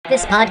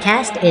This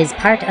podcast is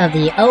part of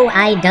the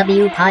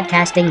OIW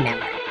Podcasting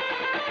Network.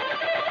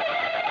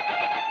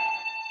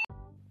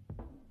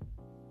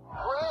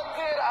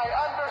 Granted, I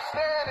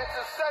understand it's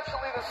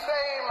essentially the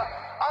same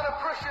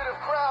unappreciative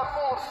crowd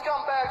full of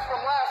scumbags from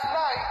last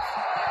night.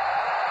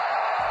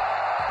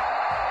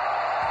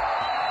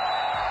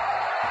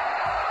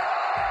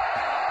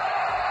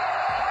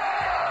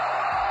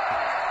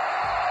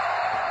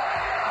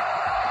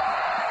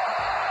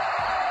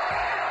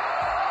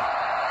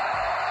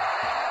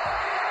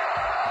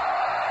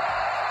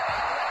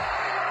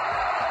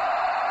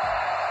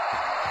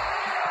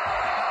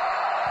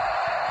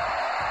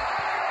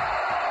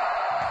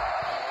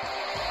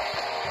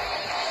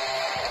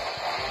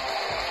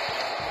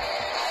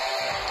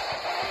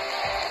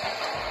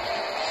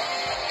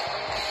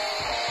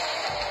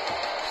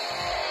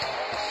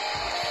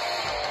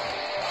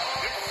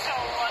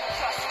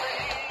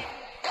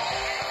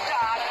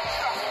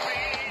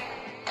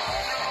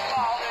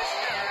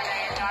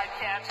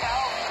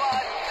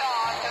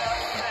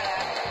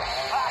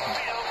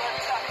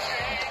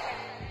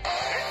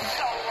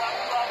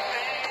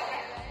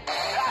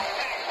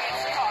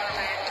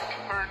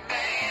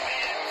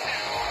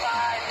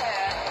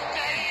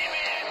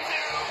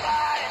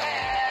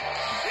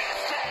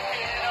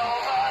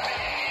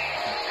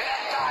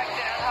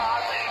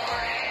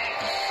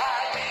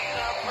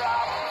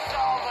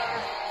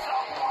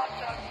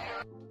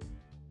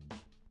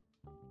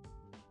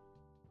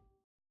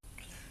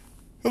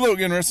 Hello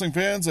again, wrestling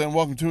fans, and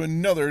welcome to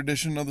another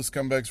edition of the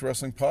Scumbags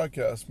Wrestling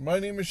Podcast. My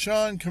name is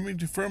Sean, coming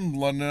to you from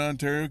London,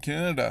 Ontario,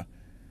 Canada.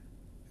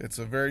 It's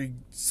a very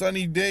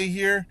sunny day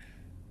here.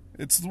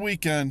 It's the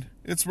weekend.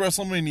 It's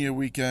WrestleMania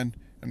weekend,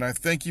 and I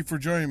thank you for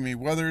joining me,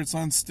 whether it's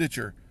on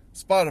Stitcher,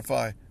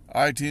 Spotify,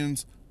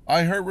 iTunes,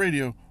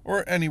 iHeartRadio,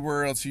 or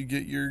anywhere else you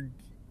get your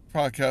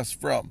podcasts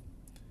from.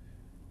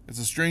 It's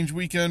a strange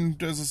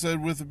weekend, as I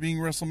said, with it being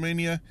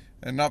WrestleMania,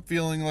 and not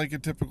feeling like a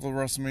typical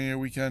WrestleMania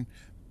weekend,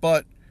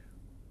 but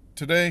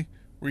today,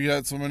 we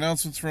got some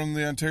announcements from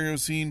the Ontario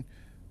scene.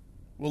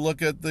 We'll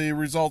look at the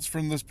results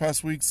from this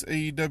past week's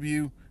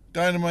AEW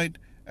Dynamite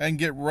and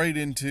get right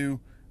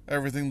into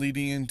everything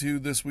leading into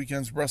this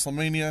weekend's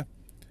WrestleMania,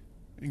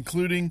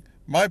 including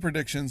my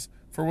predictions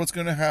for what's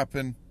going to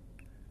happen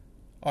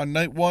on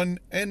night 1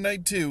 and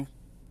night 2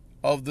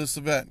 of this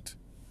event.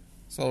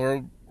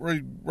 So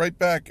we're right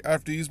back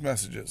after these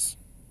messages.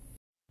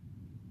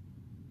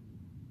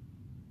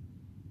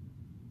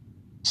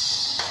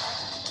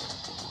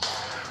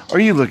 Are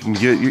you looking to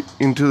get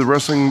into the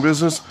wrestling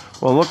business?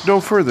 Well, look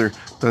no further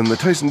than the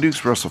Tyson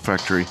Dukes Wrestle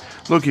Factory,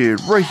 located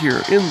right here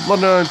in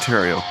London,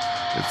 Ontario.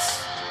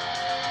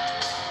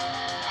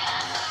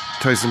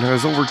 Tyson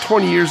has over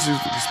 20 years of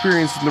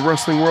experience in the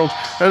wrestling world,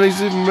 and he's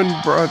even been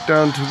brought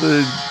down to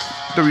the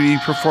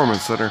WWE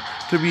Performance Center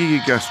to be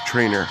a guest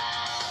trainer.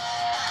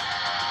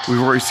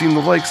 We've already seen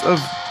the likes of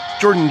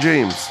Jordan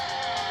James,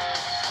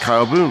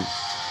 Kyle Boone,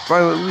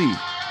 Violet Lee,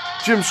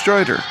 Jim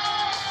Strider,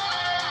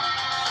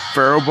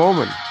 Pharaoh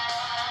Bowman,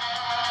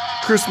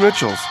 Chris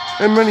Mitchells,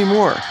 and many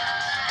more.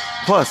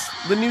 Plus,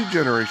 the new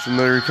generation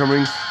that are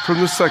coming from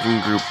the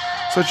second group,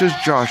 such as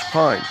Josh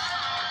Pine,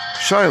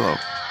 Shiloh,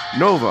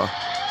 Nova,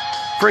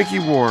 Frankie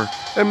War,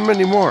 and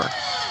many more.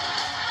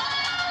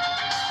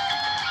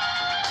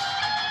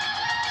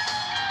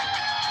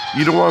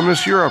 You don't want to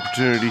miss your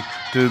opportunity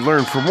to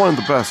learn from one of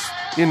the best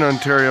in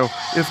Ontario,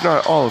 if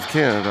not all of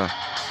Canada,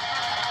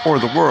 or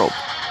the world,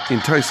 in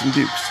Tyson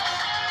Dukes.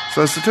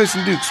 So that's the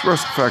Tyson Dukes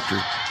Wrestle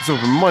Factory. It's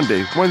open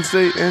Monday,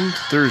 Wednesday, and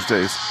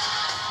Thursdays,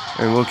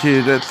 and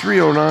located at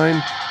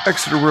 309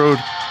 Exeter Road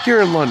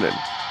here in London.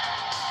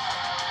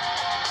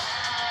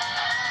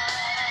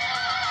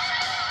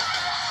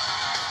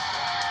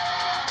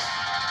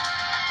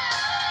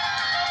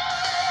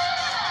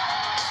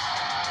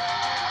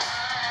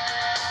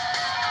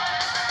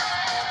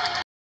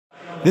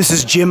 This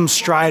is Jim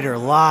Strider,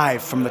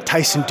 live from the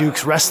Tyson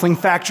Dukes Wrestling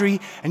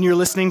Factory, and you're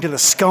listening to the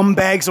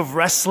Scumbags of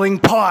Wrestling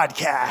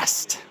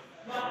Podcast.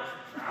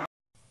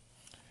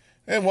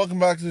 And welcome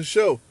back to the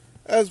show.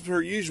 As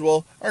per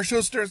usual, our show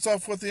starts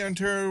off with the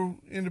Ontario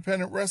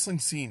independent wrestling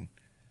scene.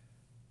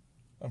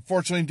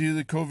 Unfortunately, due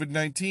to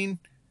COVID-19,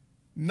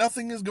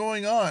 nothing is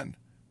going on.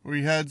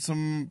 We had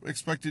some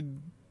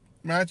expected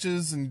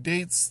matches and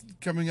dates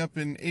coming up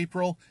in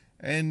April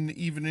and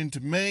even into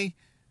May.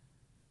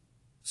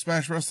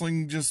 Smash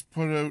Wrestling just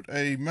put out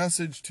a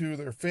message to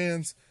their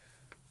fans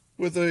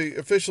with an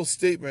official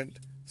statement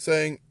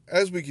saying,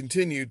 as we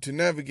continue to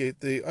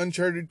navigate the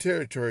uncharted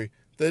territory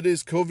that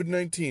is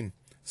COVID-19,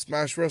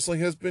 Smash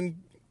Wrestling has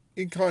been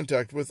in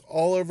contact with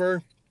all of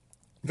our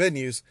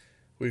venues.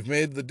 We've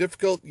made the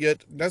difficult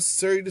yet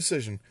necessary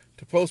decision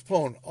to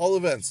postpone all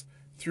events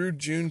through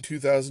June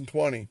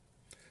 2020.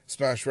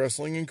 Smash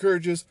Wrestling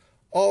encourages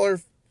all our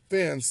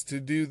fans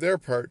to do their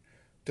part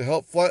to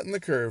help flatten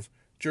the curve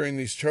during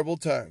these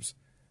troubled times,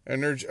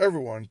 and urge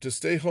everyone to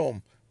stay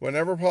home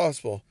whenever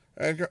possible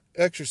and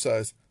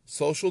exercise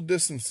social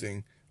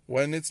distancing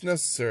when it's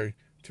necessary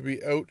to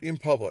be out in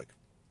public.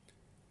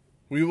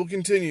 We will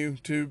continue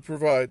to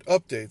provide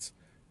updates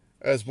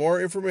as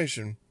more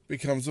information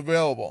becomes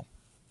available.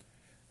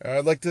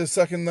 I'd like to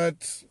second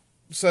that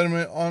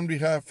sentiment on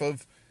behalf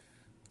of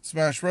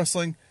Smash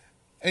Wrestling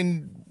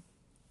and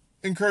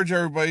encourage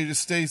everybody to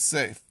stay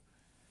safe.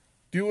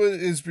 Do what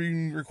is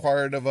being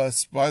required of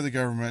us by the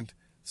government.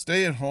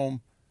 Stay at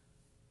home.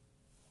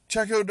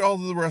 Check out all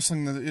the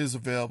wrestling that is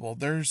available.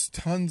 There's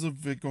tons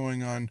of it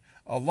going on.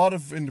 A lot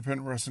of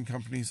independent wrestling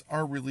companies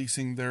are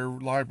releasing their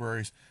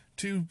libraries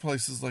to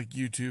places like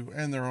YouTube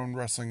and their own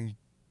wrestling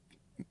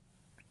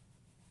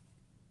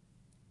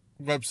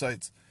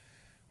websites,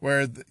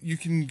 where you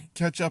can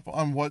catch up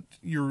on what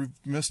you've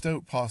missed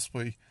out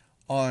possibly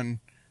on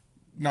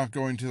not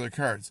going to their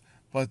cards.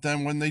 But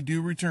then when they do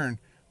return,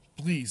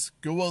 please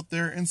go out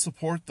there and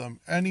support them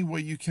any way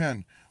you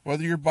can.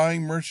 Whether you're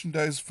buying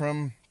merchandise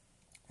from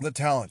the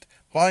talent,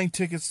 buying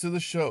tickets to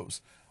the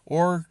shows,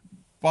 or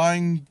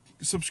buying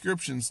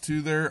subscriptions to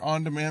their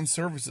on-demand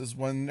services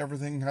when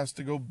everything has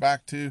to go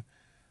back to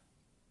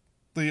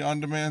the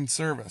on-demand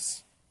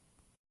service.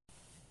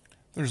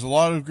 There's a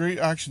lot of great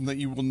action that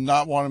you will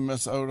not want to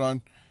miss out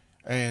on.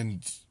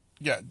 And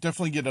yeah,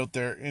 definitely get out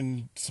there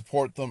and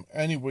support them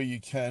any way you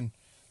can.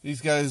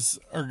 These guys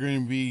are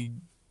going to be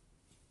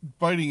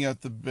biting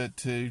at the bit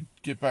to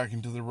get back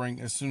into the ring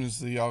as soon as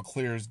the all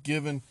clear is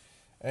given.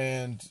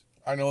 And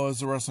I know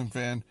as a wrestling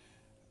fan,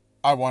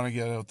 I want to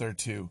get out there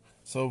too.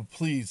 So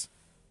please,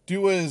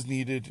 do what is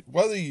needed.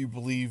 Whether you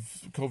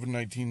believe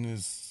COVID-19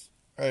 is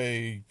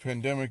a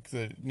pandemic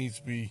that needs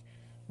to be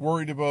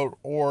worried about,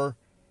 or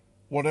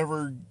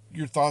whatever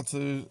your thoughts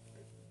are,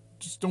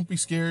 just don't be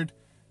scared.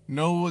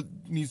 Know what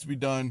needs to be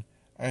done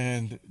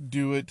and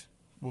do it.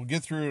 We'll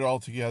get through it all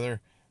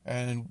together,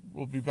 and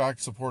we'll be back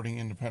supporting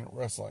independent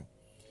wrestling.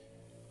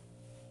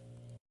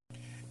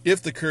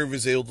 If the curve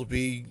is able to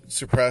be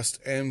suppressed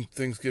and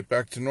things get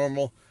back to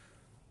normal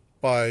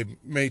by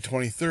May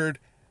 23rd,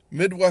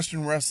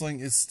 Midwestern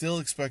Wrestling is still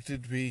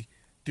expected to be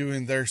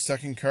doing their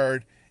second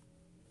card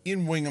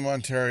in Wingham,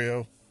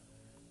 Ontario,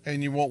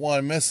 and you won't want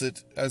to miss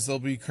it, as they'll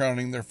be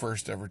crowning their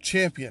first ever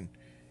champion.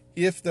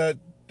 If that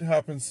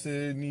happens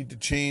to need to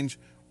change,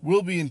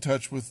 we'll be in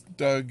touch with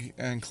Doug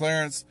and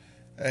Clarence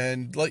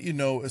and let you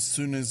know as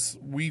soon as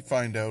we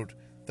find out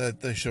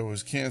that the show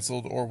is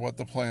canceled or what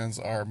the plans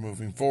are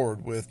moving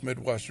forward with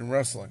Midwestern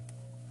Wrestling.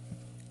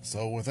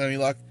 So with any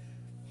luck,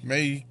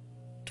 May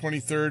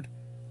 23rd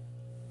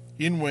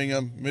in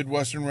Wingham,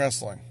 Midwestern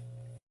Wrestling.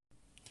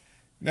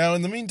 Now,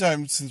 in the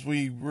meantime, since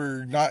we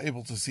were not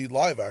able to see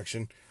live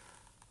action,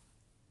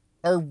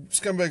 our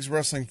Scumbags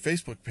Wrestling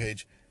Facebook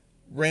page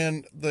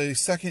ran the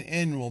second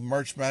annual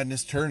March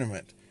Madness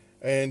tournament.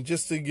 And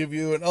just to give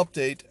you an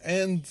update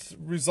and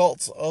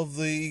results of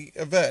the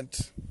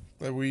event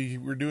that we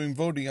were doing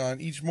voting on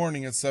each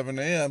morning at 7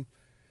 a.m.,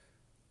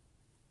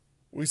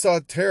 we saw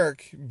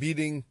Tarek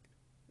beating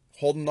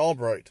Holden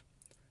Albright.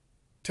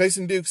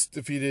 Tyson Dukes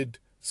defeated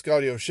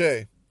Scotty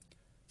O'Shea.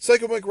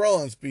 Psycho Mike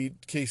Rollins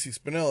beat Casey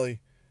Spinelli.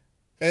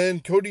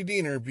 And Cody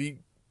Deaner beat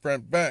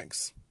Brent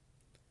Banks.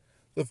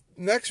 The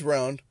next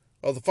round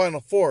of the Final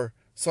Four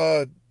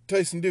saw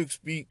Tyson Dukes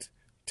beat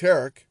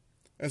Tarek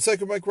and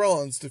Psycho Mike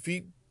Rollins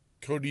defeat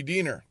Cody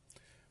Deaner,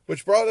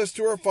 which brought us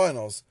to our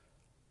finals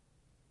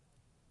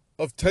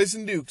of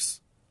Tyson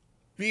Dukes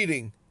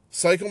beating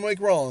Psycho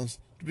Mike Rollins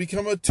to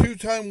become a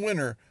two-time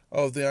winner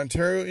of the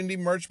Ontario Indie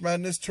March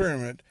Madness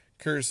tournament,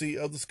 courtesy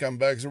of the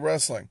Scumbags of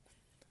Wrestling.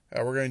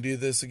 We're going to do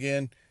this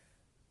again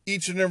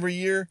each and every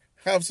year,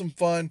 have some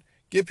fun,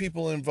 get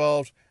people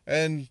involved,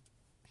 and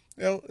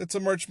it's a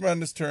March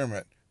Madness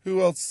tournament.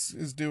 Who else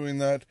is doing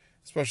that,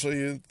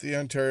 especially in the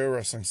Ontario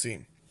wrestling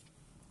scene?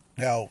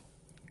 Now,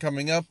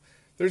 coming up,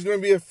 there's going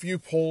to be a few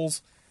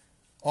polls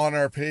on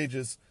our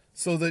pages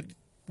so that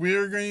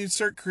we're going to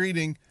start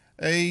creating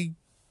a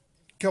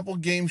couple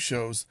game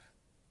shows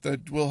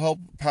that will help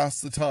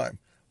pass the time.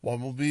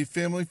 One will be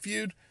Family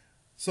Feud,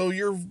 so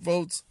your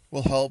votes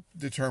will help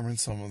determine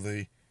some of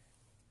the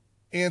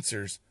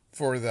answers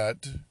for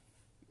that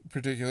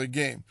particular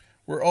game.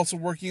 We're also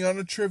working on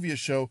a trivia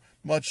show,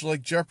 much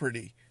like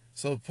Jeopardy!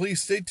 So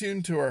please stay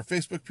tuned to our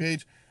Facebook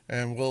page,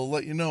 and we'll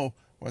let you know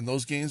when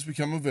those games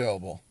become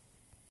available.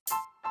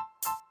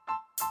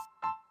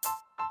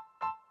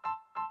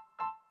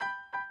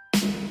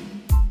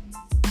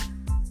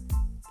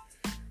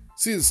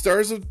 See the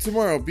Stars of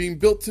Tomorrow being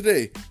built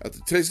today at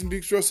the Tyson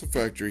Dukes Wrestle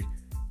Factory,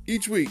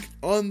 each week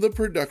on the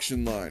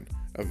production line,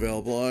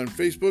 available on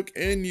Facebook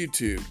and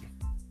YouTube.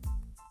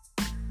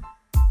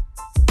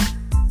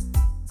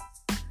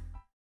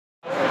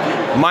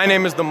 My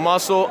name is The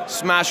Muscle,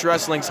 Smash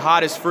Wrestling's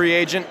hottest free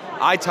agent.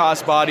 I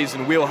toss bodies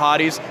and wheel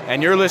hotties,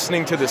 and you're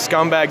listening to the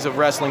Scumbags of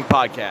Wrestling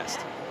podcast.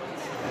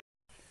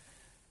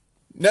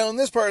 Now, in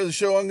this part of the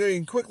show, I'm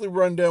going to quickly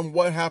run down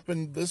what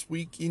happened this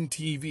week in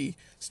TV,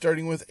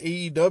 starting with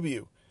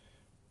AEW.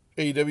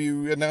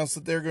 AEW announced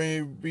that they're going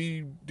to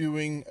be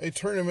doing a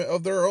tournament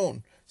of their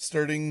own,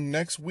 starting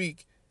next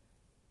week,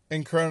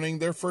 and crowning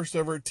their first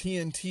ever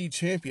TNT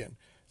champion.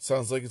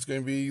 Sounds like it's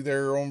going to be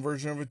their own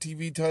version of a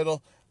TV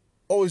title,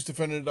 always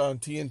defended on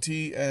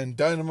TNT and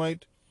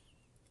Dynamite.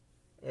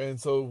 And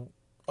so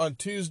on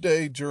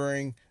Tuesday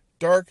during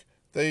Dark,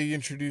 they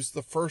introduced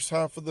the first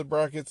half of the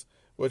brackets,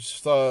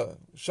 which saw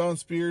Shawn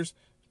Spears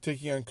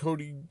taking on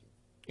Cody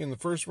in the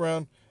first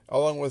round,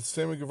 along with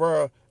Sammy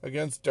Guevara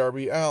against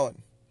Darby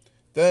Allin.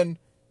 Then,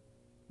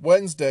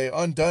 Wednesday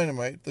on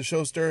Dynamite, the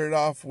show started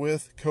off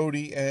with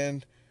Cody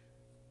and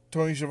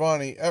Tony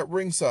Schiavone at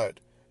ringside.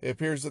 It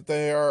appears that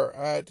they are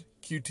at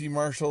QT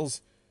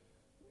Marshall's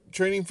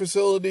training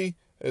facility.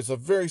 It's a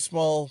very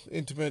small,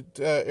 intimate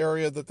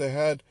area that they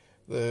had.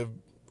 The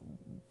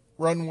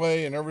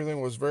runway and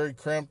everything was very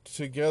cramped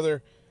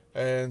together,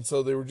 and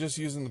so they were just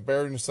using the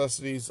bare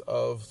necessities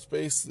of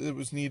space that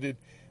was needed.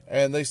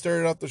 And they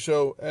started out the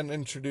show and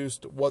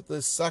introduced what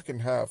the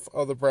second half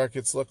of the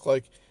brackets look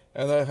like,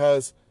 and that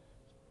has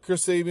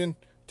Chris Sabin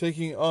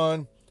taking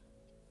on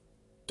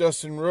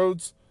Dustin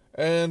Rhodes,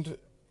 and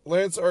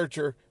Lance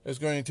Archer is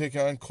going to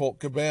take on Colt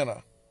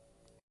Cabana.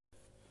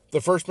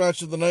 The first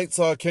match of the night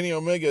saw Kenny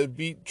Omega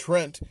beat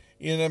Trent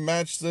in a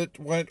match that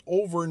went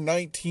over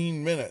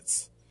 19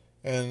 minutes.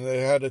 And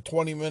they had a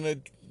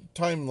 20-minute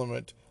time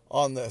limit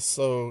on this,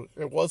 so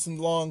it wasn't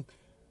long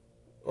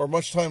or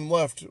much time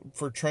left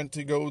for Trent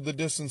to go the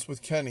distance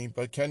with Kenny,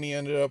 but Kenny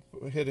ended up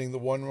hitting the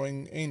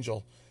One-Wing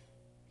Angel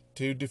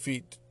to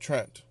defeat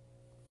Trent.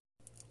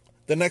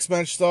 The next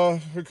match saw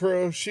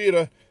Hikaru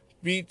Shida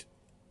beat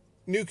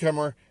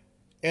newcomer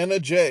Anna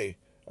Jay.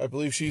 I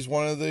believe she's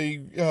one of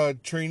the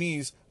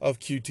trainees of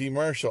QT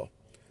Marshall.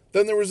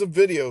 Then there was a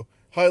video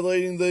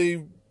highlighting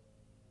the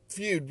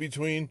feud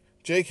between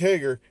Jake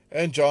Hager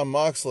and Jon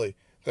Moxley.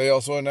 They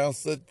also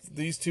announced that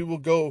these two will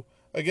go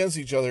against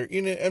each other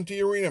in an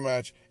empty arena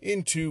match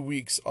in 2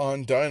 weeks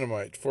on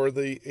Dynamite for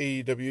the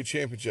AEW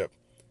Championship.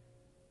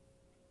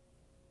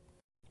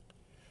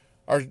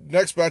 Our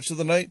next match of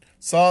the night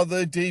saw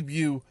the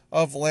debut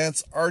of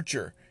Lance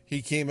Archer.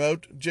 He came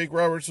out. Jake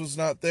Roberts was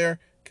not there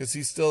because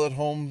he's still at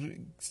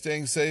home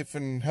staying safe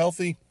and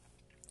healthy.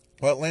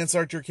 But Lance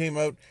Archer came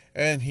out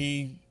and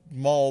he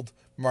mauled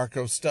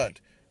Marco Stunt.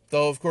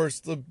 Though, of course,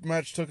 the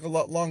match took a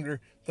lot longer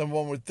than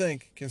one would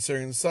think,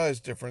 considering the size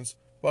difference.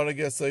 But I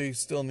guess they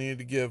still needed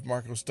to give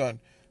Marco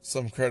Stunt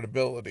some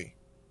credibility.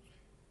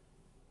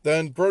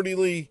 Then Brody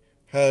Lee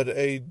had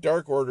a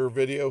Dark Order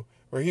video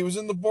where he was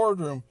in the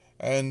boardroom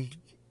and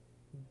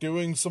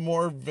doing some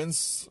more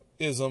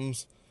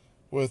Vince-isms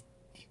with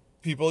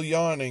people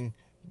yawning,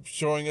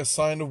 showing a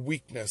sign of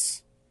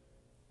weakness.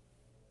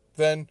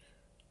 Then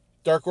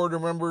Dark Order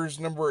members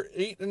number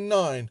 8 and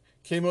 9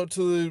 came out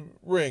to the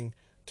ring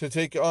to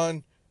take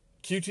on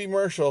QT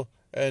Marshall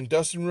and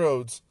Dustin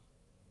Rhodes.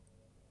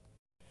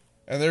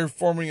 And they're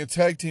forming a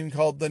tag team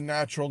called the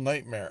Natural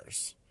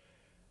Nightmares.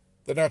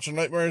 The Natural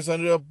Nightmares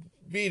ended up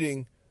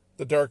beating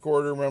the Dark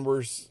Order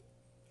members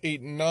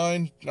 8 and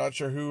 9. Not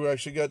sure who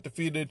actually got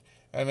defeated.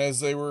 And as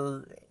they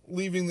were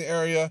leaving the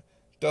area,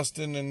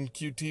 Dustin and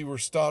QT were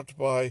stopped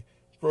by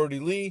Brody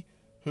Lee,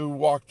 who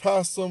walked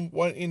past them,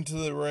 went into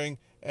the ring,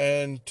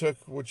 and took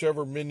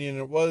whichever minion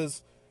it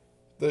was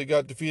that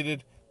got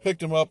defeated,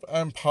 picked him up,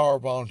 and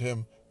powerbombed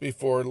him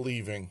before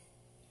leaving.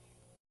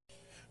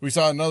 We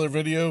saw another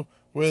video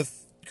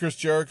with Chris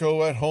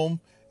Jericho at home,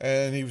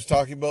 and he was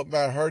talking about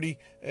Matt Hardy,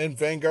 and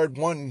Vanguard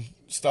 1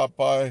 stopped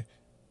by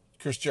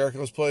Chris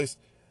Jericho's place.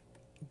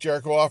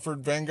 Jericho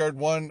offered Vanguard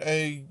 1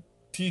 a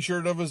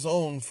t-shirt of his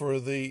own for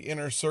the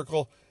Inner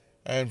Circle,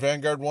 and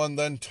Vanguard 1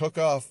 then took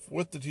off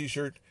with the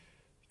t-shirt.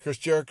 Chris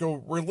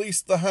Jericho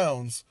released the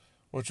Hounds,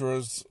 which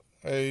was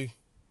a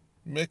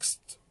mix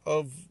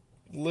of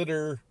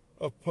litter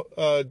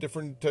of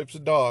different types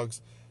of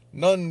dogs,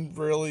 none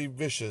really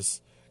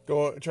vicious,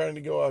 trying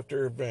to go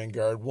after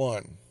Vanguard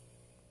 1.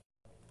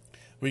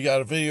 We got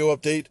a video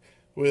update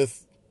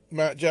with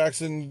Matt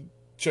Jackson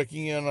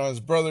checking in on his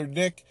brother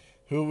Nick,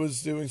 who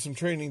was doing some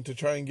training to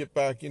try and get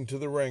back into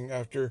the ring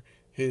after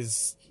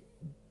his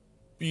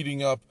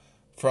beating up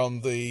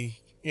from the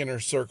Inner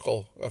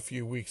Circle a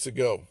few weeks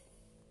ago.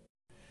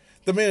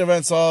 The main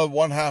event saw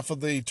one half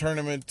of the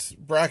tournament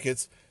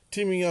brackets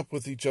teaming up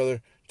with each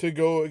other to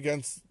go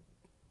against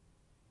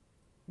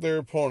their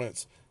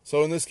opponents.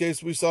 So in this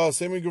case, we saw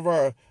Sammy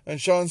Guevara and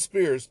Shawn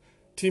Spears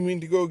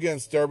teaming to go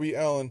against Darby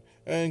Allin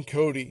and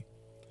Cody.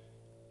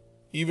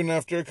 Even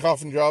after a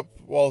coffin drop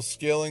while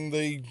scaling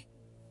the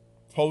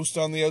post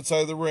on the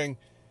outside of the ring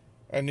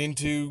and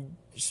into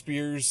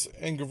Spears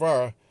and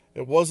Guevara,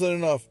 it wasn't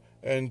enough,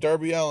 and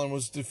Darby Allin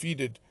was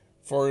defeated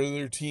for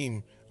their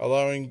team,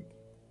 allowing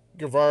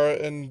Guevara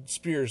and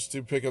Spears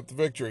to pick up the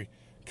victory.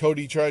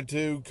 Cody tried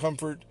to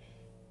comfort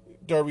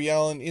Darby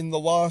Allin in the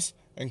loss,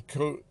 and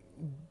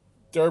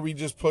Darby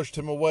just pushed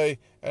him away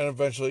and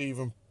eventually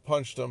even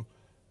punched him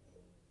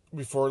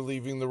before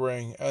leaving the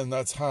ring, and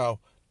that's how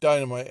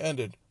Dynamite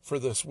ended for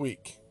this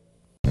week.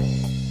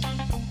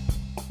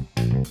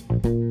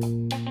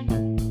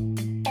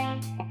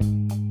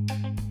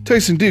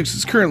 Tyson Dukes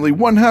is currently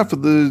one half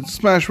of the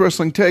Smash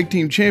Wrestling Tag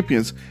Team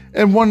Champions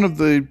and one of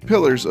the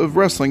pillars of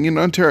wrestling in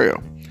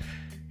Ontario.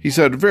 He's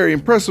had a very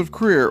impressive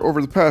career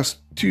over the past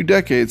 2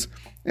 decades,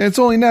 and it's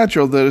only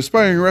natural that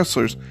aspiring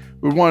wrestlers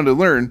would want to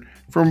learn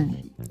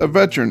from a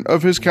veteran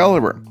of his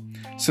caliber.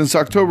 Since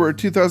October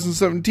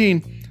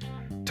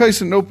 2017,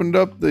 Tyson opened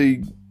up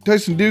the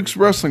Tyson Dukes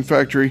Wrestling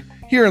Factory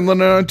here in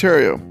London,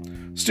 Ontario.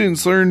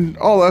 Students learn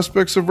all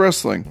aspects of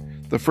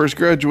wrestling. The first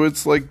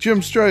graduates like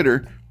Jim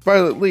Strider,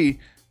 Violet Lee,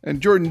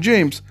 and Jordan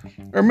James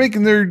are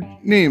making their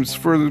names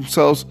for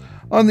themselves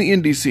on the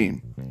indie scene.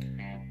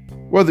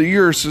 Whether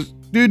you're a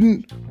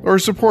student or a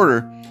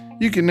supporter,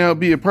 you can now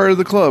be a part of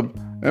the club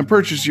and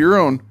purchase your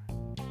own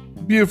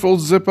beautiful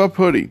zip-up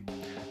hoodie.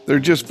 They're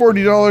just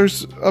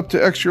 $40 up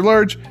to extra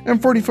large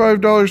and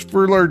 $45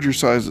 for larger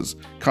sizes.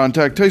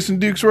 Contact Tyson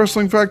Dukes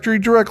Wrestling Factory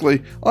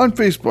directly on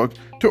Facebook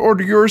to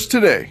order yours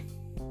today.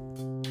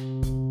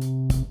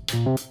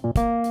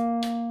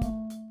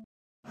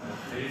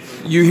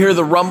 You hear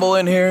the rumble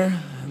in here?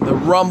 The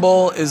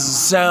rumble is the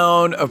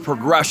sound of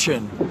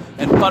progression,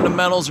 and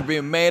fundamentals are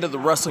being made at the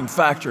Wrestling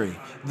Factory.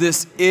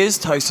 This is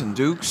Tyson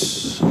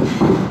Dukes,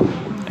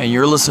 and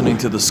you're listening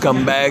to the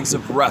Scumbags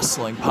of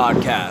Wrestling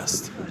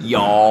podcast,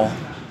 y'all.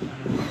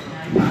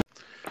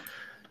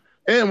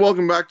 And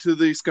welcome back to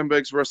the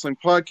Scumbags Wrestling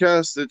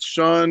Podcast. It's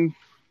Sean.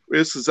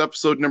 This is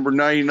episode number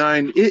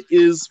 99. It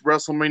is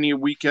WrestleMania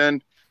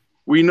weekend.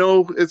 We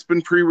know it's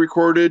been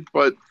pre-recorded,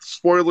 but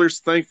spoilers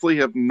thankfully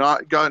have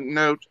not gotten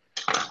out.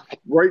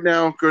 Right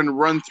now, I'm going to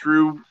run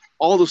through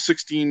all the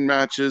 16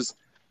 matches,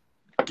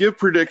 give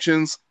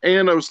predictions,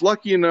 and I was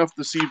lucky enough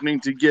this evening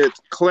to get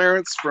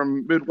Clarence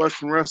from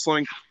Midwestern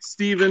Wrestling,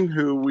 Steven,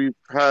 who we've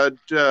had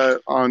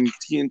on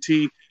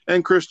TNT,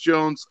 and Chris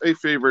Jones, a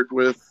favorite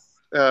with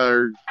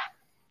our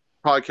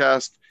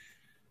podcast.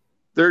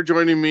 They're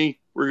joining me.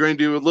 We're going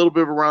to do a little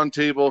bit of a round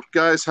table.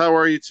 Guys, how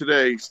are you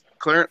today?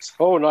 Clarence?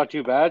 Oh, not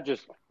too bad.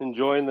 Just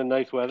enjoying the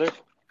nice weather.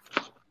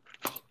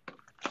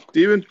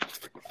 Steven?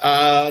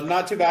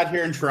 Not too bad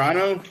here in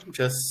Toronto.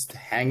 Just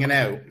hanging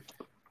out.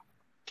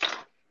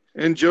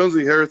 And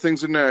Jonesy, how are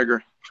things in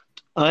Niagara?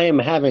 I am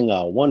having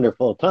a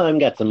wonderful time.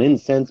 Got some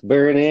incense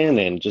burning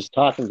and just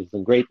talking to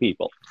some great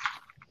people.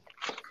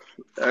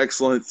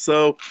 Excellent.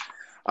 So,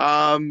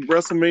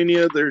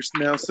 WrestleMania, they're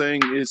now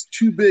saying, is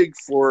too big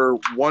for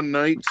one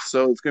night.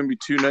 So it's going to be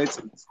 2 nights.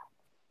 It's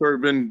sort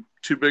of been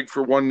too big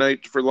for one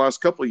night for the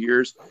last couple of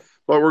years.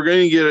 But we're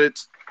going to get it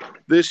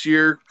this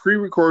year,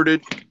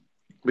 pre-recorded,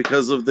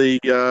 because of the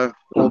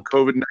whole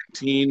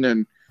COVID-19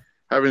 and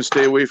having to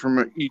stay away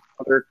from each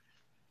other.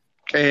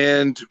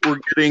 And we're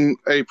getting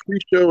a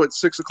pre-show at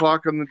 6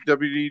 o'clock on the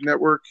WD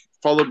Network,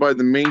 followed by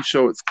the main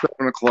show at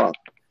 7 o'clock.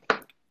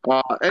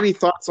 Any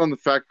thoughts on the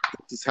fact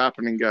that this is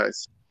happening,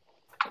 guys?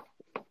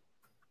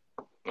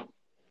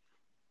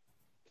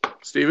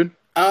 Steven?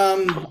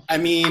 I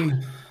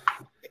mean,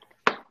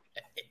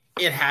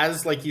 it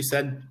has, like you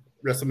said,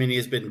 WrestleMania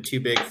has been too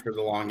big for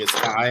the longest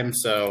time,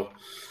 so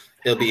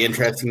it'll be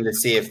interesting to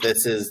see if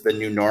this is the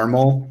new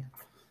normal,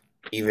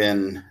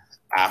 even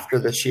after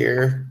this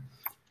year.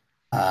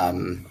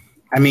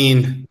 I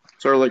mean,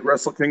 sort of like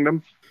Wrestle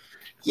Kingdom?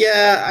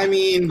 Yeah, I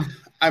mean,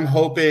 I'm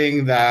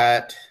hoping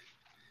that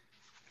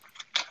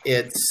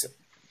it's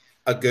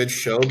a good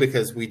show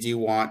because we do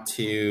want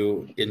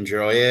to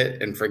enjoy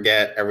it and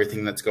forget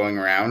everything that's going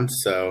around.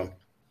 So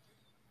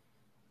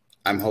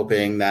I'm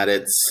hoping that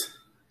it's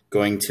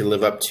going to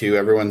live up to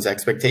everyone's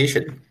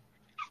expectation.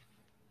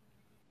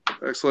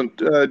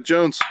 Excellent.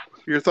 Jones,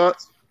 your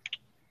thoughts?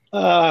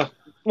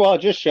 Well,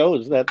 it just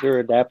shows that they're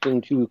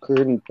adapting to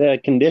current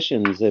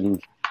conditions, and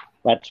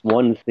that's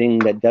one thing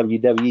that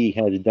WWE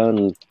has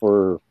done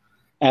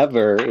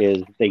forever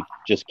is they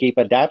just keep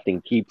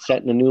adapting, keep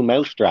setting a new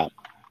mousetrap.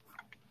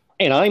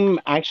 And I'm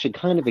actually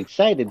kind of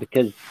excited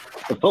because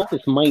the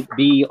focus might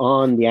be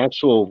on the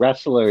actual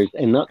wrestlers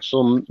and not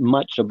so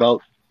much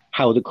about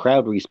how the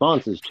crowd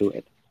responds to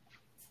it.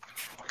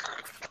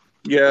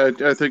 Yeah,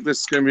 I think this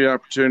is going to be an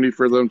opportunity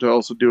for them to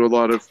also do a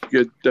lot of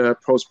good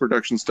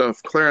post-production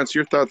stuff. Clarence,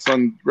 your thoughts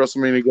on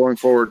WrestleMania going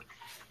forward?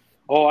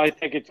 Oh, I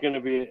think it's going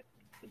to be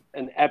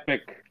an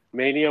epic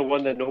Mania,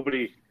 one that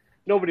nobody's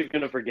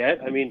going to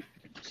forget. I mean,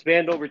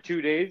 spanned over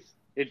 2 days.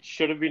 It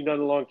should have been done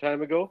a long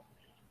time ago.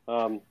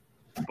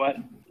 But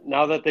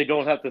now that they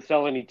don't have to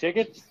sell any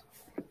tickets,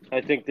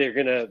 I think they're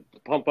going to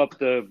pump up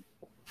the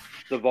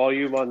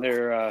volume on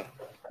their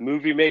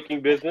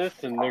movie-making business,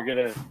 and they're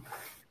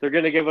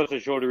going to give us a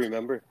show to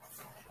remember.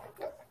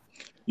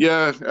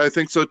 Yeah, I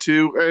think so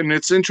too. And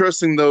it's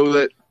interesting, though,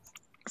 that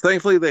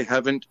thankfully they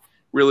haven't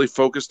really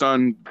focused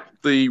on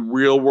the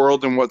real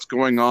world and what's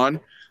going on.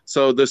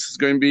 So this is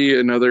going to be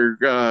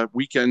another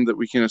weekend that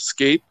we can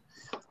escape.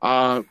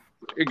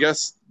 I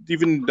guess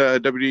even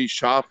WWE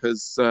Shop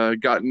has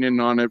gotten in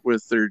on it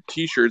with their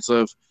T-shirts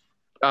of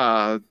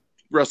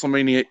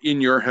WrestleMania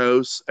in your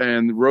house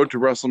and the Road to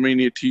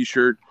WrestleMania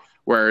T-shirt,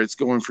 where it's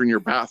going from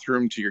your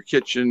bathroom to your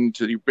kitchen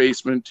to your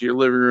basement to your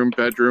living room,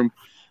 bedroom.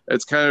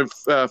 It's kind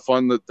of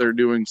fun that they're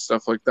doing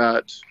stuff like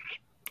that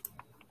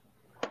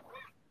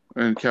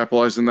and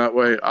capitalizing that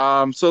way.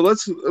 So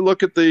let's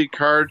look at the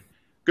card.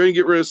 Going to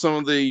get rid of some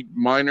of the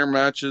minor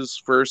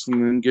matches first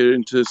and then get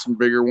into some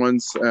bigger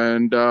ones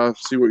and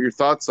see what your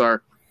thoughts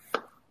are.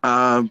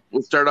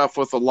 We'll start off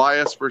with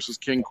Elias versus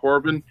King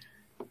Corbin.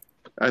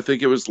 I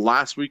think it was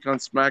last week on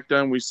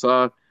SmackDown we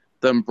saw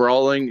them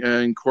brawling,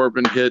 and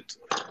Corbin hit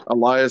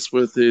Elias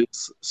with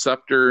his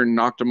scepter and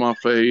knocked him off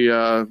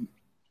a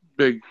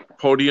big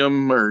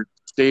podium or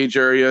stage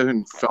area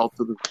and fell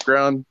to the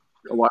ground.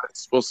 Elias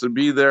was supposed to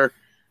be there.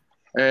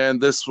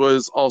 And this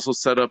was also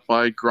set up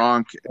by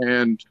Gronk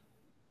and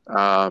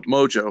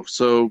Mojo.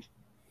 So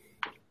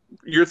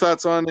your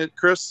thoughts on it,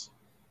 Chris?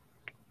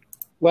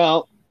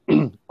 Well,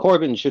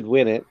 Corbin should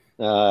win it.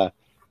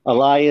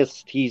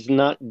 Elias, he's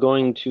not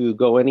going to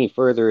go any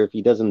further if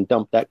he doesn't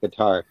dump that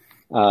guitar.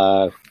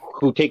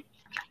 Who takes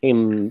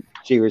him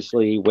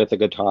seriously with a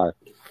guitar?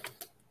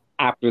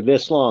 After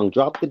this long,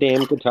 drop the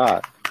damn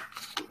guitar.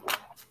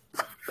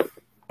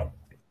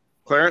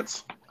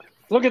 Clarence?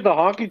 Look at the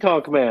honky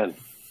tonk man.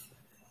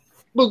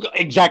 Look,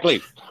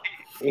 exactly.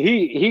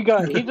 He's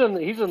in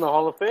the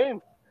Hall of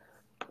Fame.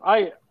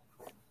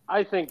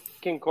 I think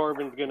King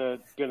Corbin's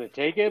gonna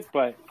take it,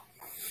 but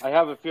I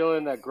have a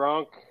feeling that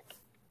Gronk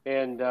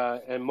and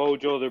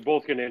Mojo, they're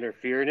both gonna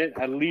interfere in it.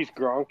 At least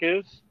Gronk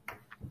is,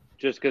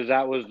 just because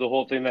that was the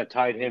whole thing that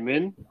tied him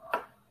in.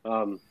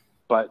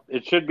 But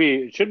it should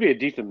be a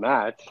decent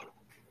match.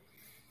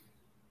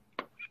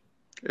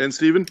 And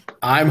Steven?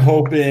 I'm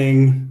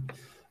hoping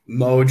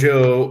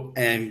Mojo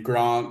and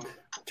Gronk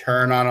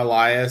turn on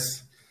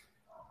Elias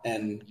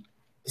and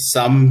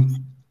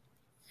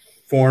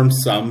form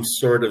some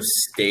sort of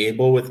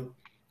stable with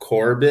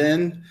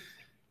Corbin.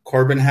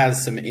 Corbin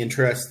has some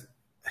interest,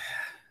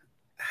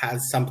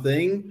 has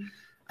something.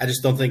 I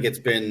just don't think it's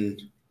been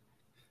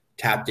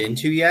tapped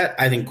into yet.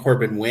 I think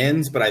Corbin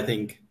wins, but I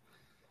think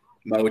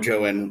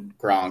Mojo and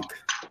Gronk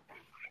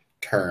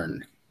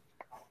turn.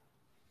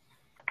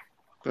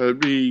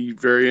 That'd be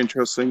very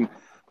interesting.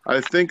 I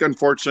think,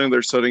 unfortunately,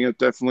 they're setting it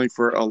definitely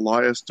for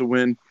Elias to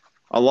win.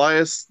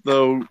 Elias,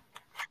 though,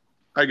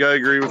 I gotta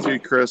agree with you,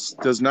 Chris,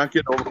 does not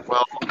get over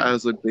well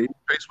as a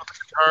babyface with the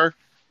guitar.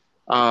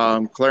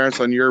 Clarence,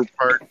 on your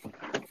part,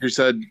 you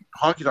said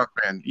Honky Tonk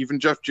Man, even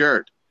Jeff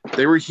Jarrett,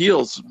 they were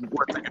heels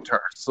with the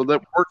guitar, so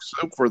that works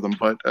out for them.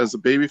 But as a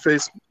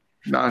babyface,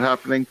 not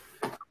happening.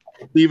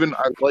 Steven,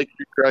 I like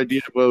your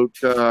idea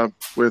about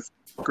with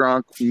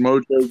Gronk and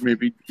Mojo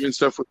maybe doing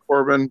stuff with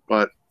Corbin,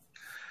 but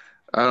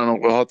I don't know.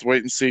 We'll have to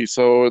wait and see.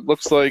 So it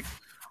looks like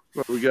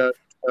we got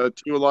 2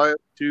 Elias,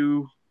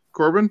 2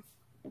 Corbin?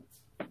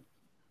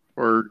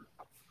 Or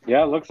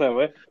yeah, it looks that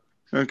way.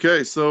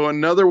 Okay, so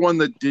another one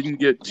that didn't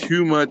get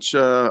too much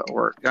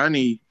or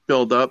any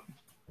build up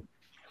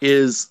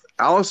is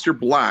Aleister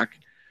Black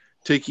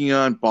taking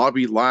on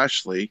Bobby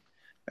Lashley.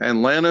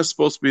 And Lana's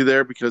supposed to be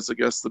there because I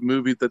guess the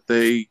movie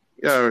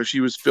that she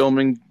was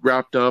filming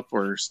wrapped up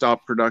or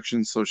stopped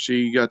production, so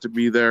she got to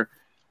be there.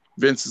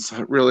 Vince is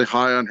really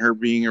high on her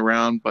being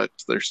around, but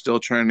they're still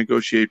trying to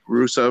negotiate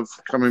Rusev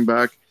coming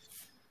back.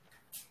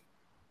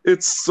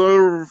 It's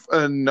sort of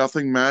a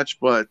nothing match,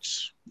 but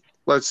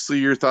let's see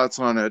your thoughts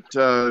on it.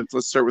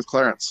 Let's start with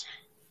Clarence.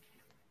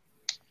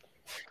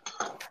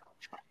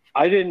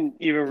 I didn't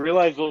even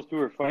realize those two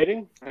were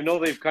fighting. I know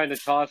they've kind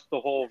of tossed the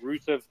whole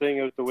Rusev thing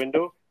out the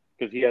window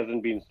because he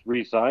hasn't been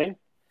re-signed.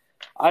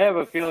 I have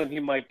a feeling he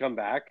might come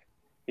back.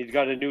 He's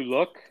got a new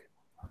look.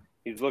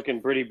 He's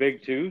looking pretty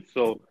big too,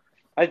 so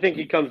I think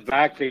he comes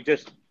back. They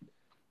just,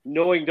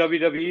 knowing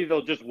WWE,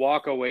 they'll just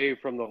walk away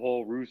from the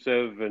whole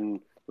Rusev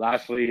and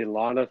Lashley and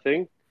Lana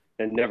thing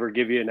and never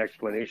give you an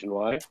explanation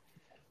why.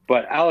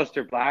 But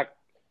Aleister Black,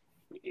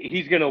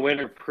 he's going to win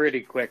her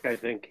pretty quick, I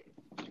think.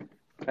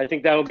 I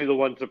think that'll be the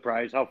one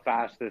surprise, how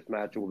fast this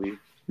match will be.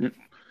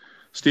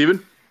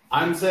 Steven?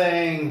 I'm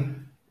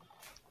saying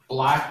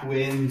Black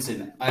wins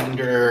in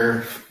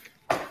under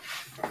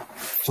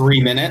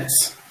 3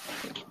 minutes.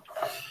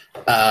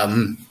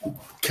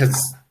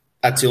 Because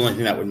that's the only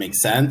thing that would make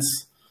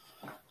sense.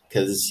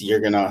 Because you're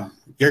gonna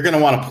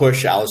want to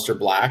push Aleister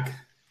Black.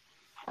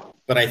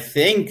 But I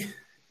think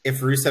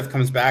if Rusev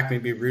comes back,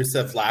 maybe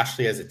Rusev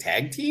Lashley as a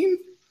tag team.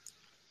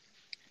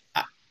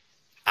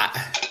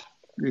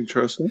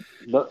 Interesting.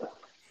 The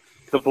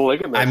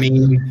polygamous. I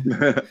mean,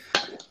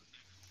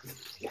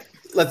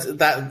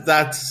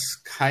 that's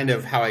kind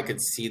of how I could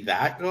see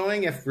that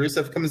going if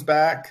Rusev comes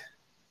back.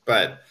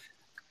 But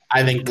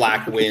I think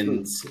Black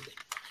wins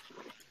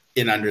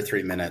in under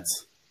 3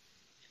 minutes.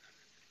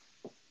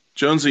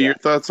 Jonesy, your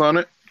thoughts on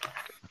it?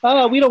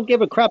 We don't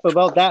give a crap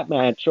about that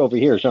match over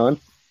here, Sean.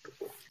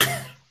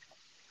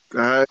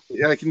 Yeah,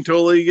 I can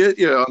totally get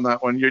you on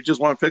that one. You just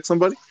want to pick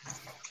somebody?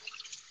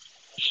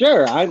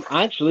 Sure. I'm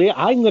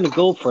going to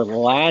go for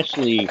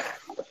Lashley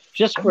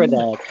just for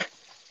the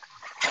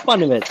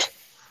fun of it.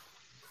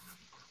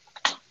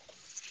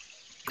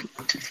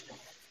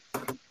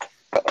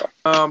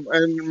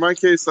 And in my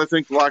case, I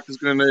think Black is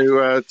going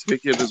to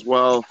take it as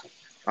well.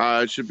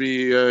 It should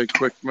be a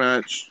quick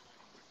match.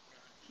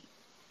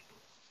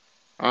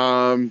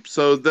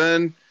 So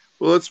then,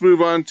 let's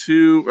move on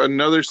to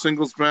another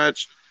singles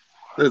match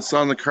that's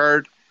on the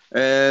card.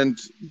 And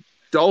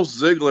Dolph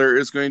Ziggler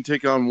is going to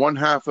take on one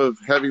half of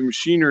Heavy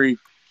Machinery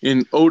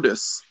in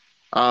Otis.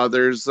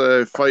 There's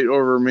a fight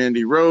over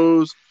Mandy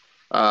Rose.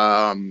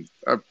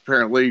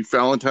 Apparently,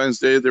 Valentine's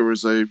Day, there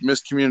was a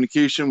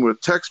miscommunication with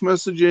text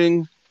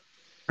messaging.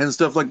 and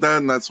stuff like that,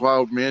 and that's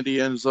how Mandy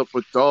ends up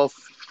with Dolph.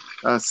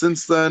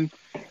 Since then,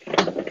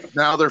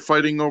 now they're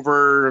fighting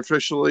over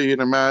officially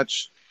in a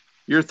match.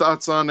 Your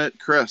thoughts on it,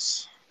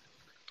 Chris?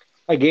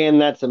 Again,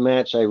 that's a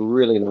match I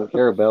really don't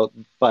care about,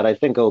 but I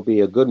think it'll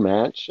be a good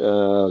match.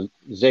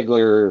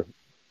 Ziggler,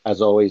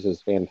 as always,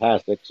 is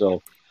fantastic,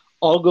 so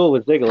I'll go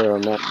with Ziggler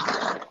on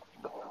that.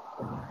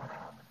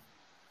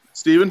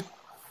 Steven?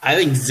 I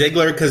think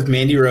Ziggler, because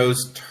Mandy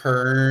Rose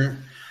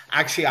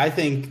Actually, I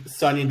think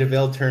Sonya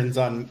Deville turns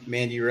on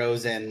Mandy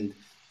Rose and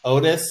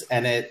Otis,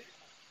 and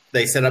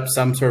they set up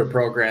some sort of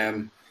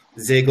program,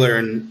 Ziggler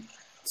and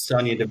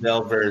Sonya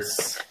Deville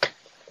versus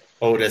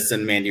Otis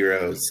and Mandy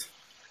Rose.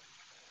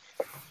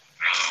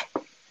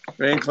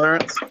 Van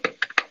Clarence?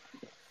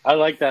 I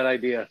like that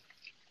idea.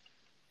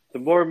 The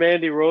more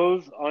Mandy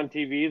Rose on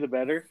TV, the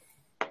better.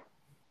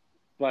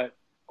 But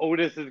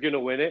Otis is going to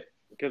win it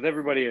because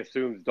everybody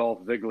assumes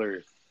Dolph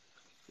Ziggler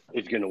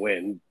is going to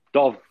win.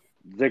 Dolph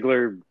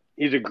Ziggler,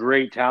 he's a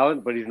great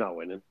talent, but he's not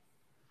winning.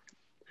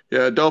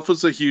 Yeah, Dolph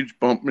is a huge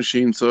bump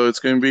machine, so it's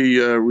going to be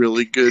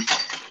really good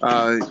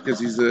because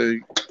he's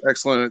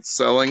excellent at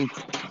selling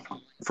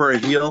for a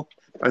heel.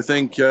 I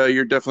think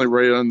you're definitely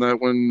right on that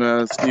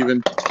one,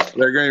 Steven.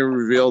 They're going to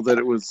reveal that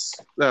it was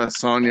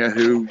Sonya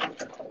who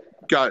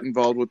got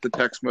involved with the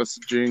text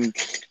messaging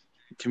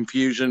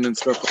confusion and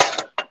stuff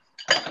like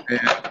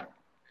that.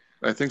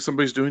 And I think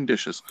somebody's doing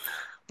dishes.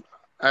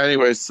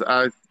 Anyways,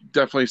 I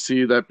definitely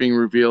see that being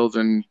revealed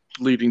and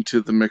leading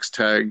to the mixed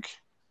tag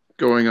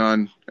going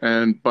on,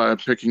 and by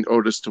picking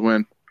Otis to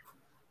win.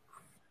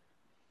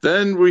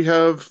 Then we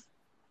have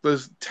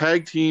the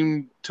tag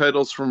team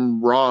titles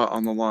from Raw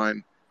on the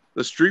line.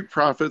 The Street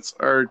Profits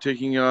are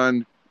taking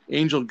on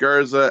Angel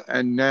Garza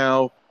and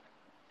now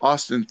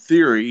Austin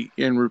Theory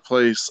in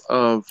replace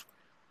of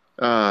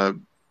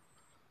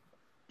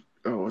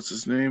what's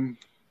his name?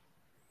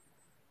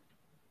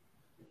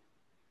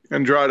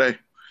 Andrade.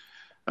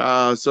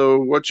 So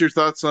what's your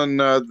thoughts on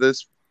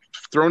this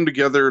thrown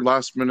together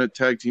last minute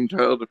tag team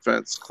title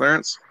defense?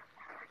 Clarence?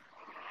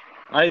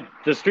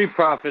 The Street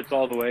Profits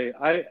all the way.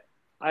 I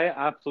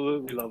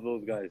absolutely love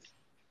those guys.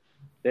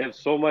 They have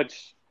so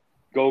much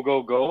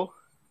go.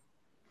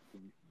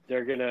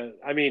 They're gonna,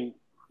 I mean,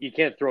 you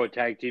can't throw a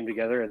tag team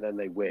together and then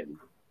they win.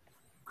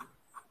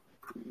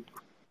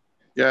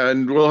 Yeah,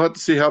 and we'll have to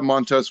see how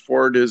Montez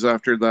Ford is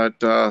after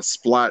that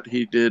splat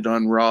he did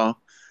on Raw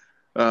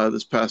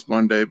this past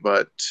Monday.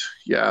 But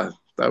yeah,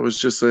 that was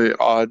just an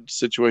odd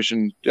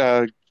situation.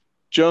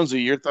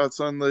 Jonesy, your thoughts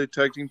on the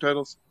tag team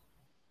titles?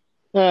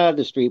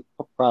 The Street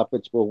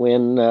Profits will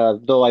win,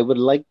 though I would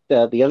like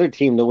the other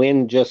team to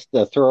win just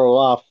to throw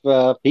off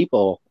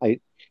people.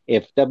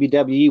 If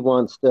WWE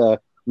wants to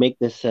make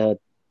this a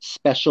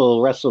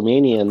special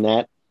WrestleMania and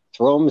that,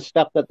 throw them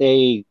stuff that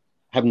they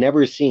have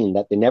never seen,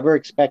 that they never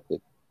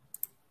expected.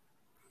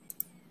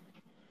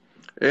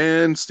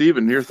 And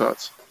Steven, your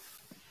thoughts?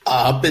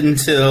 Up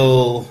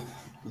until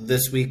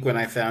this week when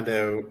I found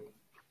out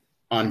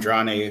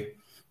Andrade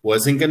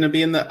wasn't going to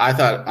be I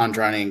thought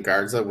Andrade and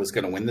Garza was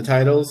going to win the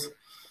titles,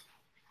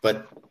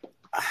 but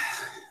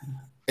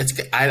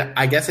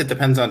I guess it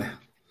depends on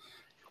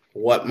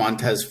what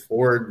Montez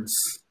Ford's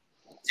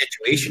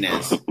situation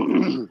is.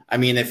 I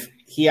mean, if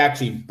he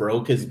actually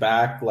broke his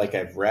back, like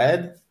I've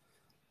read,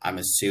 I'm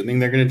assuming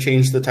they're going to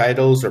change the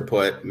titles or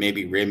put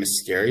maybe Rey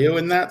Mysterio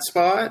in that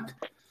spot.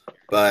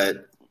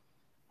 But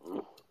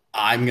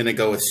I'm going to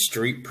go with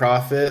Street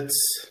Profits.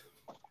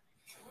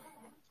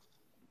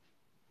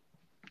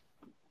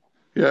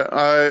 Yeah,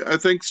 I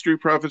think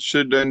Street Profits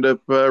should end up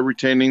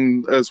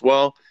retaining as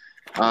well.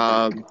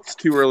 It's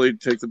too early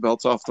to take the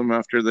belts off them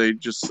after they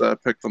just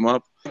picked them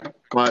up.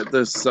 But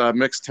this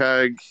mixed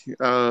tag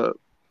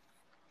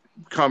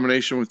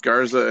combination with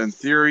Garza and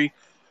Theory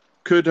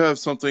could have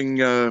something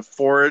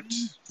for it.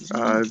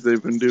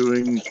 They've been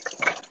doing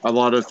a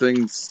lot of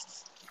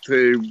things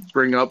to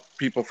bring up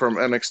people from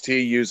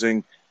NXT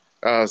using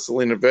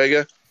Selena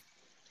Vega.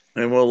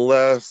 And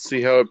we'll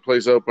see how it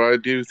plays out. But I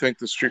do think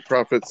the Street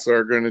Profits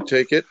are going to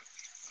take it.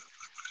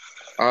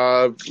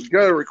 We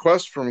got a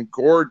request from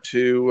Gord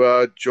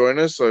to join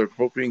us. I'm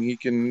hoping he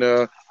can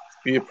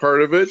be a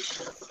part of it.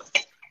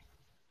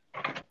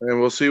 And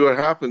we'll see what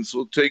happens.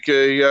 We'll take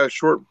a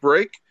short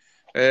break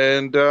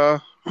and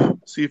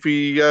see if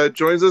he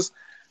joins us.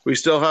 We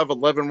still have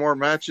 12 more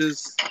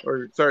matches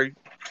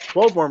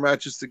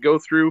to go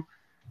through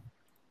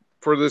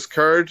for this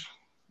card.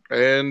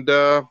 And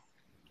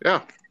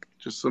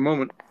just a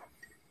moment.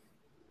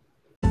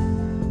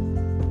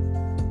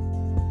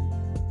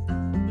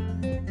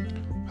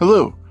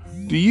 Hello.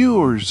 Do you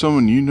or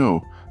someone you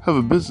know have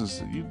a business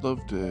that you'd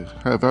love to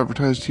have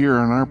advertised here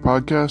on our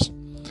podcast?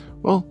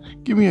 Well,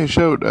 give me a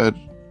shout at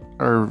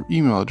our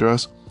email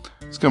address,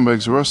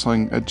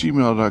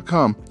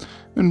 scumbagswrestling@gmail.com,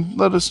 and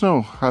let us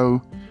know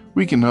how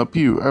we can help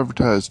you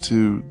advertise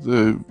to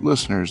the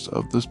listeners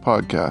of this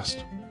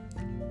podcast.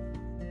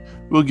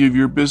 We'll give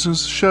your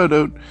business a shout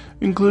out,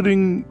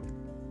 including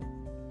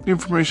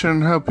information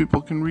on how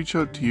people can reach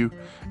out to you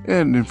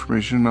and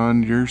information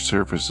on your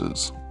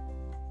services.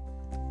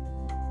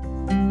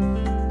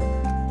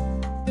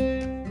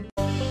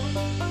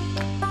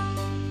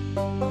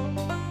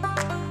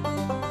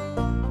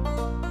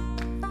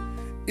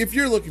 If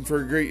you're looking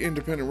for a great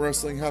independent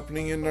wrestling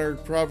happening in our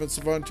province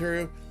of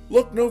Ontario,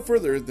 look no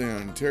further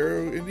than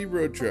Ontario Indie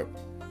Road Trip.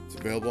 It's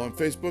available on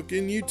Facebook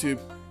and YouTube,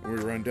 and we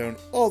run down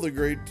all the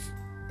great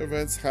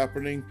events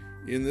happening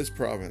in this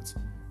province.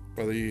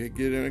 Whether you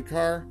get in a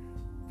car,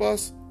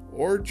 bus,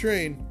 or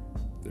train,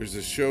 there's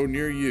a show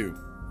near you.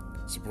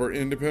 Support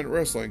independent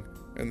wrestling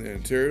and the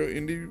Ontario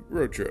Indie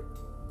Road Trip.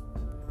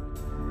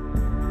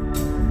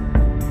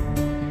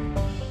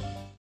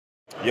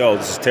 Yo,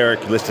 this is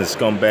Tarek. You listen to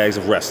Scumbags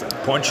of Wrestling.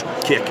 Punch,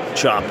 kick,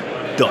 chop,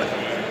 done.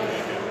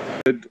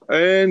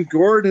 And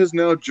Gord has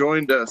now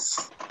joined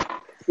us.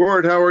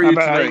 Gord, how are you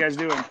tonight? How are you guys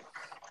doing?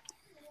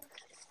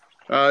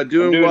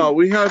 Doing well.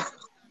 We have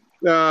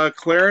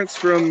Clarence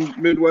from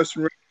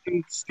Midwestern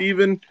Wrestling,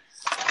 Steven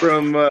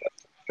from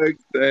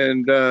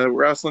and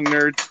Wrestling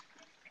Nerds,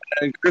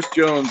 and Chris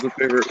Jones, the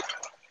favorite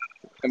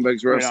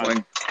Scumbags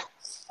Wrestling.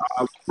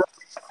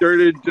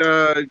 Started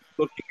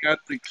looking at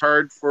the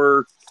card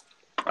for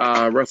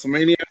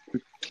WrestleMania.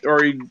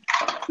 Already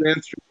ran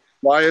through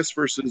Elias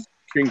versus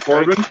King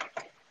Corbin.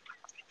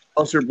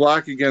 Aleister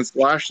Black against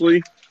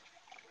Lashley.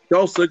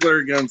 Dolph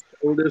Ziggler against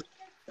Otis.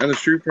 And the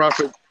Street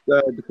Profits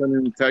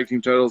defending the tag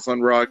team titles on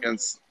Raw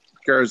against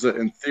Garza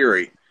and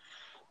Theory.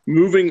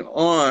 Moving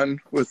on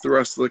with the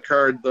rest of the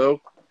card,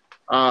 though,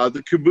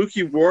 the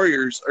Kabuki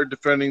Warriors are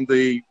defending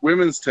the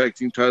women's tag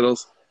team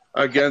titles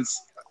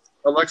against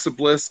Alexa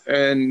Bliss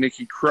and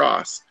Nikki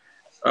Cross.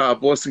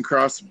 Bliss and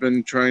Cross have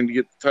been trying to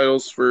get the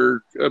titles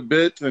for a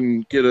bit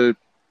and get a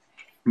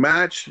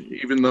match,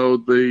 even though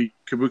the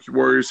Kabuki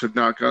Warriors have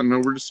not gotten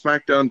over to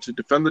SmackDown to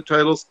defend the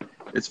titles.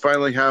 It's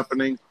finally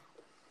happening,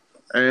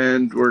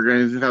 and we're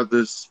going to have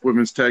this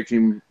women's tag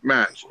team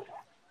match.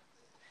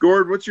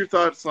 Gord, what's your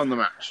thoughts on the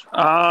match?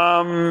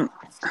 I'm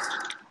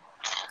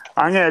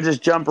going to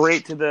just jump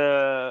right to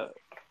the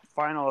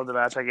final of the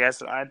match, I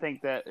guess. I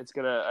think that it's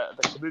going to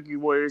the Kabuki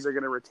Warriors are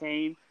going to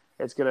retain.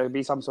 It's going to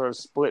be some sort of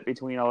split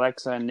between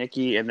Alexa and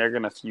Nikki, and they're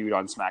going to feud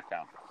on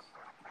SmackDown.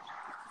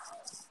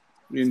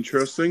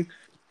 Interesting.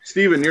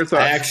 Steven, your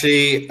thoughts? I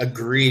actually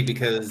agree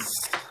because,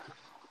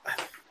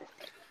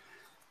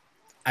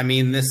 I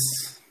mean, this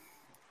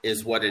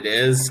is what it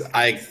is.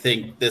 I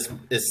think this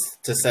is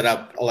to set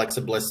up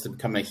Alexa Bliss to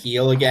become a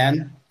heel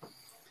again.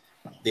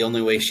 The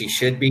only way she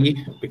should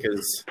be,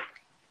 because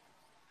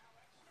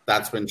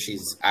that's when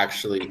she's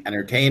actually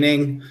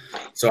entertaining.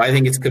 So I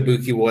think it's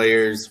Kabuki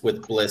Warriors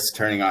with Bliss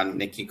turning on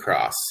Nikki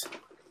Cross.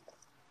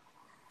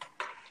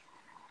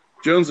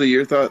 Jonesy,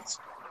 your thoughts?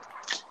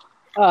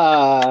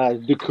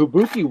 The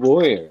Kabuki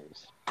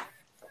Warriors.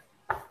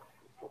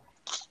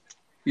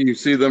 You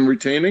see them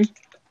retaining?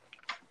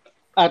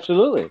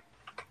 Absolutely.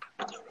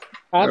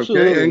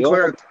 Absolutely. Okay, and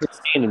Clarence.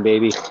 Retaining,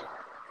 baby.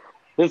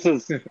 This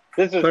is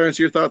Clarence,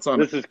 your thoughts on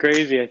this is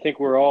crazy. I think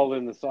we're all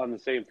on the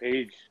same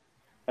page.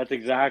 That's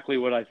exactly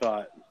what I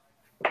thought.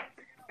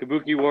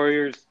 Kabuki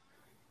Warriors.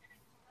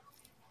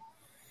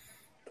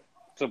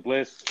 So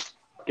Bliss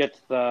gets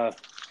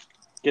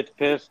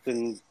pissed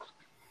and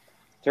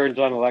turns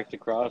on Alexa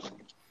Cross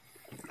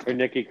or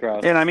Nikki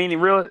Cross. And I mean,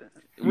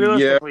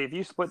 realistically, if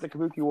you split the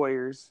Kabuki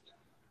Warriors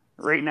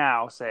right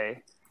now,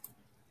 say,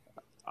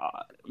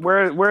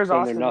 where's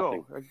Asuka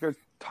go? Like,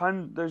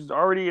 there's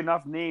already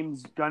enough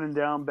names gunning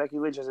down Becky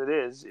Lynch as it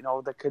is,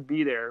 that could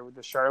be there with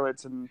the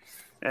Charlottes and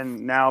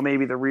now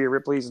maybe the Rhea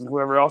Ripleys and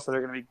whoever else that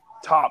are going to be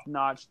top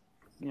notch,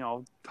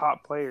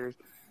 top players.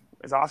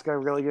 Is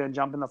Asuka really going to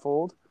jump in the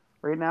fold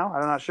right now?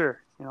 I'm not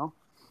sure,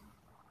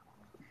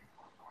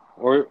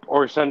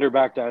 Or send her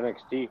back to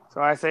NXT. So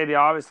I say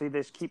obviously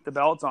they should keep the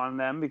belts on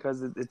them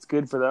because it's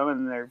good for them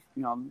and they're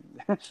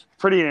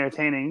pretty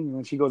entertaining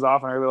when she goes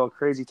off on her little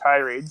crazy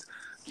tirades.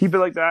 Keep it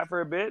like that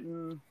for a bit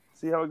and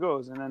see how it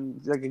goes, and then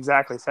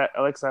set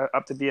Alexa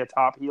up to be a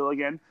top heel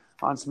again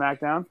on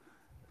SmackDown,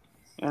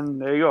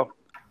 and there you go.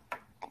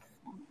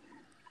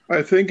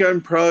 I think I'm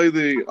probably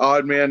the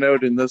odd man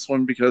out in this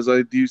one because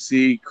I do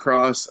see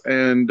Cross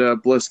and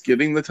Bliss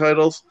getting the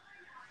titles,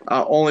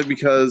 only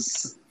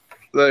because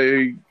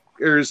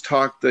there's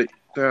talk that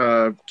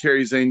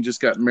Kairi Sane just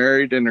got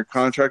married and her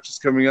contract is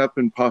coming up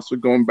and possibly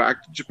going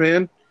back to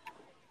Japan.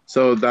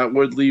 So that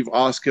would leave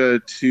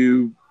Asuka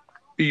to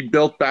be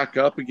built back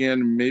up again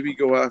and maybe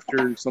go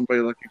after somebody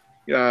like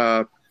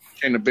Shayna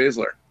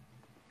Baszler.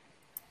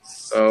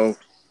 So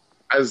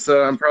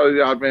I'm probably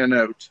the odd man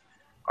out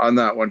on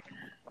that one.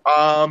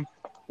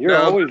 You're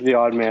always the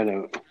odd man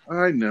out.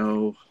 I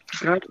know.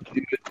 Got to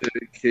do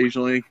it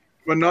occasionally.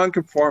 I'm a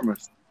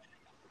nonconformist.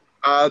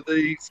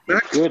 The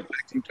SmackDown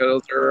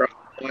titles are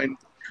online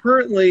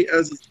currently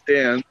as it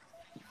stands.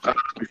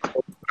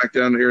 Before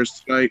SmackDown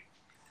airs tonight,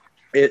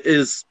 it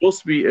is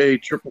supposed to be a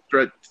triple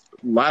threat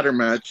ladder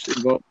match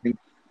involving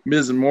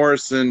Miz and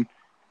Morrison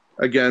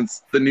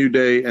against the New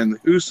Day and the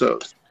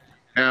Usos.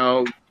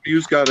 Now,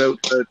 news got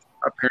out that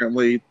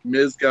apparently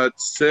Miz got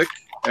sick,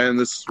 and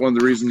this is one of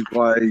the reasons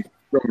why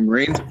Roman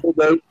Reigns pulled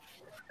out,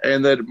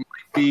 and that it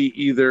might be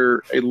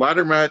either a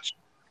ladder match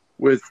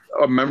with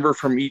a member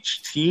from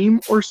each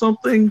team or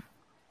something.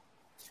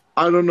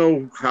 I don't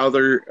know how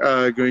they're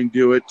going to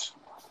do it.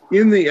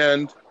 In the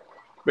end,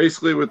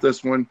 basically with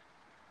this one,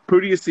 who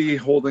do you see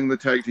holding the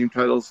tag team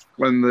titles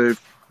when the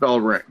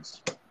bell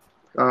rings?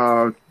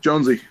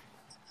 Jonesy.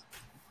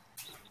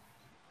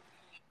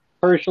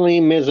 Personally,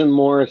 Miz and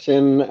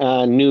Morrison,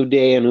 New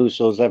Day and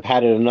Usos, I've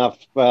had it enough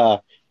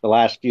the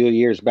last few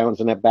years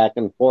bouncing it back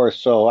and forth,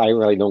 so I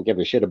really don't give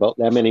a shit about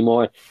them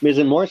anymore. Miz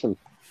and Morrison.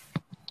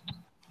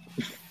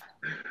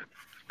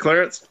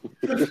 Clarence?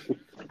 To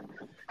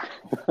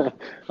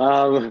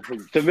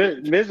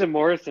Miz and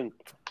Morrison,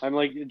 I'm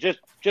like,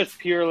 just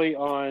purely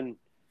on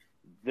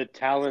the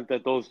talent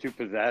that those two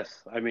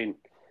possess. I mean,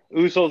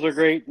 Usos are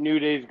great. New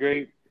Day's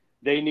great.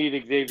 They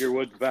need Xavier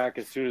Woods back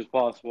as soon as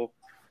possible.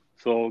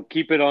 So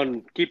keep it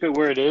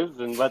where it is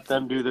and let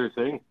them do their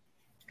thing.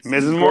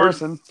 Miz and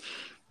Morrison.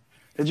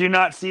 Did you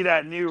not see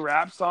that new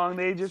rap song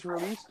they just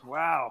released?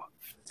 Wow.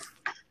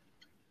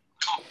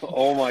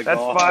 Oh my God.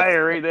 That's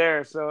fire right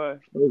there. So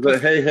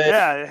hey.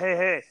 Yeah,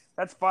 hey.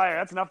 That's fire.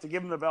 That's enough to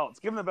give them the belts.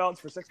 Give them the belts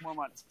for 6 more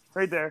months.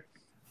 Right there.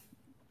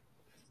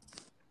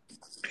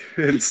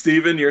 And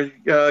Steven, your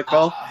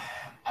call?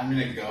 I'm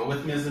going to go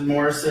with Miz and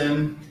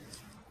Morrison.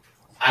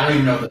 I don't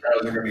even know if the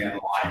titles are going to be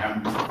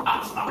on the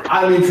line.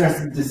 I'm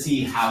interested to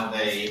see how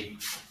they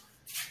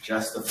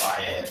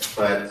justify it,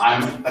 but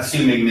I'm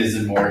assuming Miz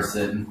and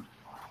Morrison.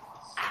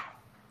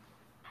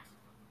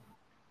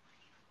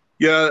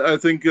 Yeah, I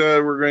think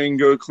we're going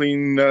to go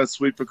clean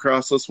sweep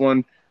across this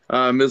one.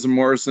 Miz and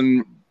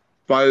Morrison,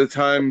 by the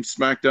time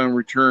SmackDown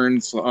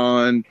returns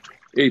on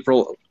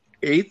April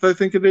 8th, I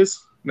think it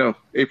is. No,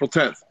 April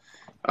 10th.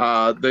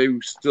 They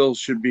still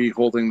should be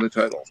holding the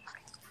title.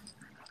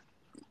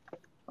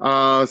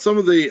 Some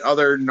of the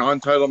other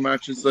non-title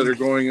matches that are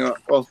going on,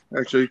 well,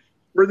 actually,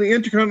 for the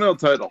Intercontinental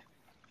title,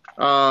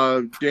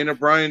 Daniel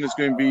Bryan is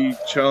going to be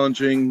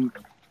challenging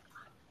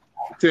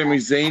Sami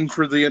Zayn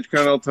for the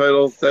Intercontinental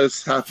title.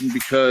 This happened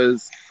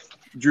because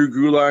Drew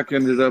Gulak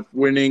ended up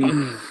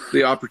winning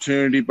the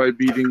opportunity by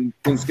beating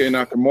Shinsuke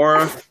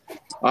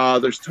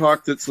Nakamura. There's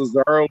talk that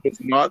Cesaro was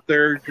not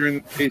there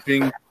during the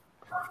taping.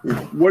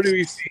 What do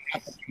you see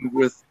happening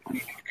with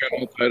the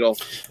Intercontinental title?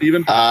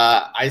 Steven?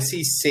 I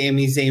see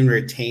Sami Zayn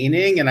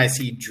retaining, and I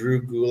see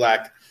Drew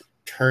Gulak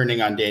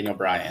turning on Daniel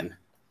Bryan.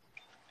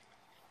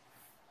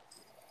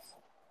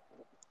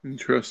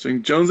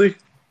 Interesting. Jonesy?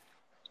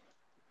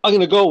 I'm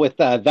going to go with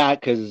that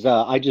because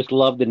I just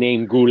love the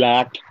name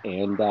Gulak,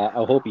 and I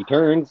hope he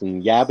turns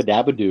and yabba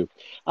dabba do.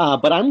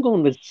 But I'm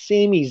going with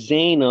Sami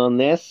Zayn on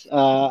this.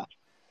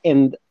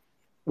 And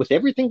with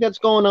everything that's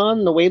going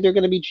on, the way they're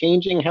going to be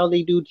changing how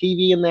they do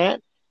TV and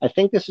that, I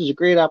think this is a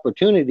great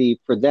opportunity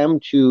for them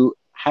to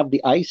have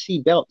the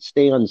IC belt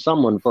stay on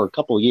someone for a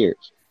couple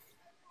years.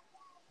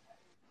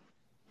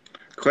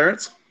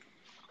 Clarence?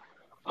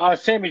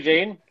 Sami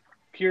Zayn,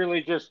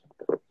 purely just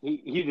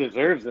he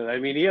deserves it. I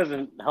mean, he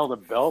hasn't held a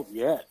belt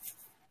yet.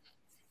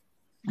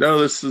 No,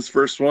 this is his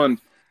first one.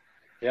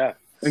 Yeah.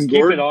 And Keep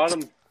Gord? it on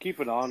him. Keep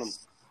it on him.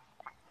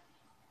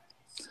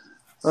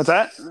 What's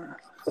that?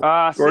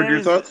 Gord,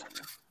 your thoughts?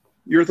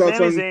 Your thoughts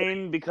Sami on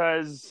Zayn,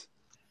 because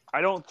I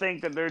don't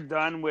think that they're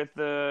done with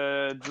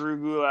the Drew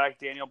Gulak,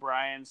 Daniel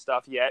Bryan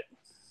stuff yet.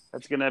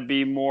 That's going to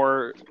be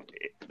more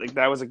like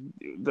that was a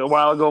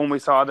while ago when we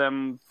saw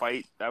them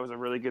fight. That was a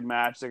really good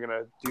match. They're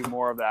going to do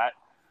more of that.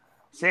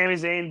 Sami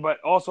Zayn, but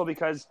also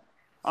because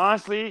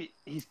honestly,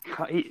 he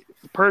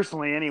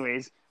personally,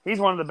 anyways, he's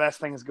one of the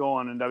best things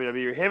going in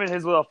WWE. Him and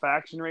his little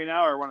faction right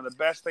now are one of the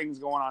best things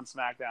going on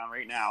SmackDown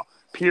right now.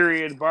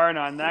 Period. Bar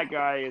none. That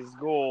guy is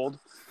gold.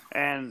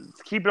 And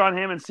keep it on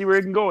him and see where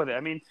he can go with it. I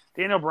mean,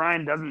 Daniel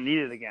Bryan doesn't need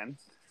it again.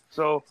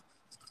 So,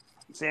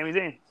 Sami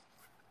Zayn.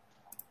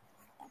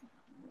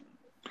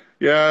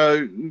 Yeah,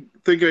 I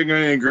think I'm going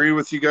to agree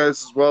with you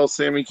guys as well.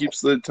 Sami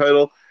keeps the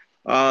title.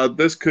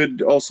 This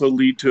could also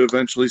lead to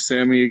eventually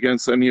Sami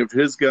against any of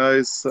his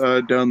guys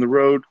down the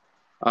road.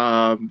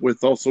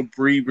 With also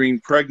Brie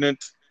being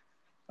pregnant,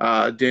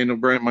 Daniel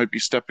Bryan might be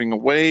stepping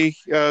away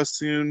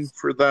soon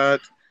for that.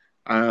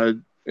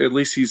 At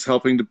least he's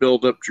helping to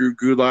build up Drew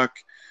Gulak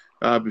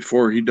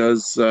before he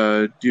does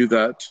do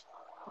that.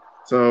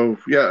 So,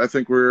 yeah, I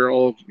think we're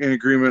all in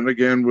agreement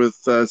again with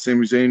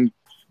Sami Zayn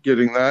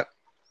getting that.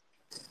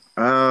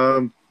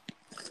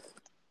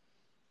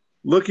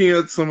 Looking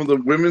at some of the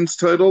women's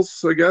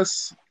titles, I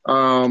guess.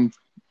 The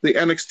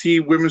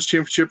NXT Women's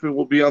Championship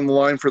will be on the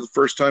line for the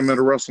first time at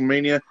a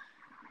WrestleMania.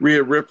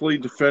 Rhea Ripley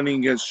defending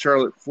against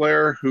Charlotte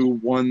Flair, who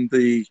won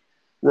the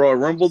Royal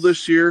Rumble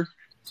this year.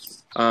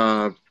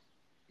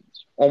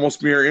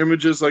 Almost mirror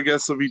images, I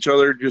guess, of each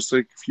other, just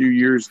like a few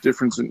years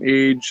difference in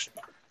age.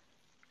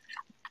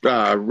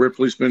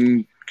 Ripley's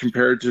been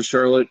compared to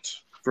Charlotte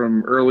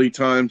from early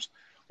times.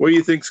 What do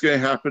you think is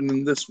going to happen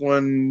in this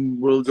one?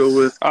 We'll go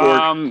with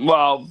Gord.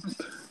 Well,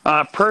 on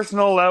a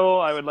personal level,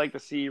 I would like to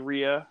see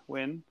Rhea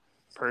win,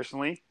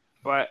 personally.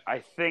 But I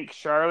think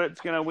Charlotte's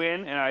going to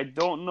win, and I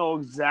don't know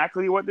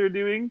exactly what they're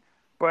doing,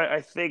 but I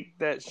think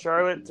that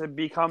Charlotte to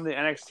become the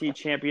NXT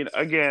champion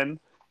again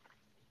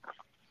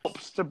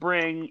helps to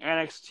bring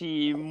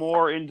NXT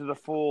more into the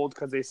fold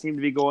because they seem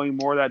to be going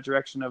more that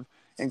direction of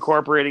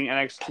incorporating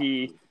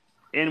NXT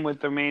in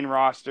with the main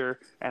roster,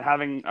 and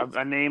having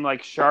a name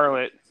like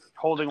Charlotte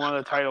holding one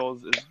of the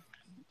titles is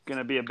going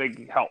to be a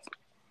big help.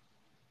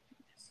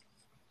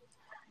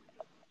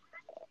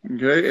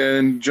 Okay,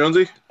 and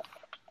Jonesy?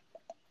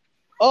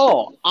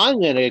 Oh,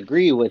 I'm going to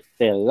agree with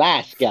the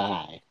last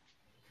guy.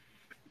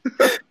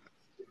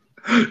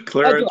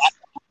 Clarence?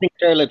 I think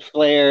Charlotte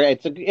Flair,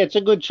 it's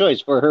a good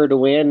choice for her to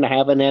win,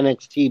 have an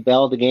NXT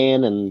belt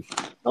again, and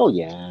oh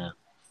yeah.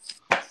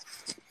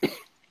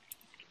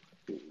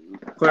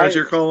 Clarence,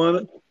 your call on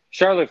it?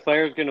 Charlotte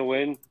Flair is going to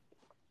win.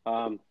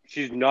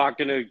 She's not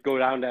going to go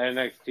down to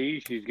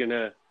NXT. She's going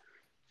to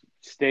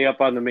stay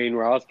up on the main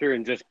roster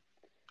and just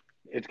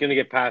it's going to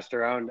get passed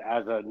around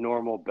as a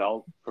normal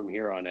belt from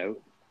here on out.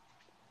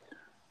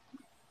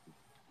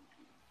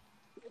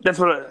 That's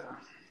what.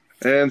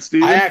 And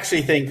Steven? I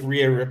actually think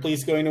Rhea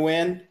Ripley's going to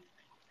win.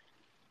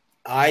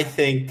 I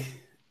think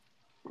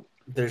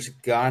there's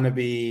going to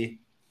be.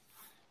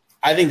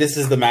 I think this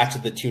is the match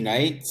of the two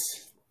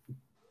nights.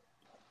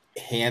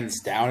 Hands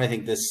down, I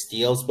think this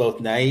steals both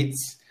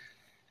nights.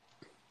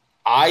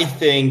 I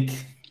think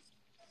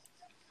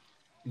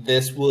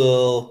this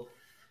will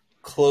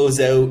close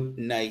out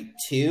night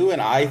 2,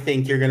 and I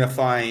think you're going to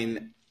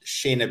find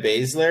Shayna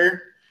Baszler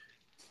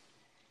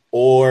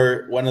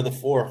or one of the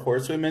 4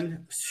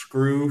 horsewomen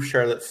screw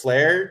Charlotte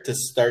Flair to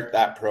start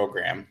that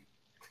program.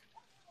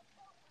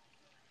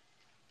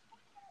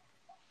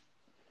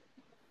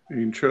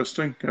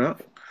 Interesting. Yeah.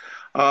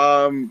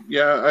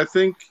 I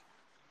think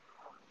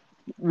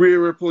Rhea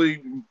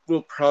Ripley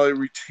will probably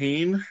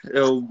retain.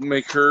 It'll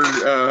make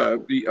her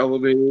be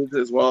elevated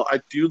as well.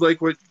 I do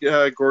like what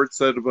Gord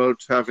said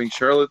about having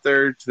Charlotte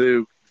there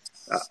to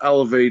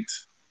elevate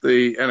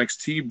the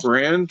NXT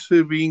brand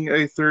to being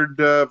a third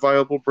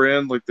viable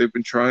brand like they've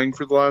been trying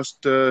for the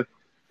last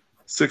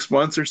 6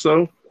 months or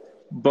so.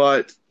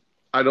 But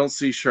I don't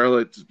see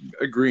Charlotte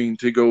agreeing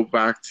to go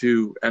back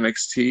to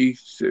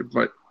NXT.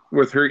 But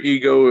with her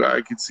ego,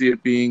 I could see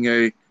it being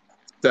a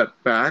step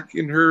back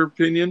in her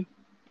opinion.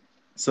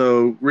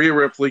 So Rhea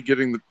Ripley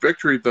getting the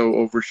victory, though,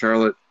 over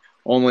Charlotte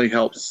only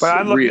helps But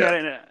I'm looking Rhea. at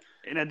it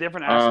in a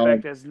different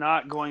aspect as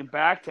not going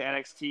back to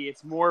NXT.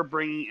 It's more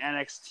bringing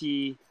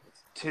NXT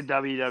to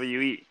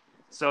WWE.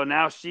 So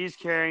now she's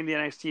carrying the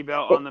NXT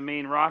belt on the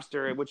main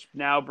roster, which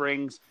now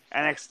brings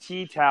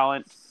NXT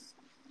talent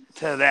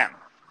to them.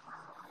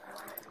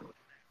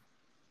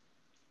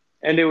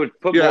 And it would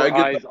put more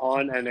eyes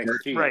on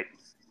NXT. Right.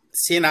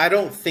 See, and I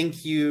don't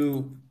think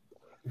you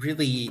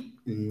really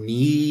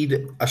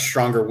need a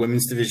stronger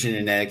women's division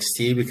in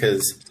NXT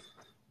because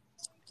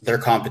their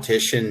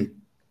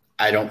competition,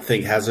 I don't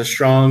think, has a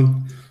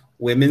strong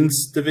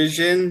women's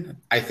division.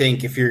 I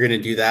think if you're going to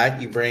do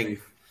that, you bring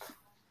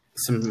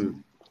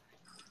some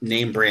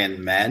name brand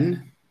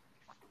men,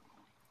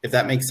 if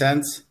that makes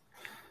sense,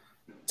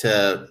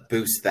 to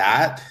boost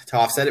that, to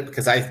offset it,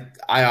 because I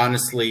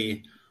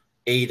honestly,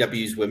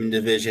 AEW's women's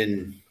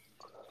division,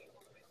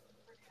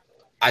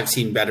 I've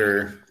seen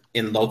better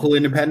in local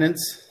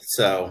independence.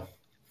 So,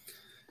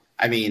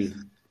 I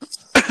mean,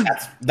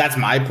 that's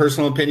my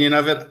personal opinion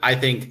of it. I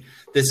think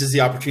this is the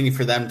opportunity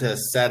for them to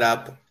set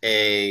up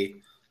a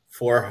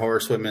 4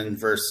 horsewomen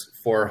versus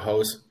 4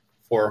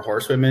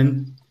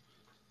 horsewomen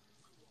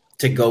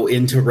to go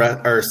into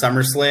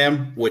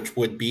SummerSlam, which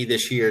would be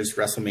this year's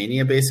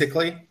WrestleMania,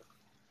 basically.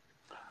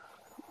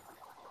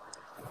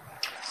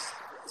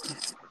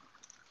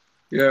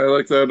 Yeah, I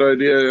like that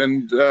idea.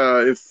 And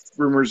if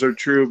rumors are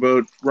true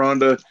about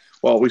Ronda,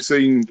 well, we've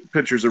seen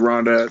pictures of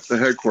Ronda at the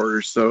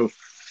headquarters, so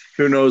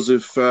who knows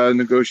if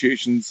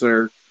negotiations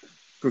are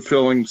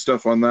fulfilling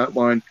stuff on that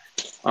line.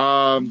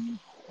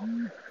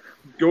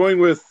 Going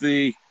with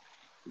the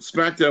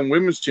SmackDown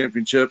Women's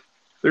Championship,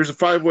 there's a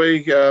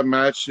 5-way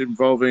match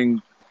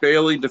involving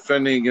Bayley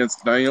defending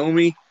against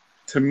Naomi,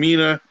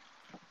 Tamina,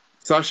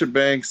 Sasha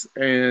Banks,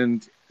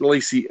 and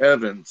Lacey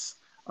Evans.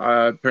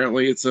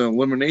 Apparently, it's an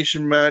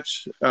elimination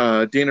match.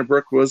 Dana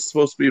Brooke was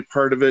supposed to be a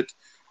part of it,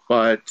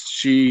 but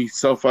she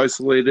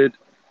self-isolated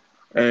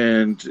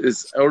and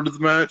is out of the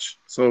match.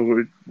 So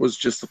it was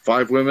just the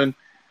 5 women.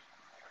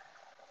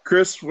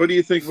 Chris, what do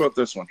you think about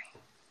this one?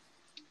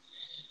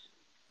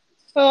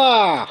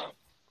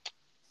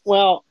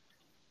 Well,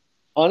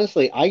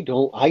 honestly, I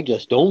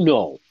just don't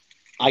know.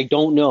 I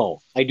don't know.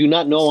 I do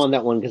not know on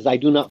that one because I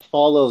do not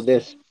follow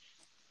this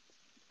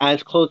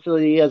as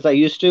closely as I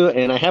used to,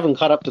 and I haven't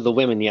caught up to the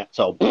women yet,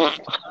 so.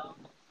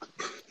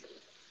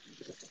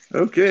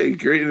 Okay,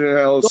 great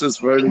analysis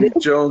by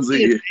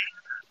Jonesy.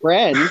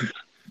 Friend.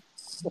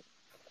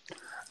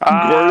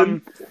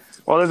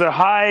 Well, there's a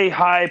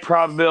high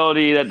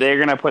probability that they're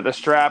going to put the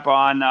strap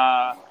on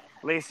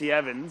Lacey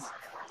Evans.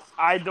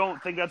 I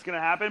don't think that's going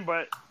to happen,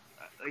 but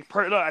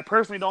I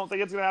personally don't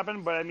think it's going to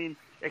happen, but I mean,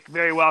 it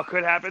very well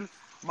could happen.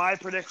 My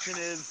prediction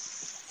is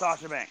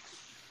Sasha Banks.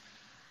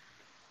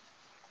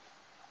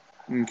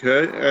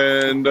 Okay,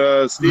 and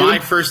Steven? My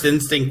first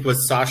instinct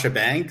was Sasha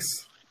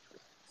Banks,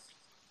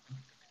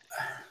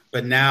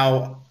 but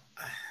now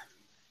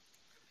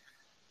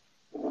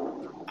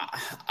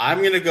I'm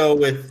going to go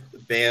with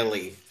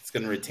Bayley. It's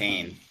going to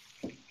retain.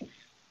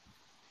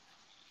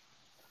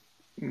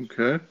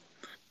 Okay.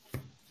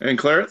 And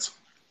Clarence?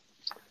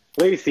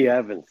 Lacey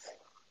Evans.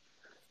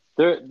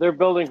 They're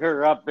building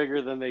her up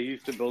bigger than they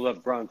used to build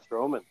up Braun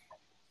Strowman.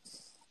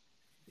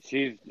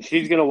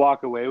 She's gonna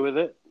walk away with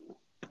it,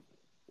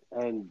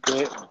 and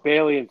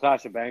Bailey and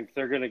Sasha Banks,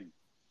 they're gonna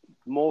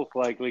most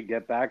likely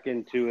get back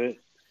into it,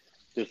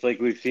 just like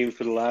we've seen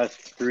for the last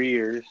 3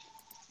 years.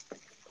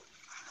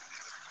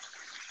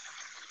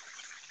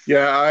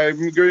 Yeah, I'm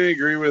going to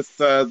agree with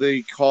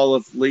the call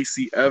of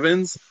Lacey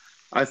Evans.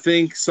 I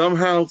think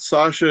somehow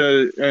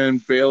Sasha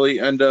and Bailey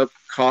end up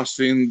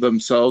costing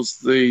themselves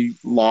the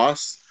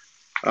loss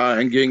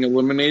and getting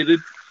eliminated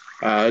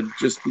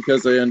just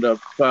because they end up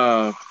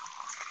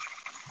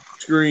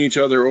screwing each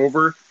other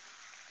over.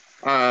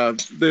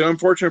 The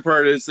unfortunate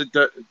part is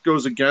that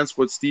goes against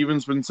what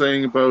Steven's been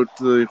saying about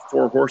the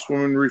 4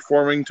 horsewomen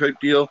reforming type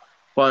deal,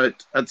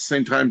 but at the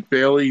same time,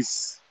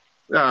 Bailey's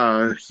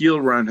heel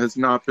run has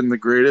not been the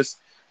greatest,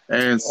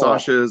 and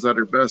Sasha is at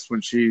her best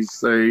when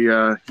she's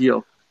a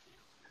heel.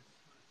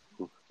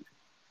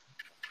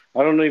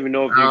 I don't even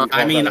know if you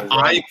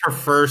I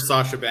prefer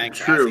Sasha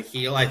Banks as a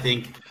heel. I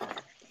think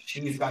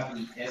she's got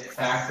the it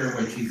factor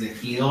when she's a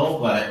heel,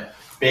 but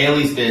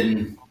Bailey's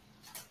been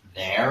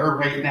there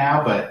right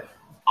now. But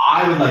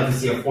I would like to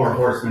see a 4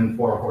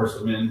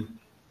 horsewomen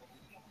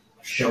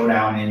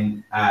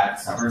showdown at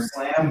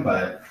SummerSlam,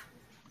 but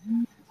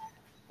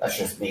that's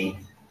just me.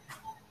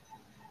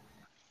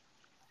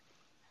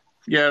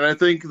 Yeah, and I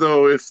think,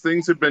 though, if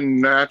things had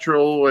been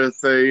natural with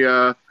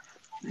a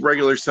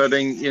regular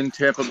setting in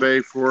Tampa Bay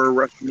for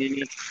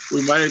WrestleMania,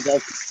 we might have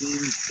also seen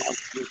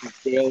Sasha versus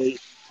Bailey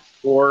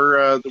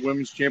for the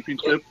Women's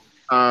Championship,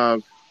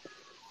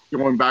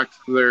 going back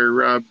to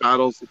their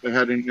battles that they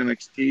had in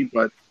NXT.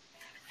 But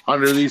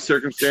under these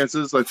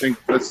circumstances, I think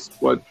that's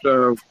what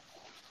will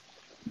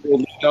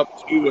lead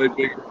up to a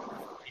bigger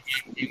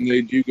when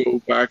they do go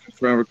back in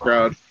front of a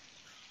crowd.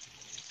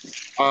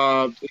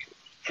 The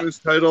women's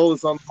title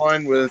is on the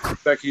line with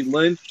Becky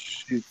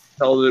Lynch. She's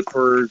held it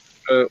for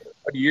a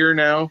year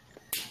now.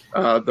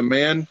 The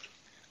man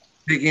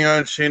taking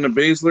on Shayna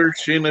Baszler.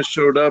 Shayna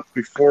showed up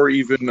before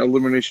even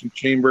Elimination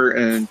Chamber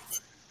and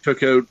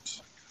took out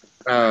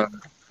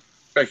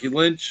Becky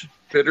Lynch,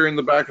 hit her in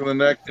the back of the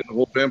neck, did the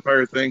whole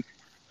vampire thing,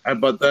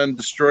 but then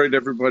destroyed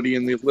everybody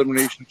in the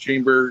Elimination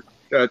Chamber,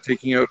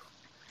 taking out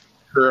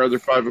her other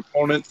 5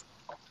 opponents,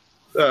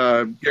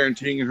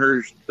 guaranteeing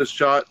her the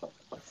shot.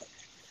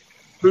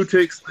 Who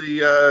takes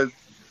the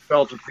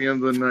belt at the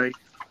end of the night,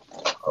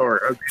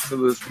 or at the end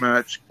of this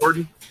match?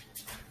 Gordon?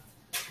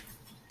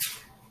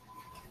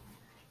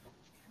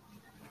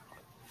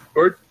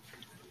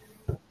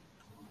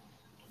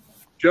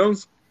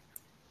 Jones?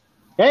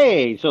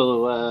 Hey,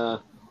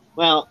 so,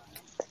 well,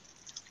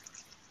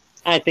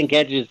 I think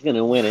Edge is going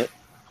to win it.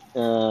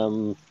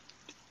 I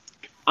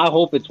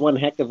hope it's one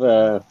heck of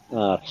a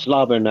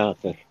slobber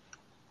knocker.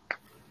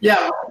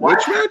 Yeah.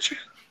 Which match?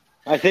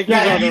 I think you're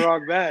on the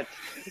wrong match.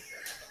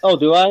 Oh,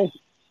 do I?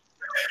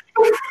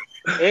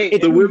 Hey,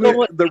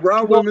 the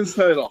Raw Women's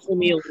title. For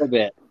me a little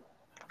bit.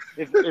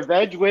 If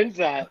Edge wins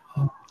that,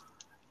 I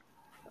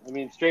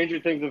mean, stranger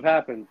things have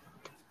happened.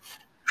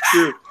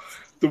 True.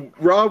 The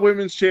Raw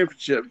Women's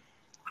Championship.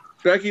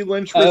 Becky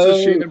Lynch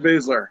versus Shayna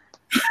Baszler.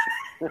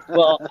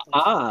 Well,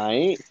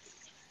 I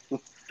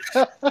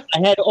had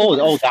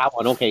that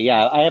one. Okay,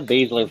 yeah, I have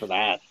Baszler for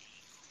that.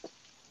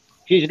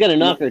 She's gonna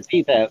knock her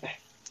teeth out.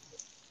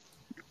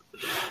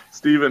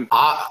 Steven.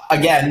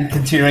 Again,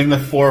 continuing the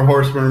 4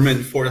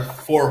 horsewomen,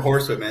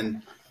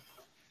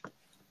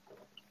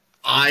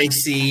 I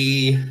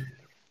see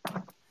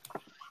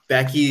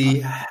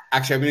Becky.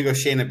 Actually, I'm going to go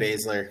Shayna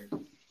Baszler.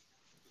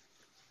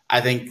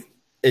 I think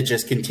it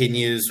just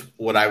continues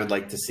what I would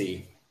like to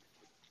see.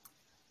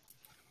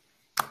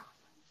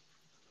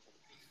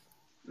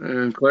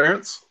 And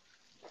Clarence?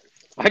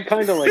 I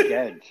kind of like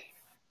Edge.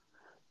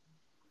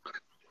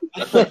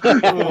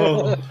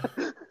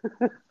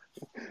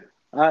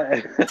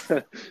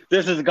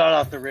 This has gone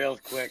off the rails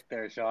quick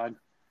there, Sean.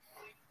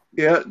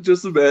 Yeah,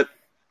 just a bit.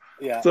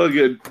 Yeah. It's all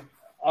good.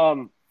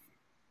 No,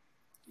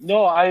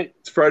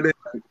 It's Friday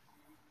night.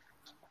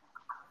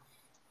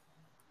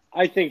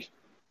 I think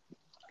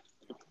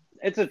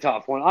it's a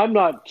tough one. I'm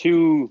not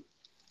too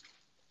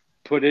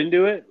put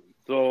into it,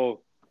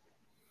 so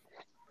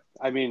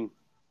I mean,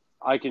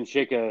 I can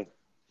shake a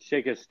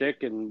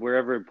stick, and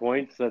wherever it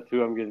points, that's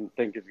who I'm going to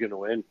think is going to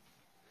win.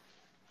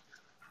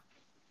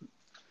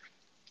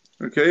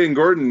 Okay, and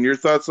Gordon, your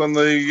thoughts on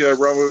the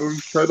Raw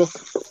Women's title?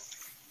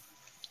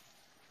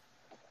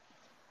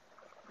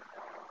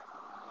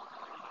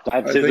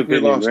 That's his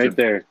opinion right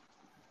there.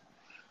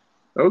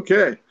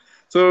 Okay,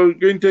 so we're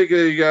going to take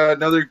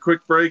another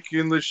quick break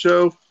in the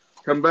show.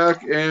 Come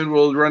back, and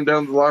we'll run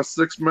down the last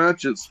 6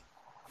 matches.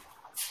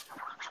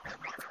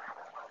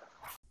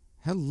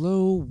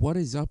 Hello, what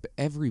is up,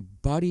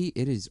 everybody?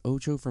 It is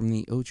Ocho from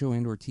the Ocho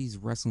and Ortiz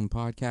Wrestling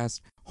Podcast,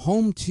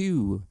 home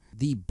to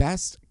the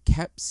best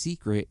kept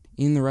secret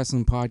in the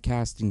wrestling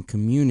podcasting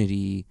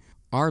community,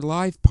 our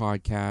live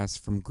podcast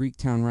from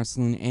Greektown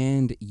Wrestling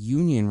and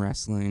Union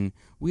Wrestling.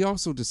 We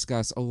also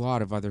discuss a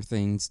lot of other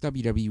things,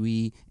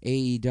 WWE,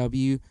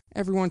 AEW.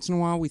 Every once in a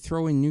while we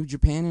throw in New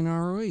Japan and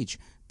ROH.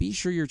 Be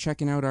sure you're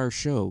checking out our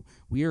show.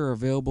 We are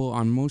available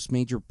on most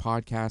major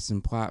podcasts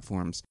and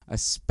platforms,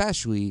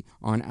 especially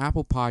on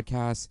Apple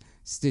Podcasts,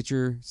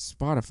 Stitcher,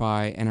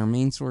 Spotify, and our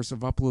main source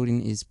of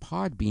uploading is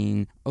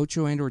Podbean,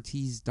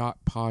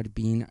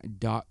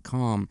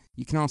 ochoandortiz.podbean.com.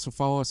 You can also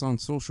follow us on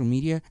social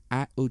media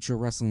at Ocho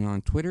Wrestling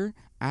on Twitter,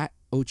 at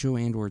Ocho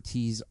and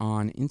Ortiz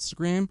on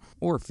Instagram,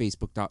 or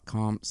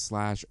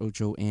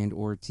facebook.com/Ocho and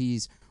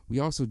Ortiz. We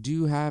also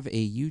do have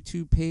a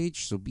YouTube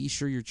page, so be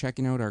sure you're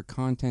checking out our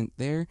content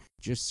there.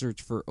 Just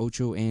search for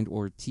Ocho and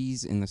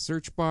Ortiz in the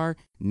search bar.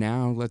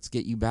 Now let's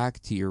get you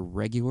back to your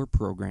regular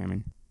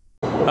programming.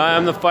 Hi,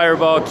 I'm the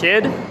Fireball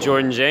Kid,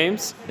 Jordan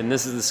James, and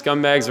this is the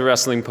Scumbags of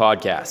Wrestling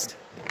podcast.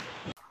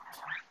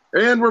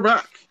 And we're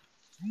back.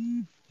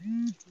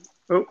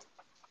 Oh,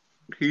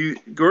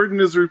 Gordon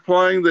is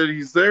replying that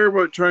he's there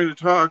but trying to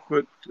talk,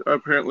 but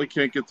apparently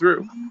can't get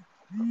through.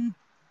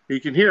 He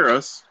can hear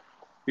us.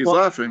 He's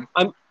laughing.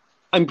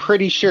 I'm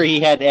pretty sure he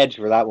had Edge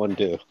for that one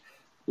too.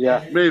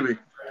 Yeah, maybe.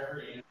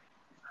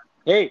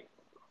 Hey,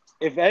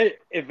 if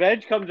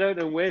Edge comes out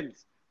and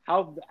wins,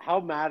 how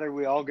mad are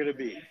we all going to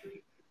be?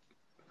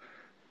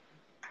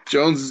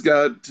 Jones has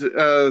got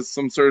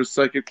some sort of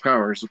psychic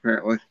powers,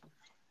 apparently,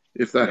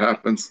 if that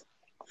happens.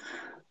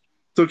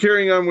 So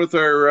carrying on with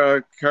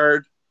our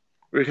card,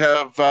 we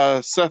have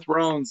Seth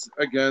Rollins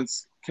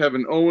against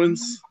Kevin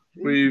Owens.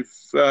 We've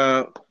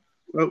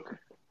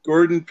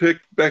Gordon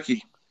picked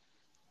Becky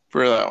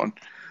for that one.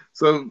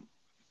 So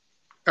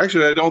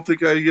actually, I don't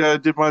think I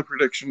did my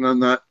prediction on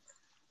that.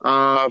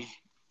 I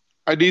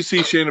do see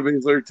Shayna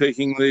Baszler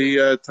taking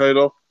the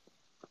title,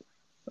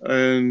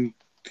 and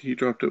he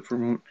dropped it for a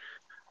moment.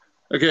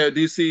 Okay, I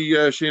do see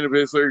Shayna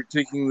Baszler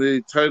taking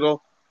the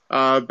title.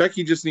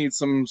 Becky just needs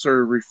some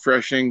sort of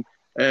refreshing,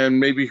 and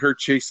maybe her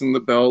chasing the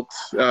belt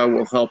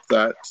will help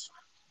that.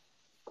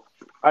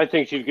 I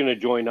think she's going to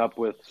join up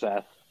with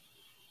Seth.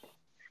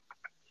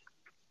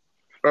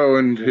 Oh,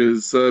 and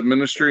his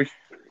ministry?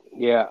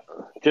 Yeah,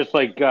 just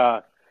like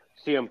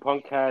CM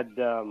Punk had,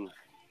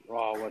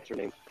 what's her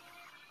name?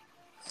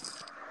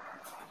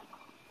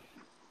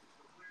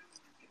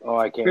 Oh,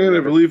 I can't And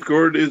remember. I believe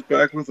Gord is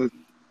back with us.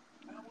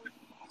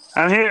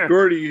 I'm here.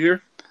 Gord, are you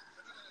here?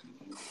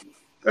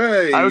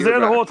 Hey, I was there the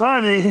back. whole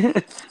time. You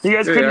guys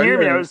Hey, couldn't hear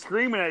me. know. I was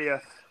screaming at you.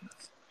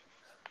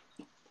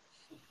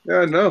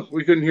 Yeah, no,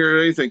 we couldn't hear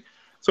anything.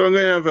 So I'm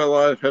going to have a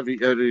lot of heavy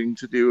editing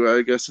to do,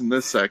 I guess, in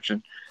this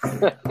section.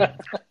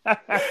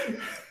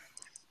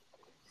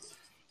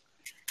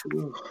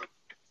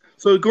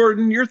 So,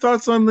 Gordon, your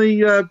thoughts on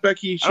the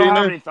Becky I don't have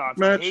Shayna any thoughts.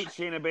 match? I hate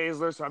Shayna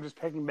Baszler, so I'm just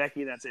picking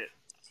Becky. That's it.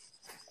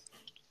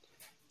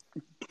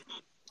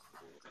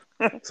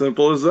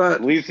 Simple as that.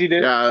 At least he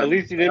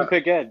didn't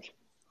pick Edge.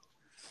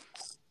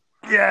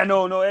 Yeah,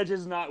 no, Edge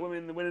is not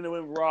winning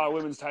the Raw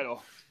Women's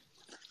title.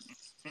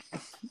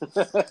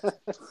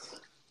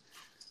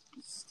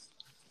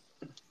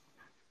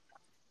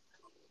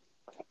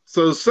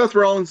 So Seth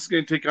Rollins is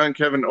going to take on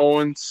Kevin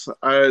Owens.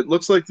 It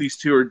looks like these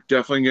two are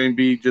definitely going to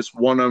be just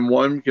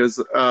one-on-one because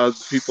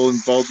the people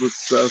involved with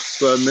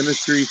Seth's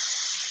ministry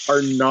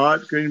are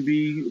not going to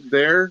be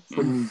there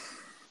from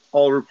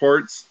all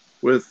reports,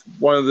 with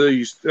one of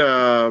the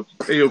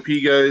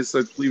AOP guys,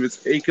 I believe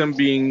it's Akam,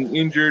 being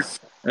injured,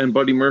 and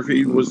Buddy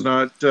Murphy was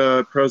not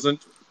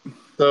present.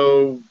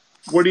 So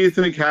what do you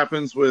think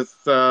happens with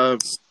the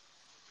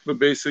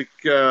basic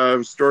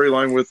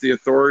storyline with the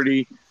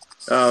Authority,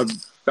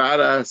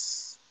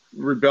 badass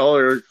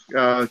rebeller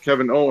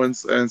Kevin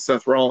Owens, and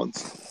Seth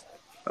Rollins?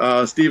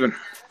 Steven.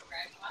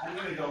 I'm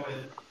going to go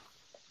with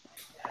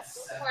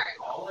Seth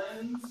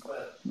Rollins,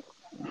 but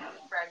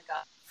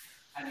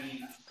I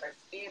mean,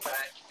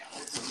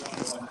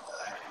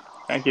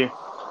 Thank you.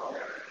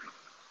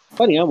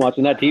 Funny, I'm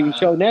watching that TV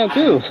show now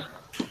too.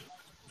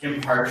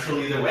 impartial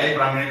either way,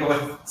 but I'm going to go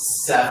with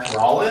Seth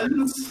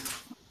Rollins.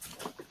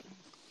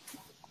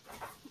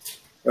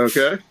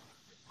 Okay.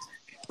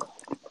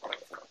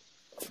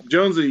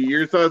 Jonesy,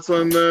 your thoughts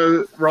on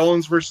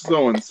Rollins versus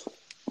Owens?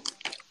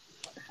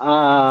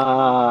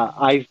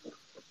 I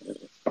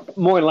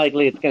more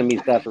likely it's going to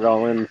be Seth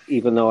Rollins,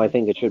 even though I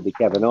think it should be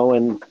Kevin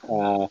Owens.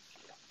 I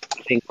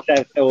think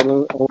Seth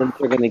Owens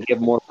are going to give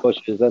more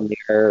pushes than they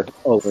are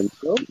Owens.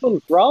 So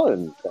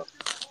Rollins.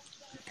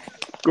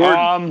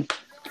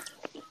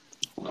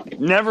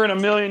 Never in a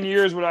million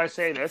years would I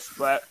say this,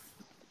 but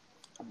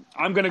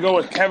I'm going to go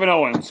with Kevin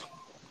Owens.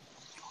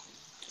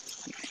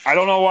 I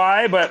don't know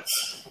why, but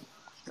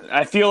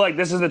I feel like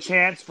this is a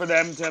chance for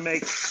them to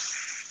make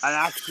an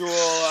actual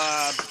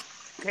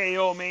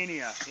KO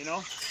Mania, you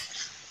know?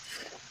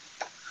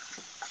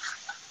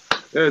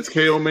 Yeah, it's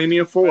KO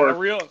Mania 4.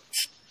 Real.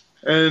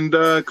 And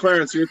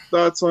Clarence, your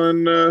thoughts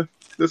on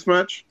this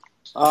match?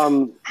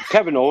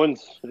 Kevin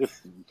Owens,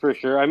 for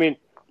sure. I mean,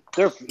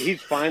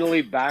 he's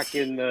finally back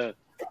in the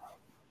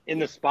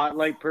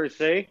spotlight per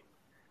se.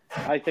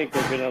 I think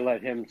they're gonna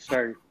let him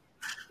start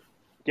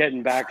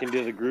getting back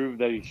into the groove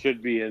that he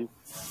should be in.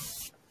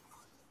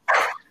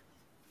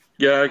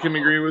 Yeah, I can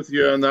agree with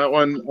you on that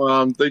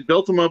one. They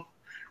built him up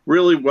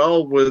really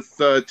well with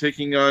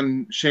taking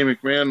on Shane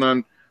McMahon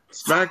on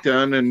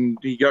SmackDown, and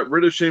he got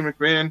rid of Shane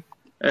McMahon,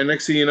 and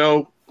next thing you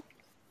know,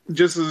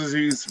 just as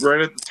he's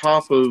right at the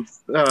top of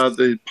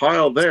the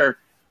pile there,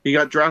 he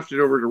got drafted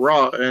over to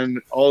Raw,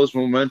 and all his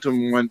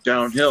momentum went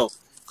downhill.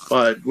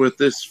 But with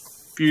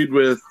this feud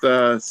with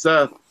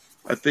Seth,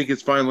 I think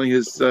it's finally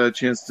his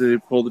chance to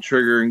pull the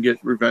trigger and get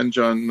revenge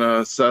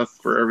on Seth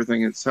for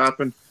everything that's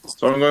happened.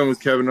 So I'm going with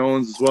Kevin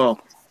Owens as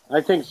well.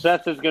 I think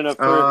Seth is going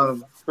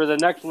to, for the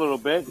next little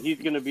bit, he's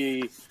going to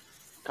be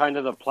kind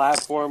of the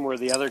platform where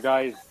the other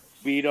guys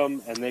beat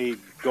him and they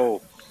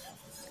go.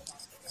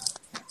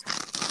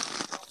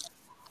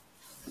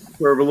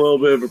 For a little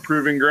bit of a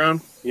proving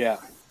ground. Yeah.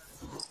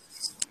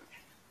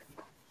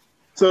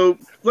 So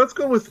let's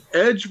go with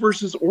Edge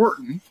versus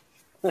Orton.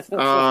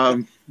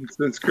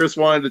 Since Chris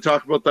wanted to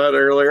talk about that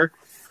earlier.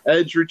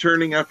 Edge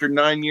returning after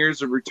 9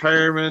 years of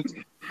retirement.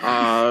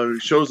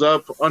 Shows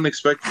up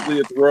unexpectedly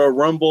at the Royal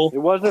Rumble.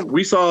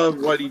 We saw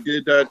what he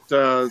did at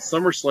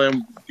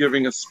SummerSlam,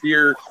 giving a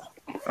spear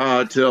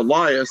to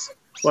Elias,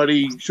 but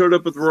he showed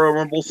up at the Royal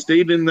Rumble,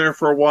 stayed in there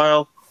for a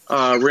while.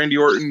 Randy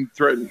Orton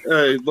threatened,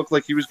 looked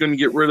like he was going to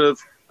get rid of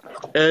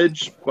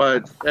Edge,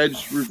 but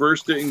Edge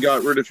reversed it and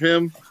got rid of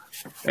him.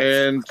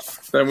 And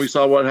then we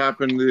saw what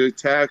happened, the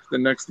attack the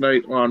next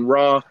night on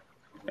Raw,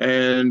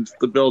 and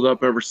the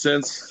build-up ever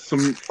since.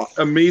 Some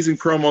amazing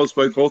promos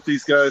by both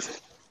these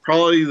guys.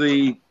 Probably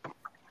the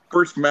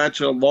first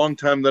match in a long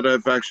time that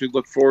I've actually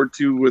looked forward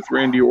to with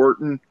Randy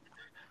Orton.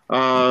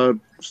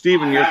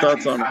 Steven, your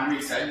thoughts on it? I'm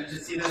excited to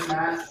see this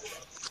match.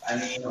 I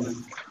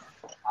mean,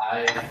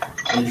 I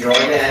enjoyed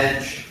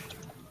Edge.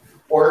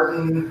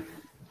 Orton,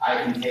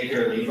 I can take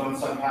or leave him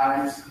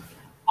sometimes.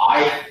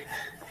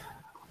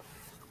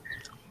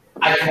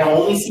 I can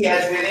only see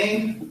Edge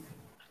winning,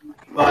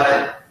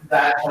 but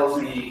that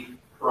tells me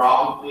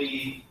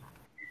probably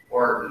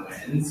Orton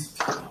wins.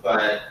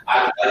 But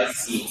I would like to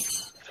see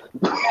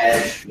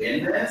Edge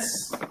win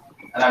this,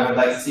 and I would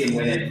like to see him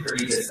win it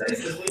pretty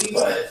decisively,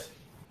 but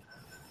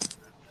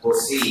we'll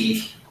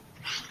see.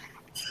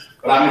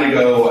 But I'm going to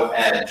go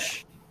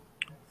Edge.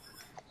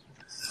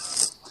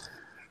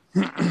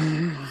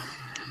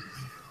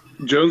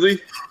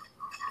 Jonesy?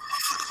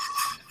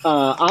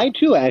 I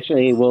too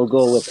actually will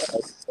go with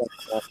Edge.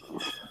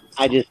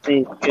 I just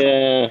think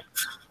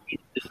he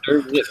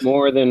deserves it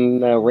more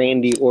than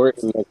Randy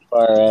Orton as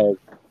far as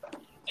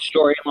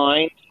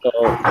storyline. So,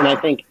 and I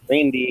think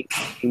Randy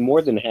would be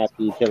more than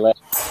happy to let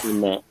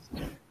him that.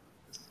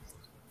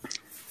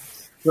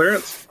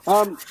 Clarence?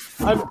 I'm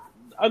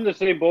the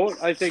same boat.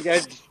 I think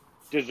Edge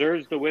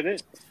deserves to win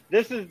it.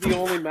 This is the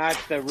only match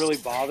that really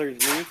bothers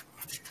me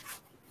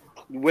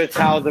with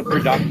how the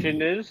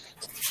production is,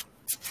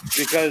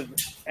 because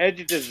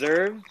Edge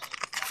deserves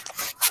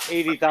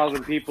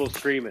 80,000 people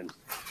screaming.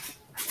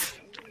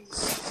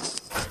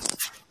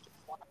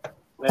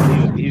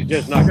 And he's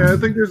just not. Yeah, I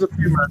think there's a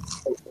few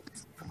matches.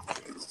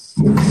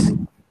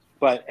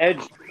 But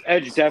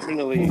Edge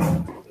definitely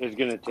is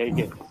going to take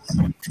it.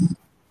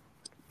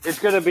 It's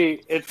going to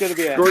be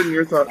Gordon,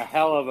 your thought? A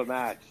hell of a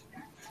match.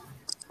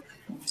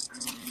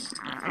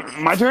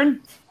 My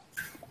turn?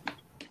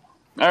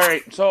 All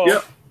right, so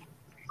yep.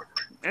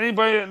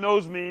 Anybody that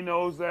knows me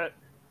knows that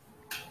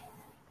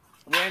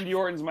Randy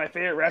Orton's my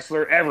favorite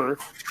wrestler ever,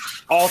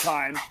 all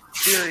time,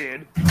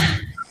 period.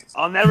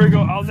 I'll never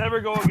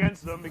go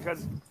against them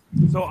because.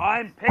 So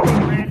I'm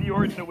picking Randy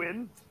Orton to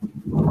win.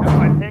 That's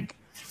my pick.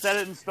 Set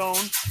it in stone.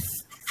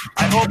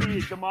 I hope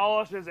he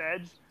demolishes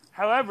Edge.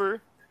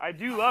 However, I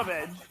do love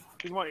Edge.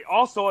 He's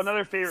also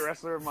another favorite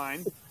wrestler of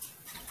mine.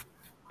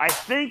 I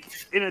think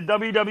in a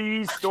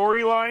WWE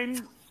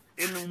storyline,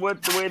 in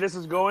the way this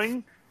is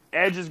going,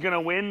 Edge is going to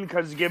win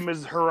because give him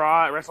his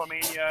hurrah at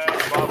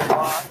WrestleMania, blah, blah,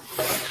 blah.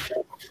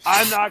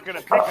 I'm not going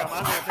to pick him.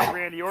 I'm going to pick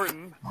Randy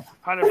Orton,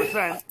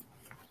 100%.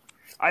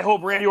 I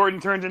hope Randy Orton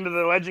turns into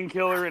the Legend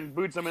Killer and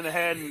boots him in the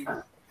head and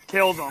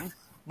kills him.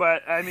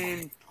 But, I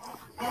mean,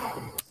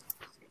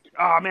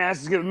 oh, man,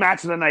 this is a good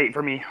match of the night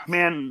for me.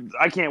 Man,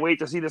 I can't wait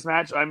to see this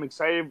match. I'm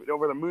excited,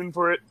 over the moon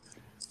for it.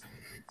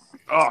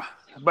 Oh,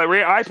 but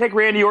I pick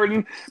Randy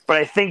Orton, but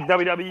I think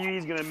WWE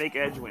is going to make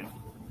Edge win.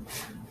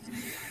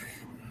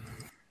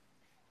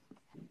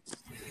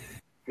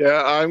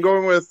 Yeah, I'm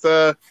going with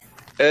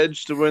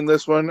Edge to win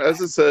this one. As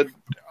I said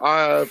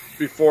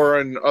before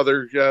on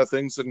other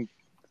things, and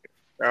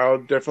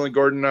definitely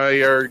Gordon and I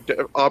are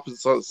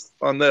opposites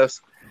on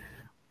this.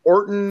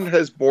 Orton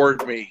has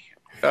bored me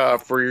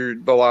for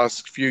the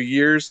last few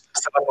years,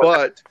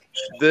 but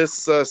this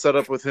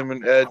setup with him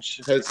and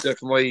Edge has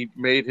definitely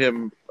made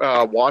him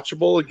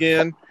watchable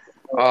again.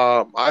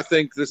 I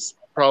think this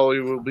probably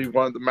will be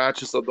one of the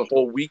matches of the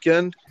whole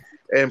weekend,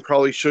 and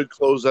probably should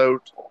close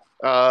out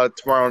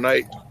tomorrow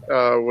night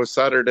with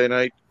Saturday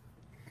night,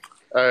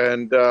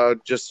 and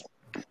just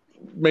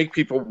make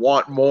people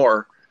want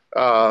more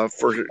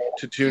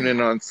to tune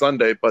in on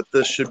Sunday. But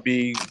this should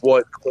be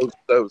what closes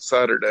out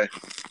Saturday.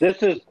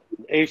 This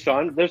Hey,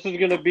 Sean, this is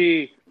going to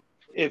be,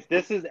 if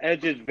this is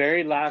Edge's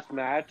very last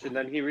match and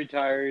then he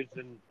retires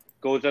and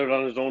goes out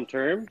on his own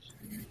terms,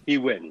 he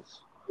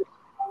wins.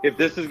 If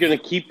this is going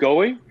to keep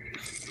going,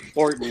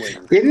 Orton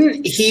wins.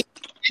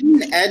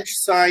 Didn't Edge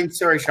sign,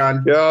 sorry,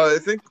 Sean. Yeah, I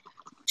think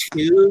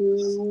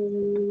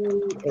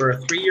 2 or a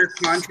 3-year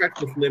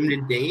contract with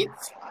limited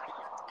dates.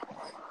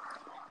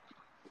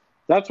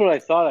 That's what I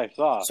thought I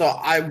saw. So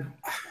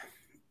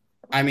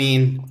I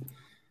mean,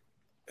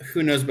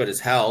 who knows about his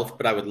health,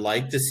 but I would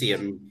like to see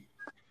him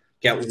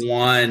get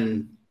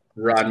one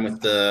run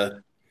with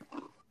the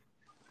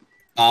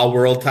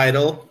All-World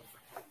title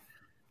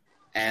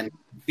and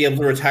be able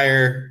to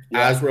retire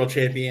as world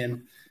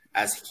champion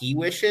as he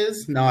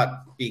wishes,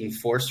 not being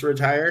forced to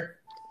retire.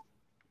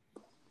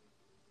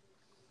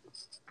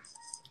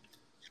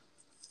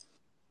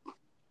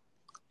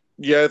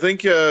 Yeah, I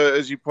think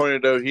as you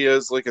pointed out, he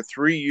has like a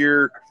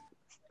 3-year,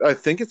 I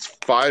think it's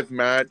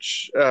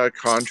 5-match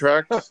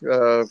contract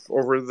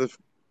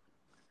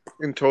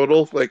in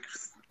total, like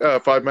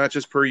 5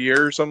 matches per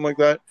year or something like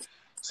that.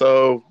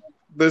 So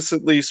this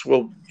at least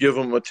will give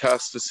him a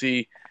test to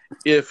see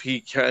if he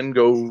can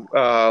go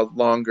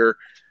longer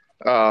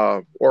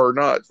or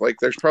not. Like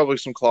there's probably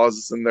some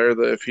clauses in there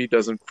that if he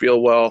doesn't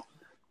feel well,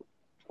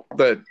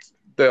 that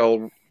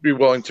they'll be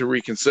willing to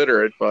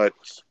reconsider it. But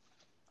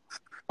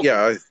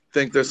yeah, I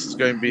think this is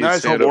going to be a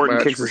stand-up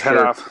match kicks for his head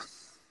sure. off.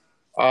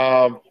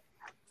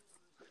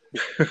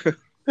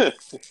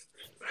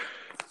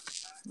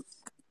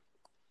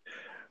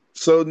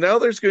 So now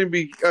there's going to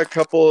be a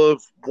couple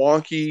of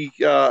wonky,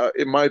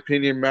 in my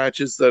opinion,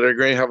 matches that are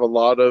going to have a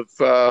lot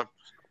of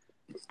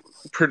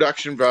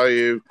production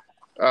value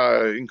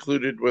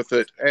included with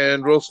it.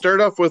 And we'll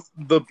start off with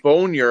the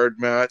Boneyard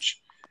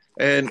match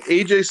and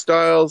AJ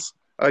Styles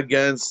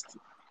against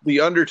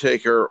The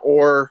Undertaker,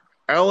 or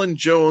Alan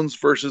Jones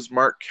versus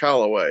Mark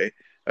Calloway,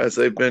 as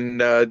they've been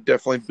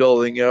definitely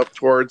building up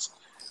towards.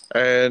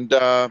 And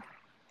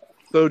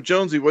so,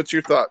 Jonesy, what's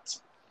your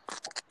thoughts?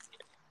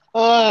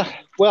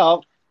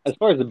 Well, as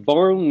far as the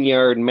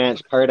Boneyard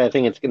match part, I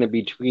think it's going to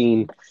be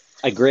between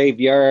a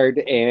graveyard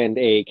and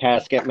a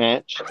casket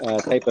match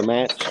type of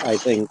match. I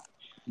think,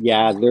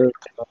 yeah, they're going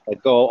to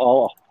go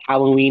all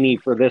Halloween-y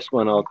for this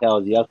one, I'll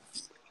tell you.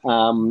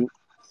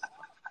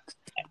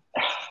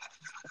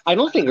 I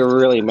don't think it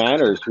really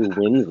matters who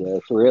wins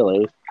this,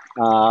 really.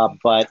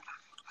 But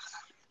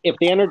if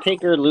The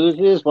Undertaker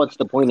loses, what's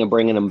the point of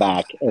bringing him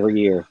back every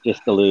year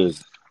just to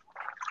lose?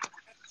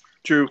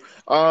 True.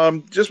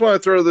 Just want to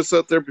throw this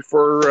out there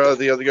before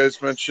the other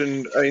guys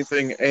mention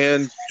anything.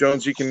 And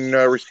Jones, you can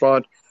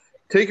respond.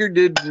 Taker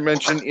did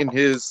mention in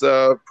his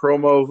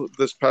promo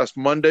this past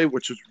Monday,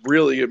 which was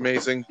really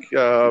amazing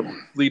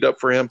lead up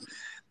for him,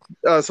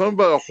 something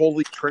about a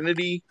holy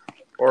trinity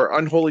or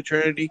unholy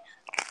trinity.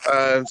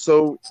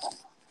 So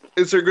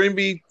is there going to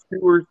be 2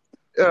 or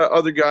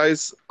other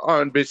guys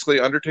on basically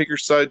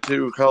Undertaker's side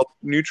to help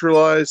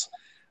neutralize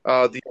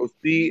the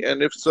OC?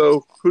 And if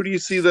so, who do you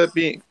see that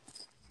being?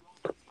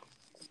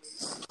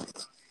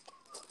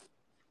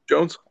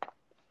 Jones?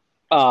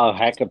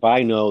 Heck, if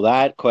I know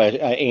that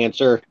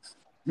answer,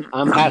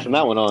 I'm passing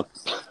that one on.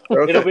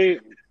 Okay.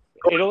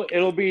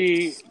 It'll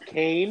be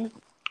Kane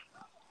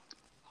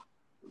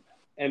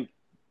and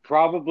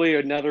probably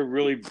another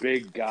really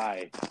big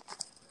guy.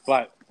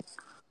 But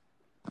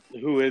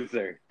who is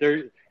there?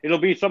 It'll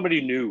be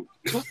somebody new.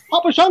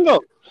 Papa Shango.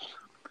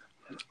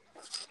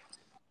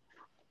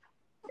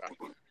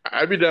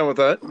 I'd be down with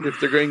that if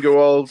they're going to go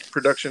all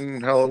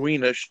production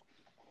Halloweenish.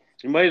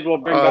 You might as well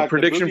bring back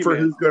prediction the for Boogeyman.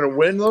 who's going to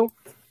win, though.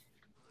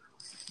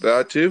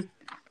 That too.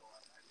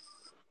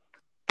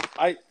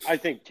 I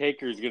think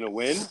Taker's going to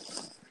win,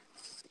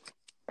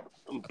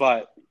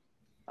 but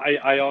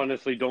I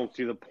honestly don't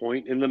see the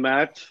point in the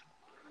match,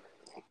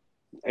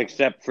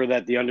 except for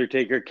that the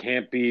Undertaker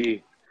can't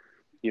be,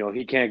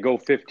 he can't go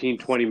 15,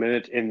 20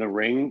 minutes in the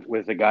ring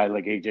with a guy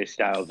like AJ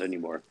Styles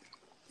anymore.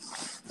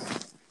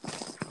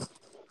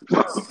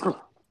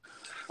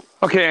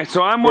 Okay,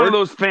 so I'm one of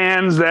those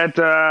fans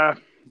that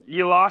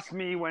you lost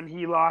me when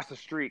he lost a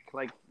streak.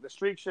 Like, the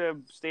streak should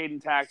have stayed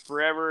intact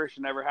forever. It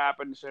should never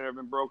happen. It should have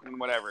been broken,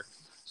 whatever.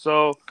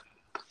 So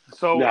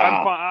Nah.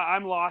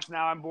 I'm lost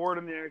now. I'm bored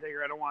of The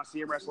Undertaker. I don't want to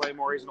see him wrestle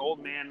anymore. He's an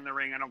old man in the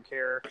ring. I don't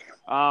care.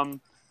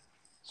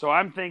 So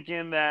I'm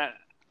thinking that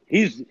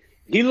he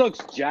looks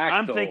jacked.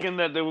 I'm thinking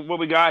that what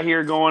we got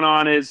here going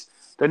on is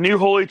the new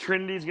Holy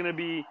Trinity is going to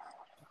be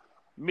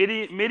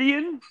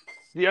Midian,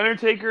 The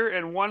Undertaker,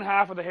 and one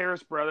half of the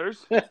Harris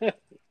brothers.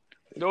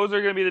 Those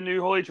are going to be the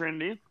new Holy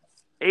Trinity.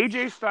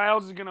 AJ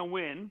Styles is going to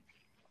win,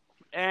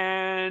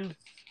 and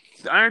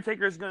The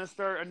Undertaker is going to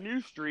start a new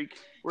streak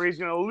where he's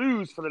going to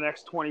lose for the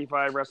next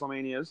 25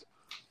 WrestleManias.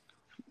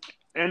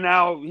 And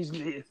now he's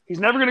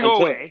never going to go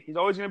away. He's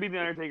always going to be The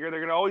Undertaker. They're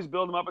going to always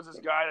build him up as this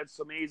guy that's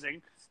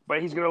amazing,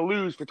 but he's going to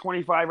lose for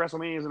 25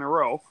 WrestleManias in a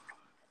row.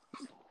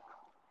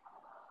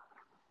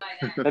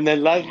 And then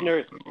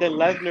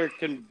Lesnar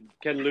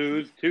can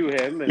lose to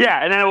him.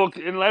 Yeah, and then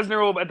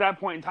Lesnar will at that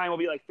point in time will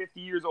be like 50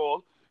 years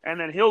old, and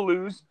then he'll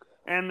lose,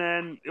 and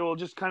then it will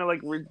just kind of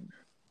like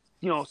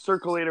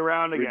circulate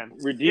around again.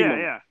 Redeem him.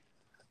 Yeah.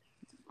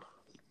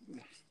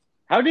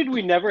 How did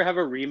we never have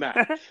a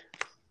rematch?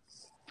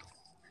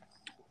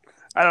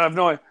 I don't have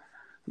no idea.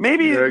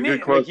 Maybe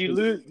Like you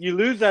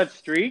lose that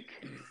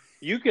streak,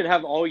 you could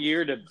have all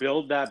year to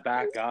build that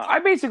back up. I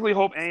basically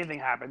hope anything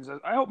happens.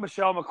 I hope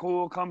Michelle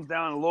McCool comes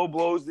down and low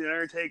blows the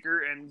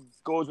Undertaker and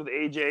goes with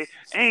AJ.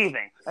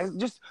 Anything.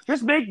 Just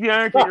make the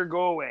Undertaker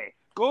go away.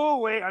 Go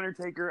away,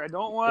 Undertaker. I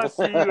don't want to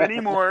see you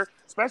anymore.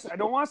 Especially, I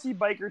don't want to see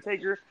Biker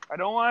Taker. I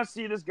don't want to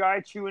see this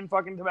guy chewing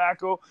fucking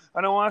tobacco.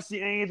 I don't want to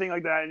see anything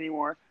like that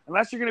anymore.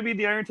 Unless you're going to be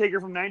the Undertaker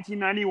from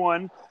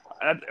 1991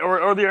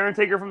 or the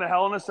Undertaker from the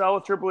Hell in a Cell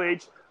with Triple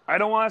H. I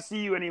don't want to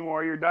see you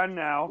anymore. You're done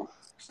now.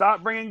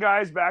 Stop bringing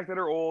guys back that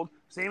are old.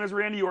 Same as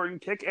Randy Orton.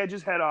 Kick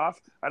Edge's head off.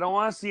 I don't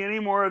want to see any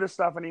more of this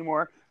stuff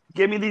anymore.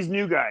 Give me these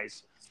new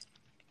guys.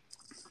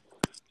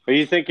 Are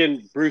you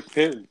thinking Bruce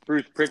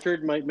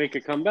Pritchard might make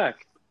a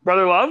comeback?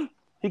 Brother Love?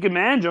 He could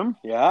manage him.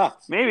 Yeah.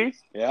 Maybe.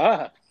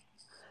 Yeah.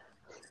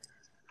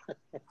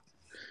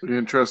 Pretty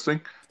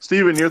interesting.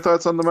 Steven, your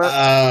thoughts on the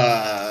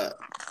match?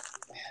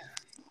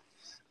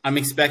 I'm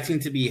expecting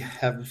to be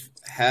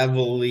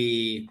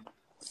heavily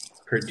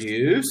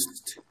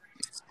produced.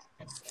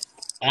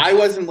 I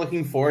wasn't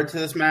looking forward to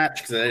this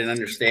match because I didn't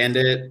understand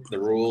it, the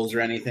rules or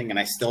anything, and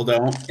I still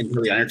don't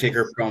until the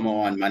Undertaker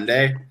promo on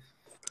Monday.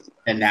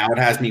 And now it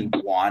has me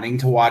wanting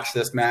to watch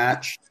this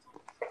match.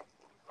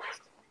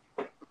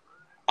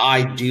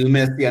 I do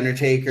miss the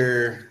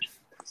Undertaker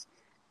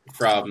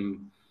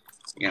from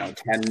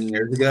 10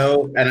 years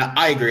ago, and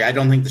I agree. I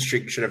don't think the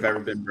streak should have ever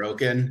been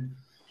broken,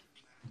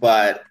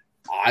 but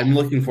I'm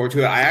looking forward to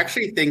it. I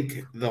actually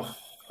think the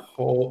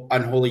whole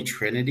Unholy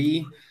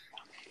Trinity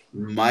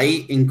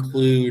might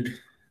include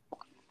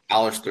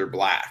Aleister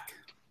Black.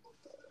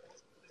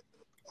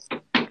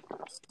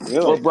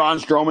 Really? Or Braun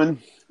Strowman.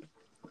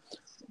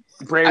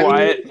 Bray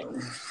Wyatt.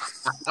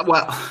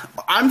 Well,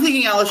 I'm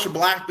thinking Aleister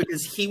Black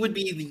because he would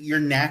be your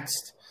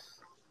next,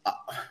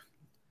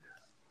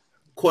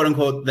 quote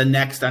unquote, the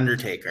next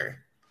Undertaker.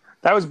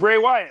 That was Bray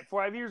Wyatt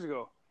 5 years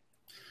ago.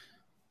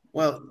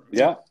 Well,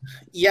 yeah,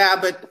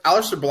 but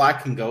Aleister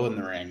Black can go in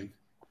the ring.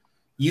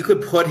 You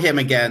could put him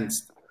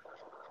against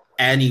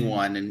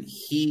anyone, and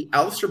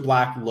Aleister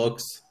Black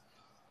looks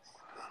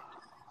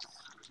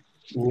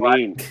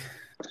like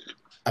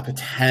a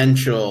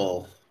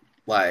potential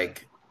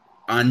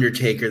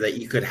Undertaker that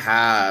you could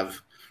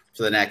have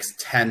for the next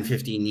 10,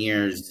 15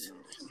 years,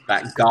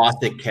 that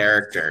gothic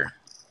character.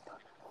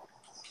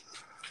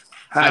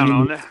 I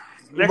don't know.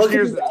 Look at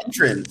his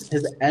entrance.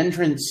 His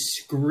entrance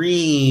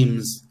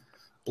screams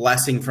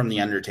blessing from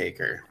the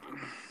Undertaker.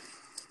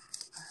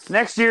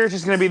 Next year, it's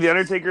just going to be the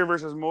Undertaker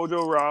versus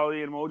Mojo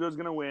Rawley, and Mojo's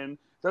going to win.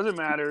 Doesn't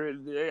matter.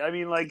 I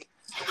mean,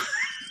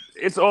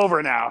 it's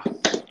over now.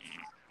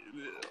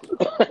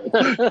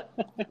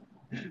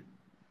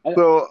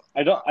 So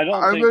I'm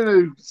going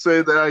to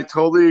say that I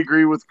totally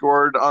agree with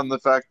Gord on the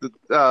fact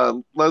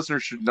that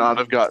Lesnar should not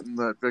have gotten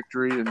that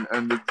victory and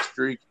ended the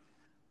streak.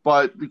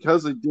 But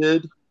because they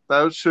did,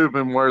 that should have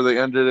been where they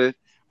ended it.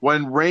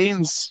 When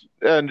Reigns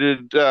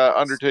ended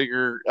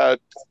Undertaker at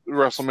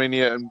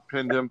WrestleMania and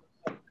pinned him,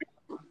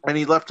 and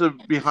he left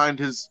behind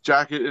his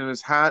jacket and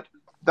his hat,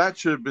 that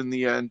should have been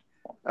the end.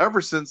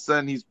 Ever since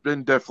then, he's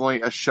been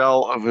definitely a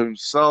shell of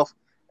himself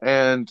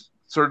and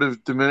sort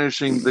of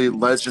diminishing the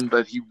legend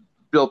that he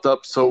built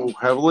up so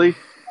heavily.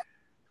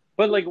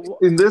 But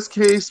in this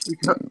case,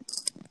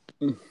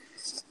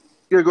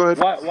 yeah, go ahead.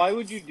 Why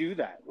would you do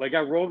that?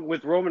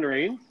 With Roman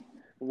Reigns,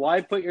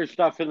 why put your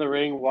stuff in the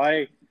ring?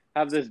 Why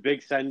have this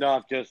big send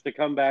off just to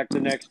come back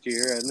the next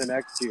year and the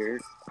next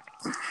year?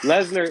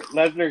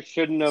 Lesnar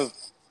shouldn't have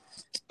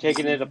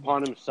taken it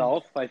upon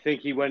himself. I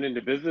think he went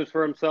into business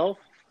for himself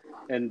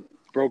and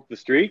broke the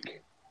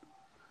streak.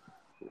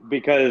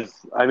 Because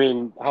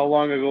how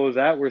long ago was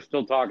that? We're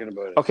still talking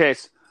about it. Okay.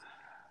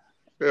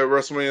 Yeah,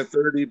 WrestleMania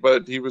 30,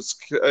 but he was,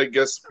 I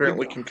guess,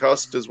 apparently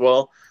concussed as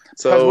well.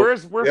 So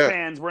we're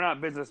fans, we're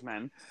not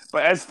businessmen.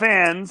 But as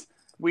fans,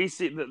 we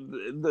see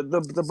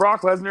the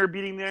Brock Lesnar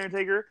beating the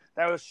Undertaker.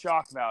 That was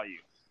shock value.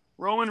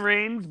 Roman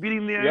Reigns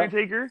beating the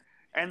Undertaker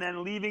and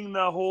then leaving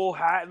the whole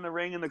hat and the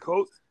ring and the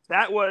coat.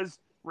 That was,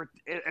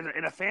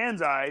 in a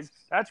fan's eyes,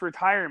 that's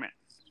retirement.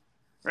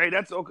 Right?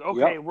 That's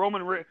okay. Yep.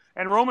 Roman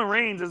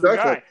Reigns is the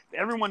guy.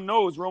 Everyone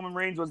knows Roman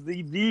Reigns was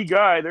the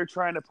guy they're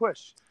trying to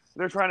push.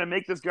 They're trying to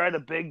make this guy the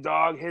big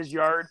dog, his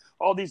yard,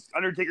 all these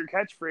Undertaker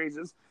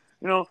catchphrases,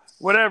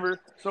 whatever.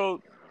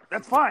 So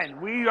that's fine.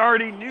 We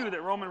already knew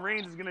that Roman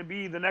Reigns is going to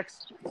be the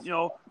next,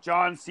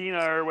 John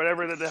Cena or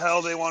whatever the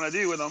hell they want to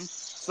do with him.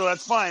 So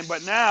that's fine.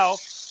 But now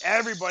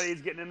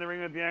everybody's getting in the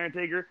ring with the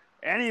Undertaker.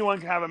 Anyone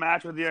can have a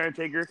match with the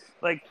Undertaker.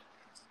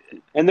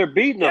 And they're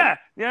beating him. Yeah,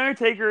 the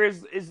Undertaker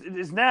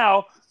is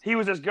now. He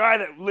was this guy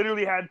that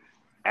literally had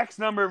X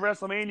number of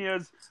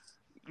WrestleManias.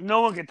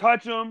 No one could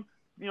touch him.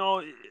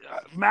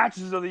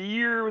 Matches of the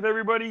year with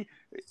everybody.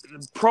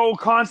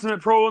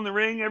 Consummate pro in the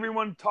ring.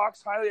 Everyone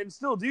talks highly and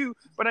still do.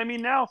 But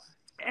now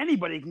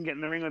anybody can get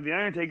in the ring with the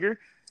Undertaker.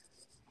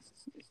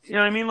 You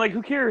know what I mean? Like,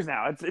 who cares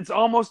now? It's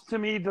almost to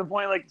me to the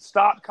point, like,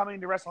 stop coming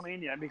to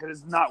WrestleMania because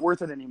it's not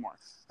worth it anymore.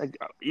 Like,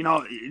 you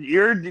know,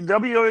 you're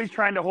WWE is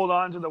trying to hold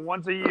on to the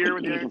once a year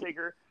with the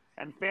Undertaker,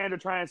 and fans are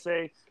trying to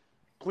say,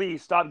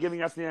 please stop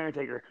giving us the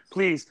Undertaker.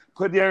 Please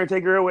put the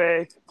Undertaker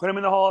away. Put him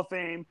in the Hall of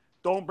Fame.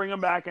 Don't bring him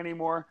back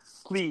anymore.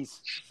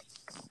 Please.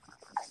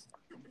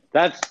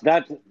 That's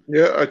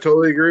Yeah, I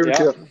totally agree with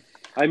you.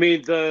 I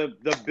mean, the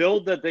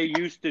build that they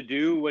used to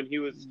do when he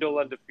was still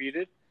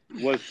undefeated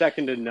was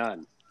second to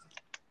none.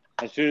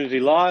 As soon as he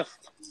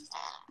lost,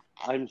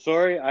 I'm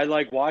sorry, I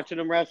like watching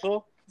him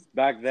wrestle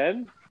back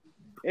then.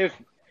 If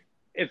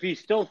he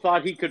still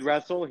thought he could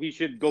wrestle, he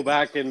should go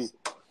back and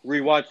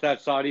rewatch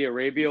that Saudi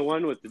Arabia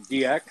one with the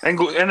DX. And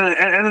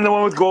then the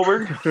one with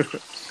Goldberg.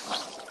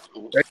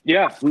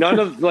 Yeah, none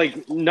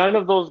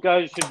of those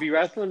guys should be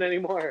wrestling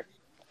anymore.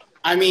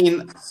 I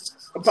mean,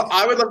 but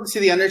I would love to see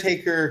the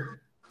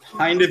Undertaker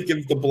kind of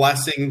give the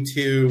blessing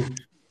to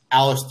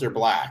Aleister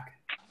Black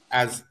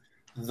as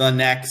the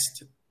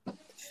next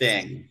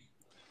thing.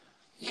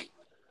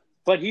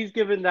 But he's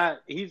given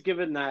that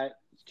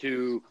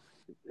to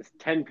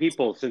 10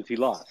 people since he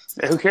lost.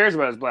 Who cares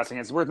about his blessing?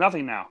 It's worth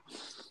nothing now.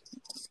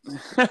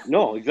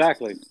 No,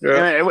 exactly.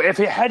 Yeah.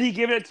 Had he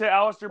given it to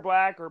Aleister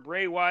Black or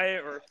Bray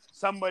Wyatt or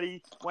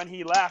somebody when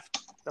he left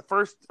the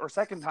first or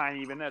second time,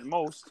 even at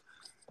most,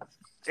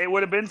 it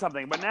would have been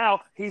something. But now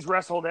he's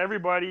wrestled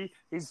everybody.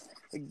 He's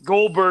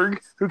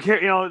Goldberg. Who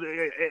cares? You know.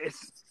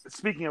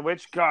 Speaking of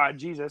which, God,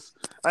 Jesus.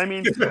 I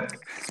mean,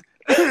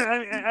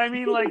 I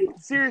mean, like,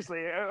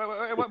 seriously.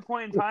 At what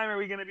point in time are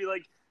we going to be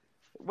like,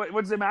 what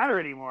does it matter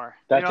anymore?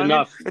 That's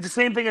enough. I mean? It's the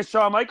same thing as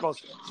Shawn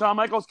Michaels. Shawn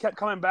Michaels kept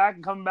coming back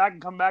and coming back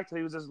and coming back till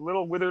he was this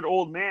little withered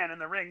old man in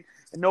the ring,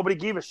 and nobody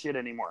gave a shit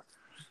anymore.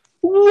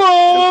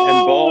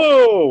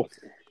 Whoa!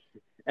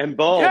 And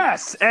bald.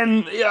 Yes,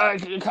 and I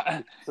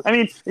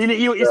mean,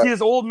 you see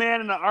this old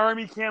man in an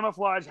army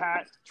camouflage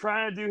hat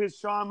trying to do his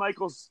Shawn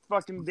Michaels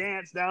fucking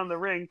dance down the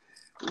ring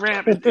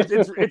ramp.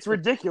 It's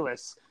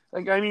ridiculous.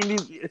 Like, I mean,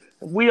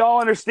 we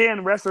all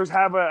understand wrestlers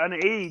have an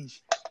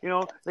age. You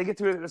know, they get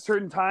to a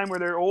certain time where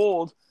they're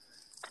old.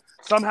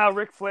 Somehow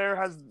Ric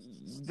Flair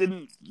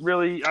didn't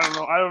really.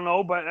 I don't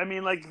know, but I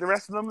mean, like, the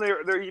rest of them,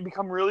 they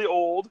become really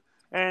old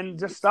and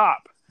just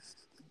stop.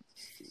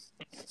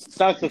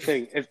 That's the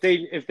thing. If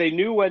they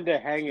knew when to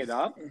hang it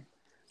up,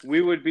 we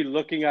would be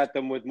looking at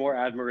them with more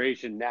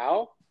admiration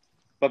now.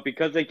 But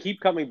because they keep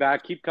coming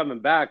back,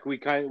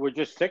 we're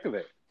just sick of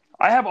it.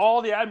 I have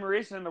all the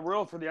admiration in the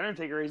world for The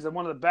Undertaker. He's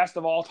one of the best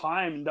of all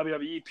time in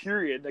WWE,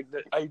 period. Like,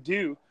 I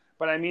do.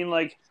 But I mean,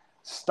 like,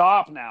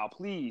 stop now,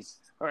 please.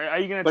 Or are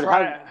you going to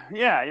try?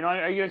 Yeah, you know,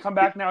 are you going to come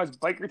back now as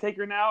Biker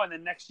Taker now, and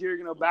then next year you're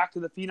going to go back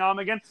to the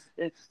Phenom again?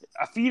 A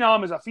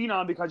Phenom is a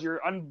Phenom because you're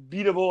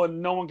unbeatable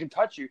and no one can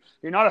touch you.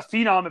 You're not a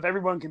Phenom if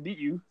everyone can beat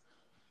you.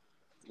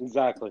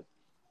 Exactly.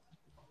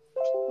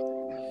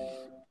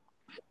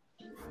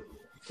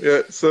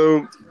 Yeah,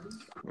 so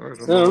I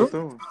don't know what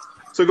that was.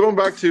 So going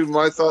back to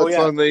my thoughts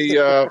on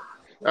the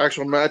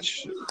actual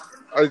match,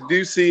 I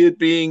do see it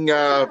being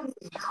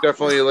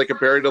definitely like a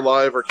buried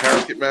alive or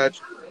casket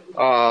match.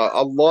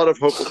 A lot of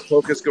hocus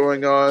pocus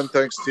going on,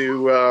 thanks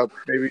to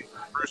maybe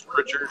Bruce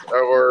Pritchard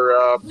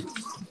or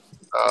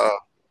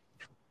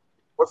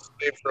what's the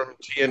name from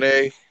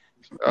TNA,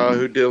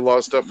 who did a lot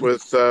of stuff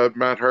with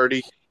Matt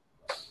Hardy.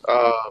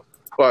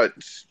 But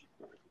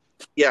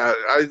yeah,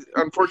 I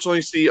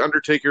unfortunately see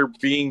Undertaker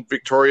being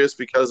victorious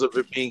because of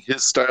it being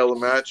his style of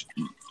match.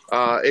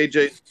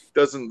 AJ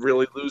doesn't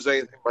really lose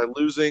anything by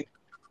losing,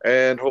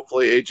 and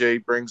hopefully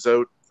AJ brings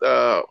out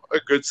a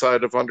good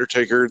side of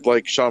Undertaker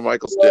like Shawn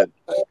Michaels did.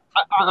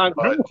 I'm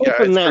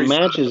hoping that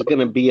match is going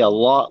to be a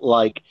lot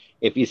like,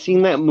 if you've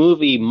seen that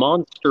movie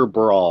Monster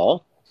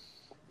Brawl.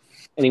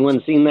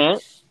 Anyone seen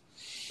that?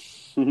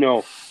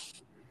 No.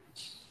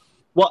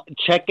 Well,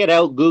 check it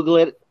out. Google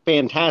it.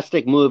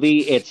 Fantastic movie.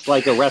 It's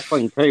like a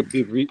wrestling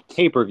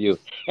pay-per-view.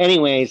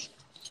 Anyways,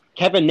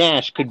 Kevin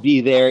Nash could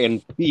be there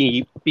and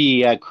be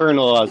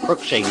Colonel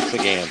Crookshanks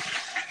again.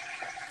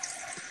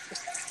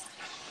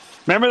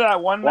 Remember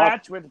that one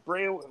match with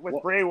Bray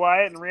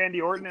Wyatt and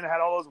Randy Orton, and it had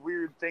all those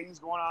weird things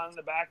going on in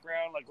the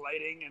background, like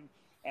lighting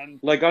and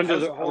like on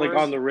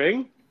the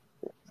ring.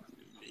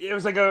 It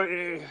was like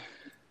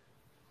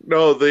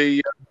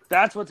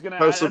that's what's gonna.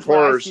 House that's of why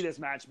Horrors. I see this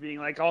match being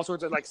like all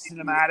sorts of like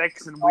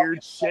cinematics and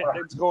weird shit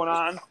that's going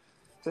on,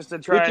 just to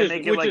try and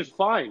make it like. Which is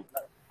fine.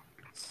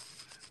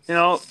 You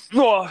know,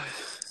 well,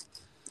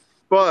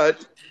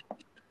 but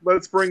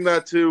let's bring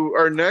that to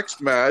our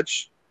next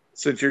match,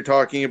 since you're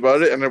talking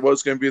about it, and it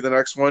was going to be the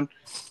next one.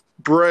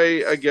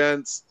 Bray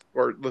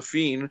The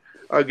Fiend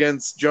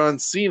against John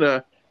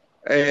Cena,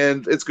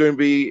 and it's going to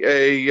be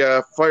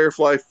a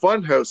Firefly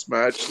Funhouse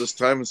match this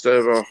time instead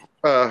of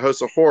a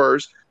House of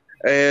Horrors.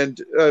 And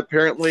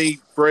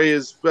apparently Bray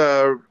is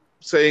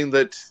saying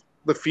that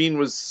The Fiend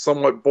was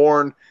somewhat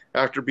born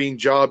after being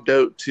jobbed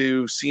out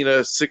to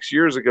Cena 6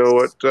 years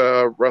ago at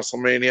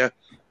WrestleMania,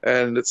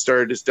 and it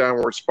started his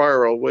downward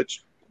spiral,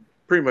 which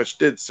pretty much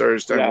did start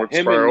his downward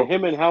spiral.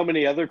 Him and how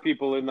many other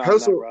people in that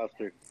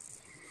roster?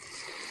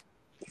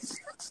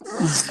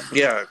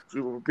 Yeah,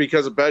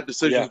 because of bad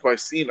decisions by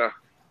Cena.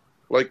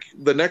 Like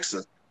the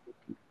Nexus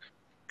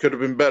could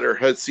have been better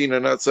had Cena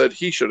not said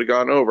he should have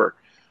gone over.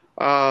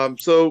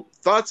 So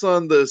thoughts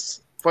on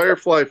this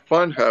Firefly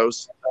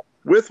Funhouse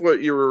with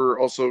what you were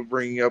also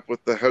bringing up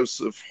with the House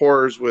of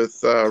Horrors with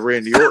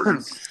Randy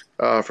Orton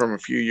from a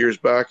few years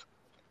back.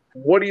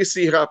 What do you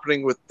see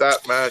happening with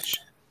that match,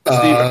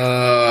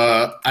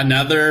 Steven?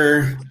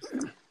 Another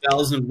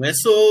bells and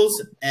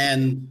whistles,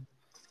 and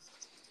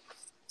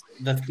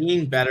the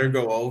Fiend better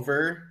go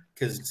over,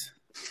 because,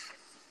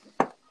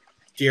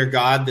 dear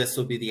God, this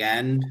will be the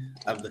end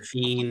of the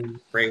Fiend,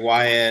 Bray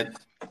Wyatt.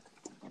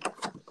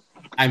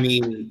 I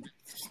mean,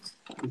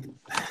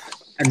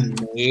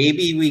 and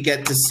maybe we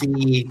get to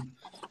see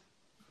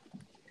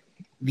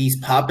these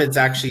puppets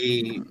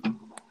actually,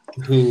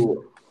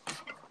 who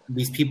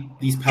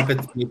these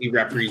puppets maybe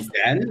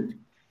represent.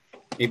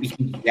 Maybe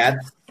he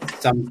gets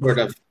some sort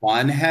of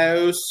fun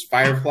house,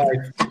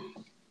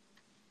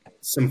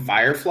 some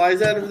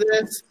fireflies out of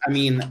this. I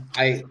mean,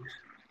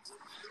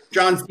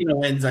 John Cena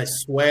wins. I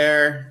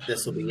swear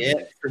this will be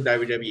it for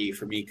WWE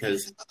for me,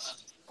 because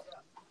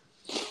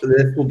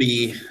this will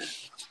be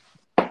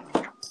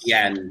the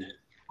end.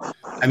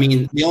 I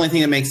mean, the only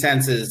thing that makes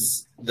sense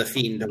is the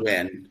Fiend to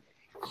win,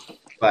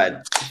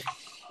 but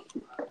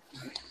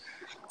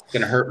it's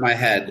going to hurt my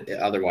head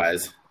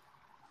otherwise.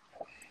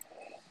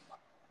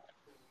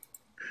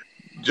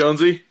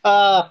 Jonesy?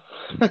 I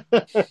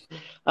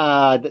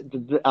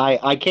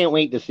can't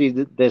wait to see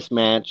this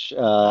match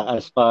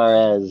as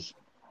far as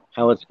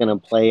how it's going to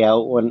play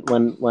out.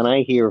 When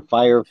I hear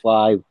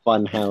Firefly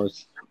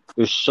Funhouse,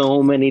 there's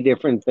so many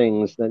different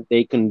things that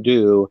they can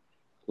do,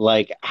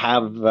 like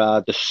have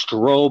the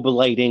strobe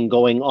lighting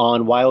going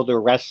on while they're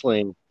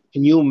wrestling.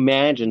 Can you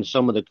imagine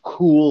some of the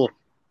cool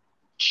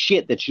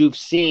shit that you've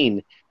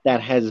seen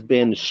that has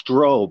been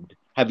strobed?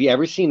 Have you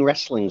ever seen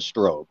wrestling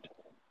strobed?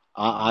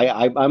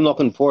 I'm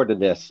looking forward to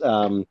this.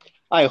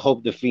 I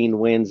hope the Fiend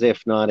wins.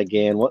 If not,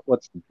 again,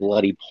 what's the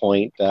bloody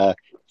point?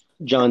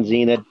 John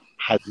Cena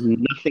has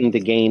nothing to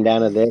gain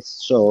out of this,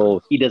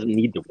 so he doesn't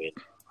need to win.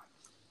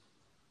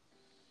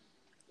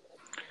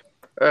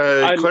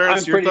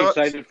 Clarence, I'm pretty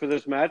excited for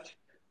this match.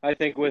 I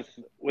think with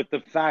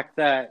the fact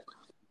that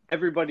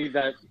everybody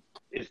that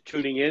is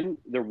tuning in,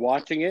 they're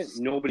watching it,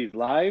 nobody's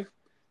live,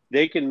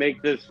 they can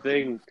make this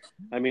thing.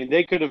 I mean,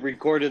 they could have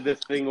recorded this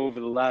thing over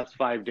the last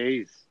 5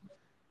 days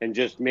and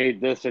just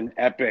made this an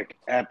epic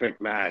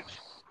match.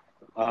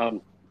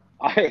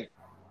 I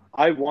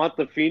want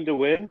the Fiend to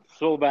win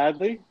so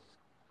badly.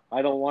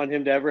 I don't want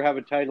him to ever have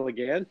a title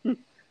again.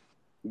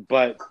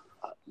 But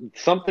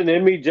something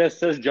in me just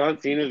says John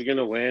Cena is going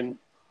to win,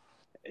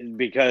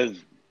 because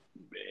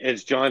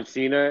it's John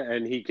Cena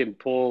and he can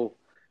pull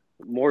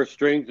more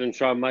strings than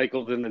Shawn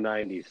Michaels in the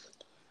 90s.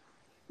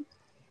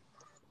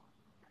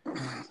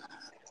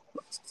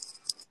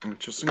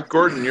 Interesting.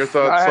 Gordon, your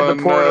thoughts I had on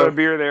to pour another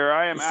beer there.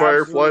 I am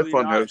Firefly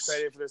absolutely not Funhouse?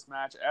 excited for this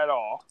match at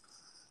all.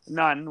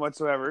 None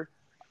whatsoever.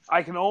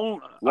 I can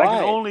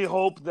only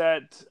hope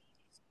that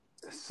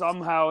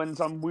somehow, in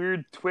some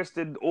weird,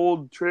 twisted,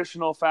 old,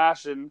 traditional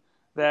fashion,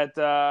 that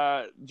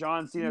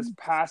John Cena's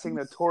passing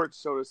the torch,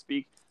 so to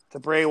speak, to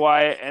Bray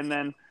Wyatt, and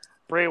then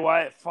Bray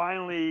Wyatt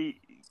finally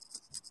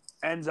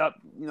ends up,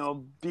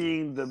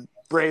 being the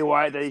Bray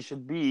Wyatt that he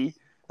should be,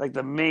 like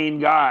the main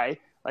guy.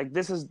 Like,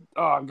 this is,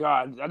 oh,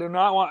 God. I do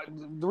not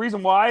want, the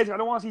reason why is I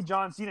don't want to see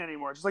John Cena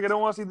anymore. Just like I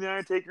don't want to see The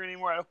Undertaker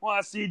anymore. I don't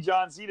want to see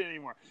John Cena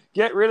anymore.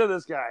 Get rid of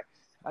this guy.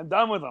 I'm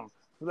done with him.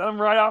 Let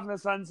him ride off in the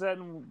sunset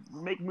and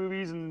make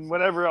movies and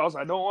whatever else.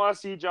 I don't want to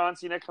see John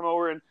Cena come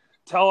over and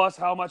tell us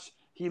how much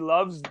he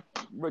loves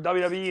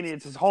WWE and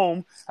it's his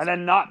home, and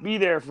then not be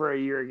there for a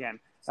year again.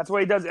 That's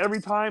what he does every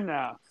time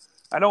now.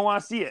 I don't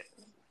want to see it.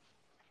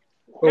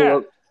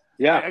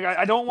 Yeah.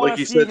 I don't want Like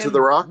you to see said to him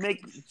The Rock?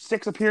 make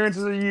 6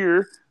 appearances a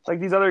year like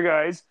these other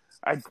guys.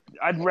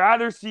 I'd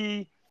rather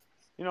see,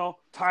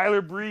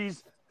 Tyler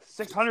Breeze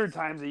 600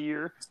 times a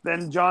year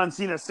than John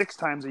Cena 6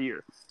 times a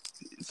year.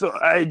 So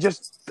I'm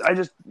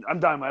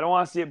done. I don't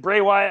want to see it.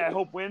 Bray Wyatt, I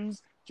hope,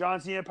 wins. John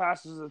Cena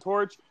passes the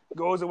torch,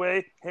 goes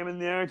away. Him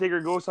and The Undertaker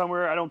go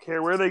somewhere. I don't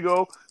care where they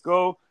go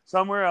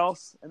somewhere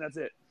else, and that's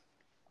it.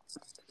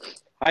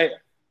 I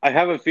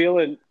have a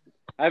feeling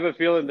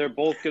they're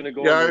both going to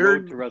go on the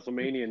road to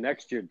WrestleMania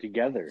next year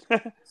together.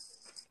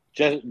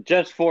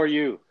 just for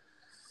you.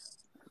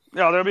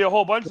 Yeah, there'll be a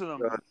whole bunch of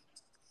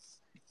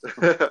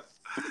them.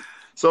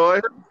 So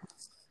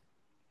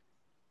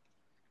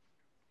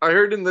I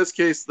heard in this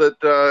case that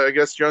I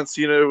guess John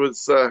Cena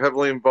was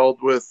heavily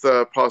involved with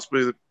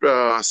possibly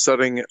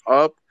setting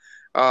up.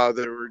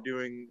 They were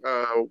doing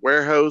a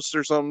warehouse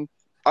or something.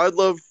 I'd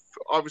love,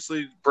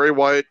 obviously, Bray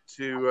Wyatt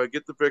to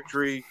get the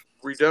victory,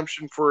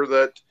 redemption for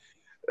that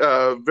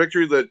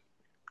victory that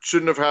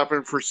shouldn't have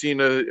happened for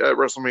Cena at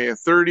WrestleMania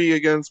 30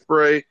 against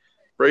Bray.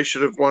 Bray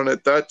should have won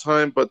at that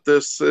time, but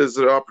this is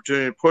an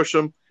opportunity to push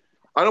him.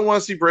 I don't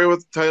want to see Bray with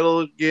the title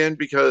again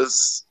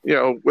because,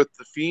 with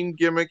the Fiend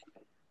gimmick,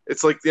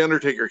 it's like The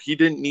Undertaker. He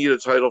didn't need a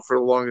title for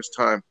the longest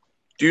time.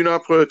 Do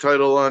not put a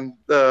title on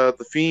the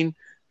Fiend,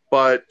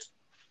 but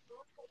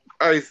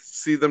I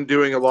see them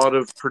doing a lot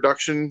of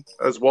production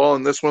as well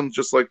in this one,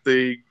 just like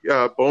the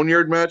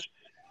Boneyard match.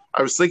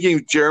 I was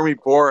thinking Jeremy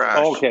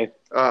Borash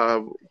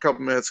a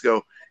couple minutes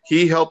ago.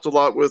 He helped a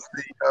lot with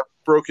the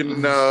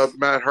Broken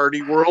Matt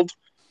Hardy world.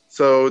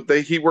 So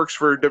he works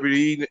for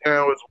WWE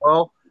now as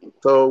well.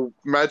 So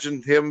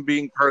imagine him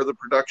being part of the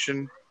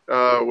production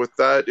with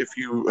that. If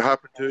you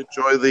happen to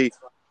enjoy the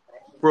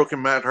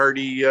Broken Matt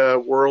Hardy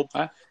world,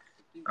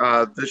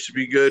 this should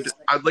be good.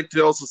 I'd like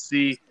to also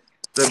see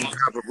them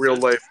have a real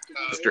life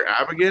Sister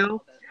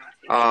Abigail,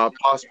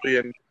 possibly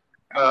and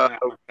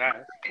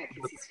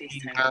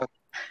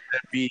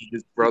be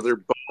his brother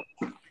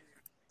Bo.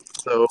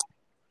 So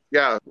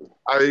yeah,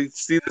 I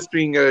see this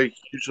being a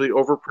hugely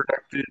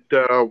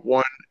overprotected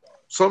one.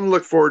 Something to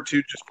look forward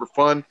to just for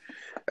fun.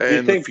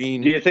 And do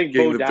you think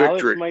Bo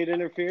Dallas might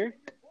interfere?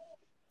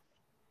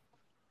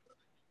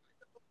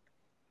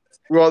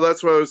 Well,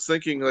 that's what I was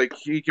thinking. Like,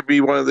 he could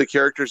be one of the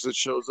characters that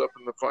shows up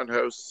in the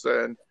Funhouse,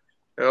 and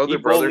they're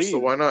brothers, so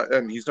why not?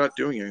 And he's not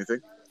doing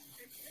anything.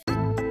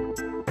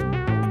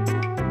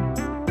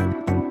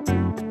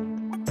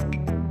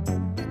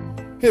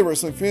 Hey,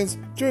 wrestling fans!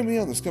 Join me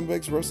on the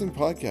Scumbags Wrestling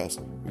Podcast.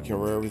 We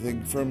cover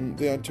everything from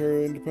the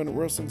Ontario independent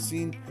wrestling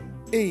scene,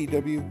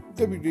 AEW,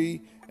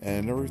 WWE,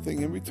 and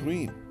everything in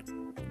between.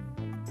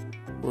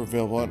 We're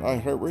available on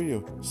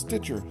iHeartRadio,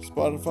 Stitcher,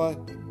 Spotify,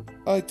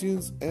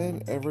 iTunes,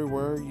 and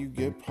everywhere you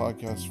get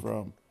podcasts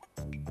from.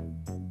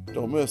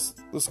 Don't miss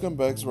the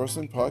Scumbags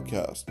Wrestling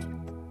Podcast.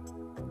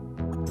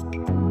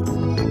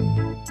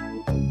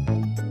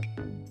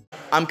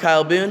 I'm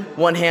Kyle Boone,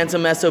 one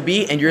handsome SOB,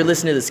 and you're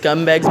listening to the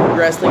Scumbags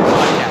Wrestling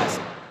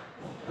Podcast.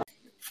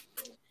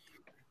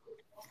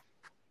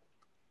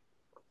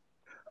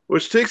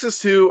 Which takes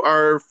us to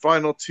our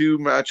final two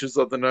matches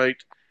of the night,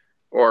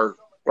 or,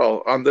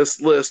 well, on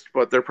this list,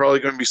 but they're probably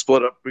going to be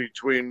split up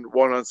between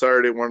one on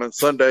Saturday and one on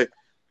Sunday.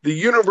 The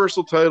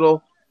Universal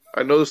title,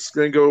 I know this is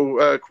going to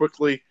go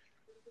quickly.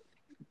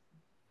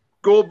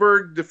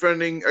 Goldberg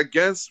defending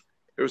against,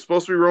 it was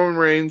supposed to be Roman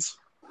Reigns.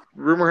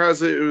 Rumor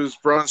has it was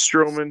Braun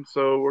Strowman,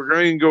 so we're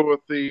going to go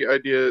with the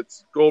idea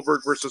it's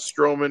Goldberg versus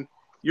Strowman.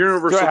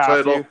 Universal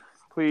title.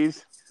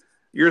 Please.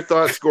 Your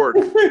thoughts,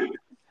 Gordon?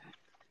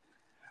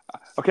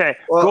 Okay,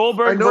 Well,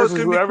 Goldberg I know it's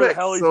versus gonna be whoever quick,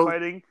 the hell he's so-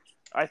 fighting.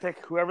 I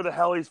think whoever the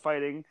hell he's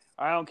fighting.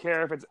 I don't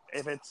care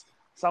if it's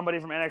somebody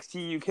from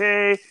NXT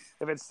UK,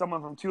 if it's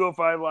someone from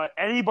 205 Live,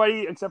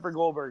 anybody except for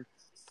Goldberg.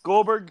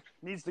 Goldberg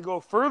needs to go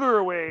further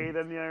away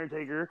than The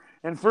Undertaker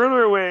and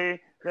further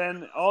away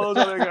than all those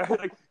other guys.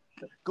 Like,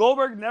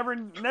 Goldberg never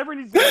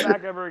needs to come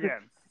back ever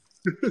again.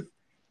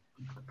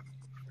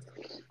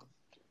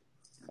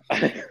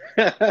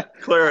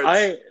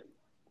 Clarence.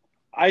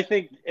 I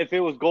think if it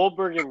was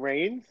Goldberg and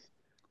Reigns,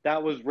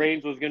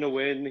 Reigns was going to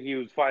win. He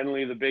was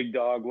finally the big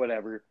dog,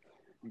 whatever.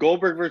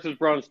 Goldberg versus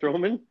Braun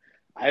Strowman,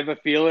 I have a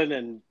feeling,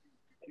 and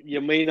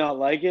you may not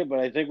like it, but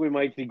I think we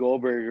might see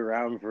Goldberg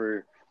around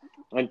for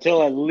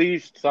until at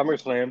least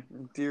SummerSlam.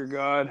 Dear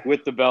God.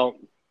 With the belt.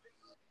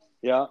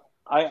 Yeah.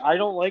 I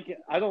don't like it.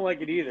 I don't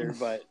like it either,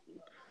 but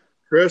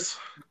Chris?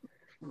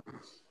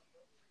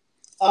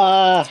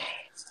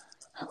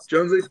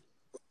 Jonesy?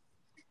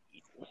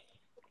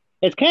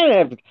 It's kind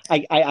of.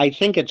 I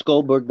think it's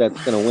Goldberg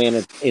that's going to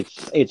win.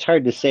 It's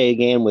hard to say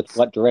again with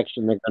what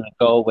direction they're going to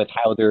go with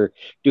how they're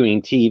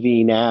doing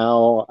TV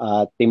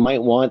now. They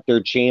might want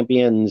their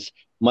champions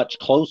much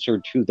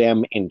closer to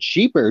them and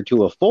cheaper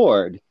to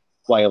afford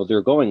while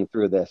they're going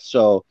through this.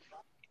 So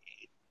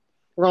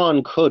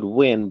Braun could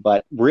win,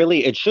 but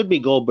really it should be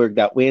Goldberg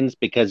that wins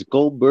because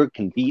Goldberg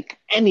can beat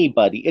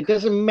anybody. It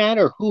doesn't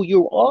matter who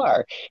you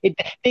are.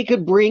 They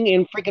could bring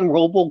in freaking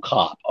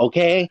RoboCop,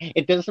 okay?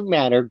 It doesn't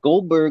matter.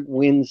 Goldberg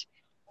wins.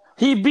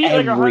 He beat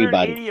like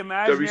everybody. 180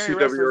 imaginary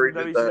wrestlers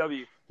in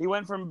WCW. He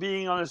went from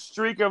being on a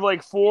streak of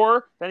like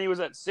 4, then he was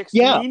at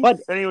 16,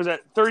 then he was at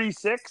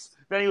 36,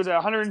 then he was at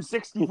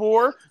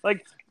 164.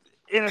 Like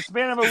in a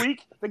span of a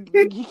week,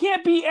 he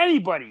can't beat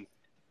anybody,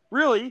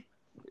 really.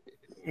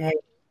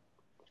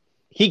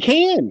 He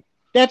can.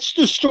 That's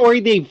the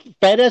story they've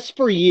fed us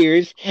for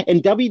years,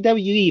 and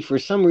WWE, for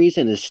some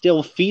reason, is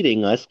still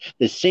feeding us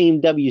the same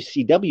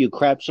WCW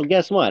crap. So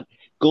guess what?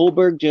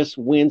 Goldberg just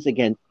wins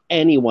against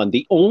anyone.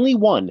 The only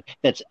one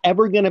that's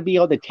ever going to be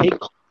able to take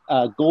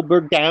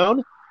Goldberg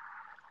down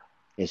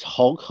is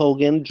Hulk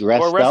Hogan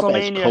dressed up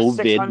as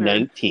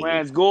COVID-19. When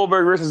it's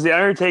Goldberg versus The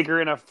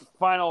Undertaker in a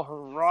final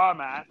Raw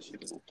match.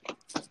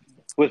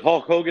 With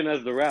Hulk Hogan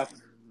as the ref.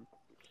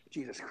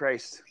 Jesus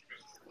Christ.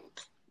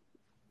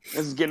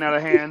 This is getting out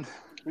of hand.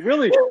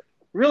 Really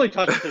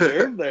touched the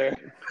nerve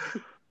there.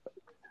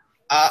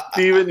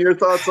 Steven, your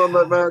thoughts on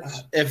that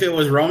match? If it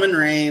was Roman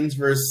Reigns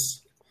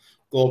versus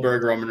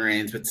Goldberg, Roman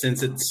Reigns, but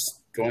since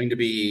it's going to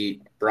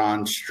be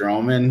Braun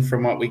Strowman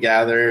from what we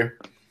gather,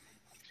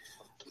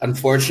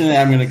 unfortunately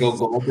I'm going to go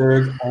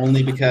Goldberg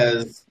only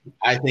because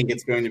I think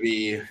it's going to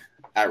be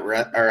at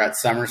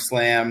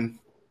SummerSlam,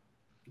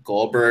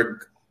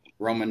 Goldberg,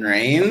 Roman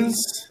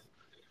Reigns.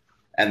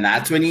 And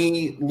that's when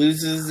he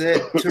loses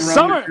it to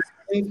Roman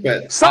Reigns.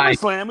 But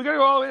SummerSlam. We got to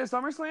go all the way to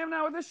SummerSlam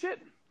now with this shit?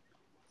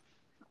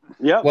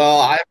 Yeah. Well,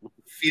 I have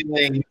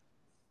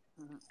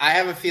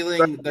a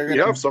feeling they're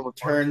going to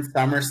turn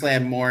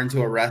SummerSlam more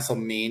into a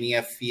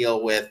WrestleMania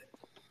feel with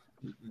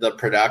the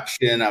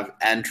production of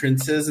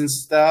entrances and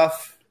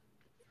stuff.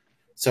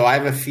 So I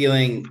have a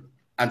feeling,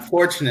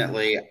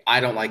 unfortunately, I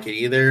don't like it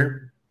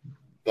either,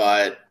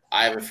 but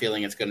I have a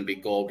feeling it's going to be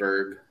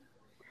Goldberg.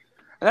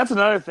 And that's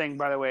another thing,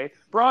 by the way.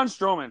 Braun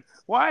Strowman.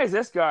 Why is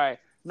this guy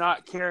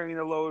not carrying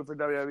the load for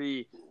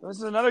WWE? This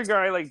is another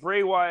guy like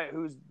Bray Wyatt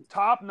who's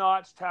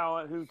top-notch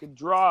talent, who could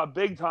draw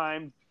big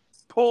time,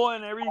 pull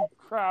in every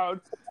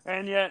crowd,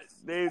 and yet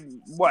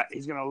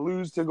he's going to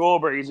lose to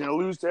Goldberg. He's going to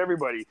lose to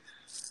everybody.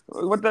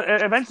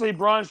 Eventually,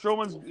 Braun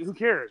Strowman's, who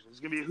cares? It's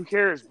going to be, who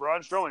cares?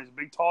 Braun Strowman, he's a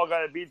big, tall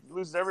guy that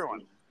loses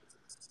everyone.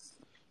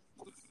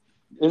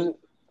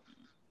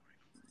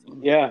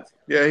 Yeah.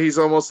 Yeah, he's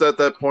almost at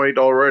that point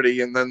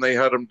already, and then they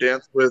had him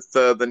dance with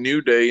the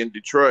New Day in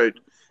Detroit.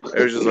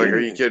 I was just like, are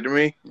you kidding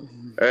me?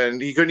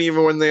 And he couldn't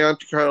even win the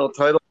Intercontinental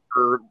title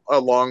for a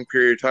long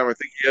period of time. I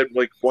think he had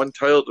like one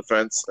title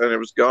defense, and it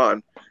was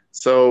gone.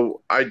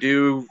 So I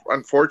do,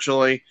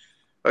 unfortunately,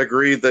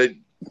 agree that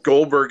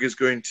Goldberg is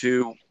going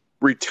to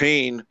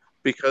retain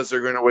because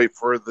they're going to wait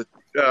for the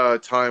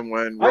time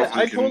when Roman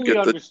I can totally get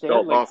the understand.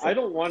 belt Like, off. I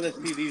don't want to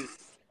see these.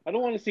 I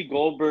don't want to see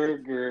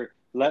Goldberg or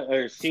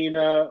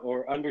Cena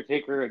or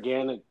Undertaker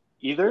again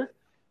either.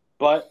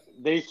 But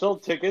they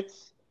sold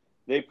tickets.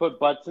 They put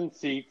butts in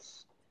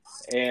seats,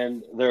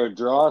 and they're a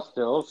draw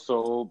still.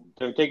 So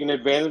they're taking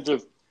advantage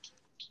of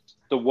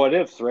the what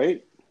ifs,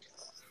 right?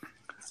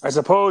 I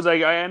suppose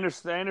I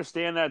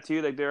understand that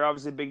too. Like, they're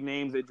obviously big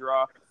names they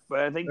draw,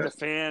 but I think the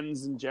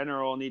fans in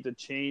general need to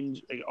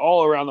change, like,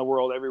 all around the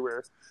world,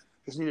 everywhere.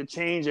 Just need to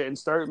change it and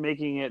start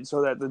making it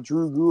so that the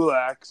Drew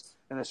Gulaks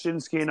and the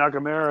Shinsuke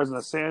Nakamuras and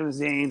the Sami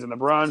Zayns and the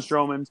Braun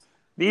Strowmans,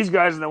 these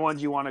guys are the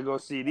ones you want to go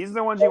see. These are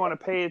the ones you want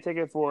to pay a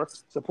ticket for.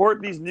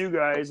 Support these new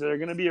guys that are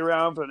going to be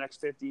around for the next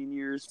 15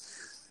 years.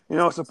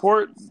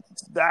 Support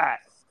that.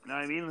 You know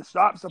what I mean?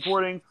 Stop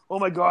supporting, oh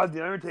my God,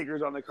 The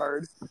Undertaker's on the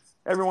card.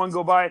 Everyone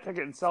go buy a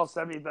ticket and sell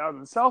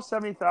 70,000. Sell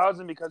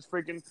 70,000 because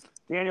freaking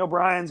Daniel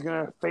Bryan's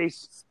going to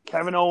face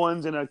Kevin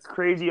Owens in a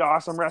crazy,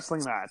 awesome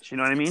wrestling match. You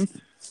know what I mean?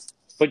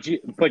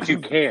 But you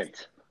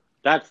can't.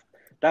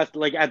 That's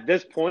like, at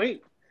this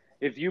point,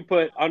 if you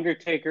put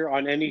Undertaker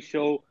on any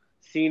show,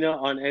 Cena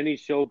on any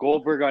show,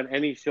 Goldberg on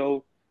any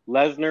show,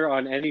 Lesnar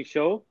on any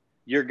show,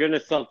 you're going to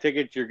sell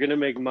tickets. You're going to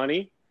make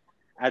money.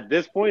 At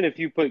this point, if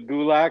you put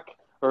Gulak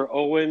or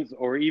Owens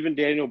or even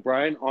Daniel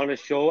Bryan on a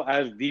show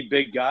as the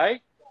big guy,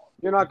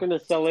 you're not going to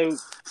sell out.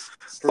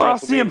 Well,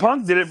 CM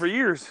Punk did it for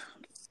years.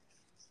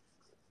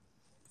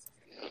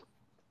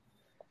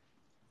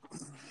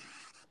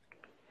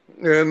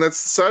 And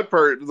that's the sad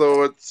part,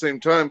 though, at the same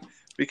time,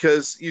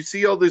 because you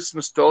see all these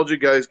nostalgia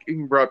guys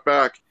getting brought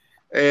back,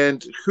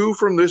 and who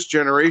from this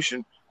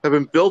generation have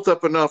been built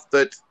up enough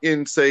that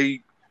in,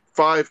 say,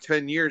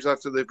 5-10 years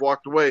after they've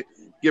walked away,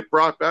 get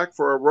brought back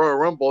for a Royal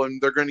Rumble,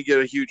 and they're going to get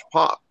a huge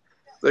pop.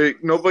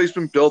 Nobody's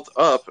been built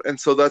up, and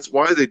so that's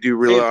why they do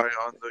rely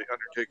on the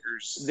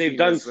Undertakers. They've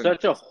done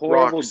such a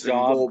horrible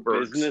job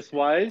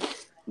business-wise,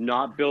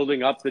 not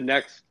building up the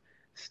next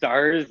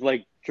stars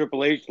like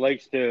Triple H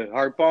likes to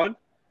harp on,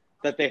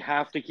 that they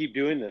have to keep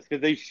doing this,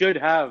 because they should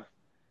have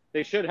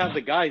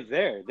the guys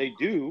there. They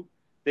do.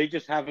 They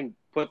just haven't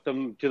put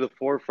them to the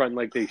forefront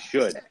like they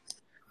should,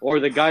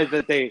 or the guys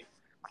that they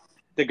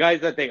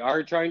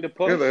are trying to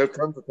push. Yeah, they have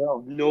tons of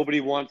talent.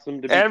 Nobody wants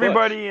them to be.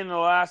 Everybody in the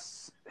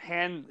last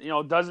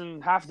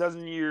half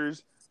dozen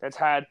years that's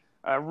had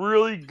a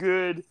really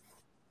good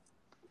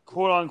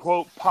quote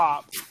unquote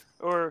pop,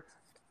 or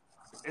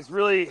it's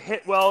really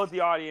hit well with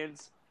the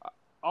audience.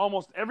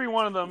 Almost every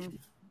one of them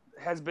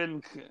has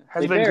been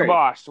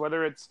kiboshed,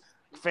 whether it's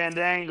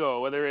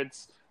Fandango, whether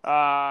it's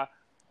Braun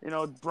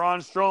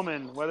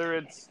Strowman, whether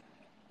it's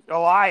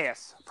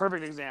Elias,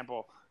 perfect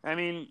example. I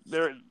mean,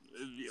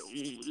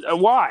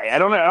 why? I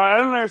don't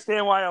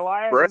understand why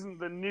Elias isn't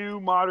the new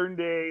modern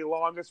day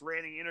longest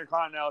reigning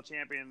Intercontinental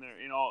Champion,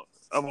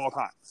 of all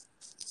time.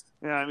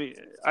 I mean,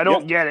 I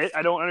don't get it.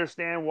 I don't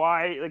understand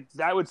why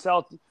that would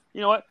sell.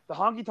 You know what? The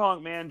Honky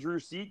Tonk Man drew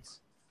seats.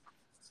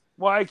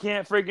 Why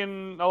can't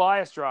freaking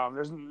Elias draw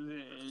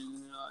him?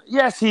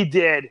 Yes, he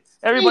did.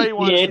 Everybody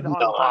wanted to see the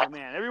Honky Tonk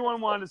Man.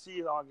 Everyone wanted to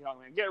see the Honky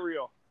Tonk Man. Get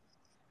real.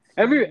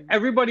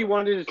 Everybody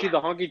wanted to see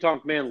the Honky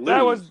Tonk Man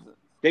lose.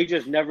 They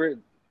just never.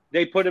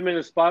 They put him in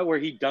a spot where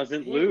he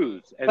doesn't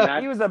lose, and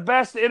that he was the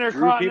best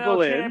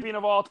Intercontinental Champion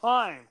of all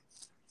time.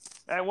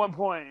 At one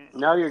point.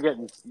 Now you're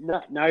getting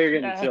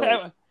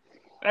silly.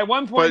 At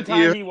one point in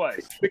time, he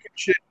was.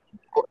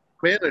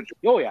 Manager.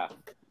 Oh yeah.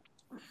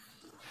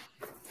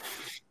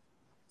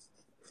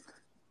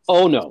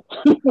 Oh no.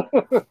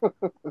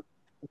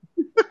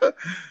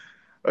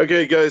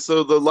 Okay, guys.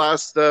 So the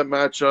last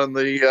match on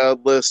the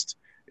list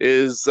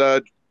is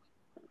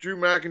Drew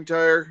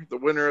McIntyre, the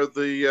winner of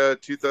the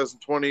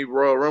 2020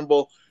 Royal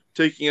Rumble,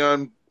 taking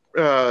on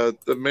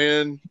the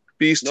man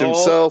beast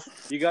himself.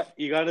 You got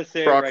to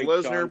say Brock it right,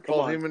 Lesnar, Sean.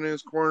 Paul Heyman in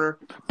his corner.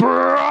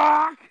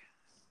 Brock.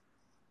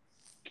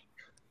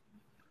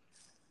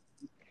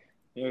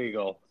 There you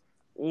go.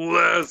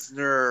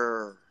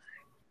 Lesnar.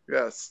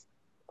 Yes.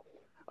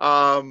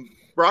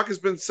 Brock has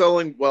been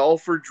selling well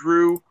for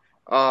Drew.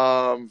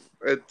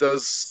 It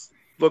does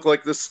look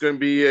like this is going to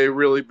be a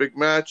really big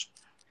match.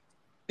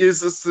 Is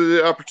this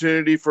the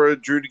opportunity for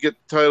Drew to get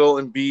the title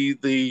and be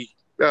the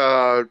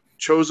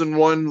chosen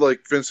one like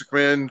Vince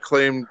McMahon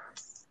claimed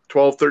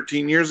 12,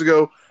 13 years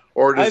ago?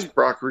 Or does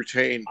Brock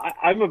retain?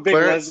 I'm a big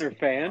Clarence? Lesnar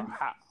fan.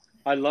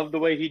 I love the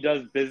way he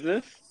does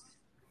business.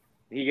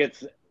 He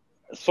gets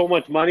so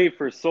much money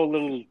for so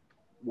little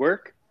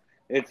work.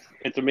 It's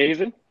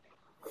amazing.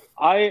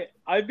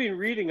 I've been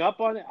reading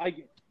up on it.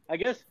 I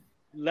guess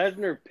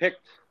Lesnar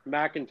picked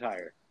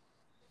McIntyre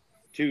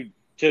to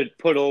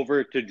put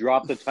over, to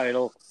drop the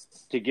title,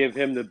 to give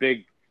him the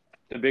big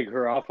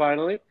hurrah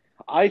finally.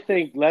 I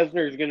think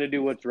Lesnar is going to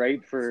do what's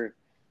right for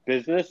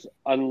business,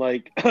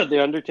 unlike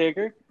The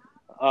Undertaker.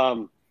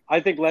 I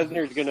think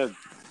Lesnar is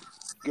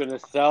gonna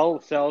sell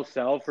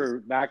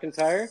for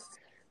McIntyre,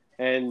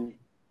 and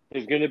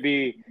there's gonna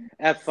be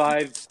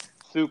F5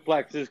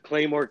 suplexes,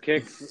 Claymore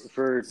kicks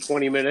for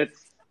 20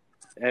 minutes,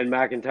 and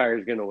McIntyre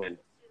is gonna win.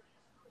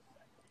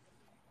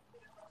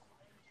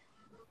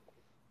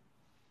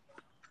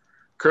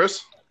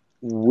 Chris?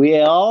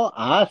 Well,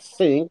 I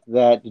think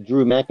that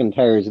Drew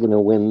McIntyre is going to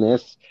win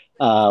this,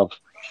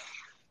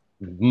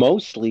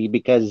 mostly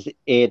because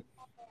it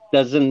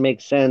doesn't make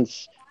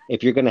sense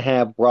if you're going to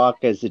have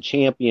Brock as the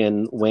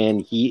champion when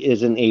he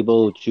isn't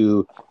able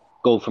to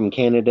go from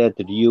Canada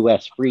to the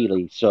U.S.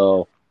 freely.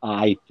 So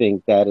I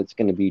think that it's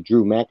going to be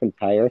Drew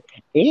McIntyre.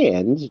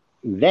 And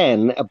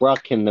then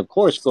Brock can, of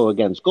course, go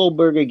against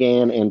Goldberg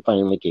again and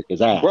finally kick his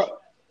ass.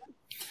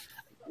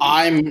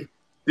 I'm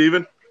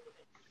Steven?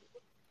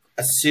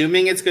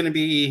 Assuming it's going to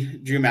be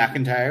Drew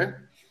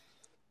McIntyre.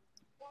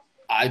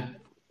 I've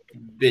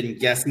been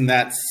guessing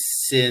that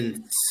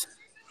since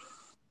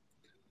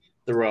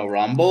the Royal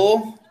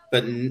Rumble,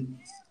 but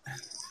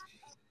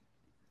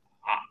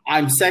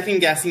I'm second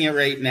guessing it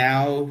right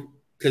now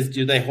because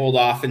do they hold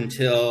off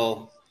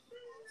until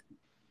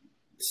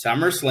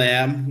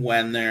SummerSlam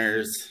when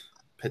there's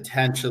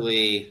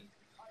potentially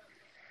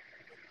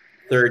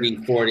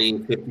 30, 40,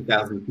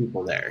 50,000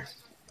 people there?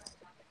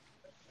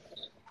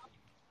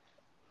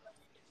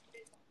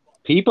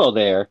 People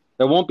there?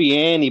 There won't be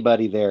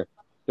anybody there.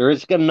 There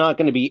is not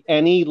going to be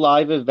any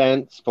live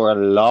events for a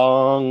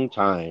long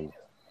time.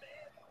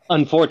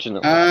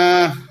 Unfortunately.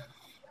 Yeah.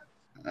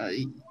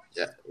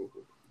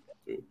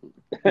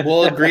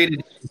 We'll agree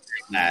to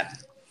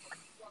that.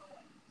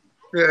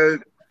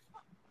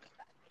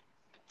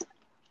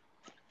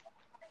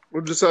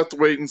 We'll just have to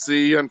wait and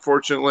see.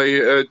 Unfortunately,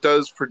 it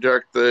does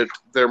project that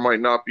there might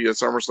not be a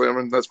SummerSlam,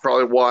 and that's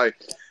probably why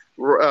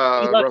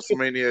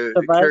WrestleMania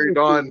carried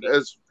on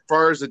as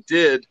far as it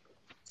did,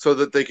 so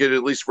that they could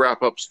at least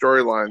wrap up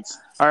storylines.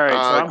 All right, so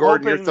I'm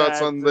Gordon, your hoping thoughts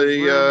that on the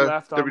there's room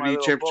left on my WWE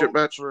little Championship vote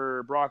match?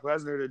 for Brock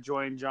Lesnar to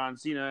join John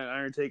Cena and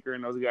Undertaker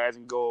and those guys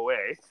and go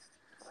away.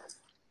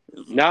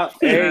 Now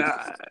you're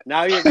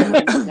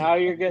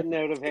getting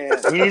out of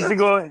hand. He needs to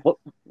go.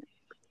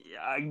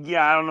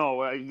 Yeah, I don't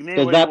know. Name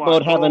Does what that you vote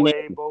want. have Go a away,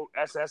 name? Vote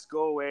SS,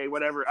 go away,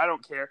 whatever. I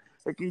don't care.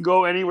 It can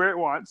go anywhere it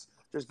wants.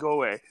 Just go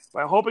away.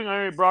 But I'm hoping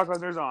Brock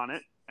Lesnar's on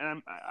it,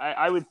 and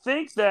I would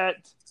think that.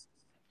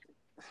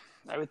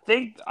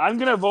 I'm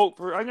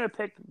gonna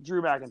pick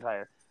Drew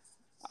McIntyre.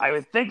 I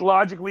would think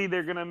logically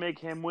they're gonna make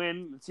him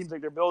win. It seems like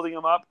they're building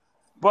him up,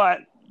 but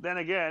then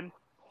again,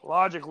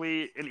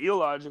 logically and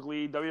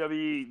illogically,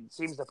 WWE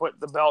seems to put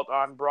the belt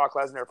on Brock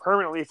Lesnar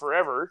permanently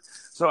forever.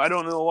 So I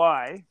don't know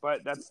why,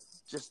 but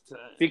that's just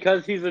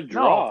because he's a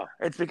draw.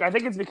 No, I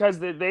think it's because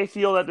they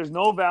feel that there's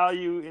no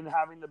value in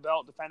having the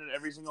belt defended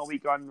every single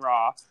week on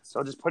Raw.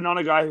 So just putting on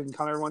a guy who can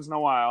come every once in a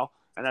while,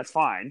 and that's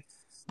fine.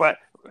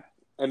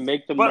 And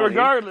make the But money.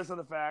 regardless of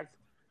the fact,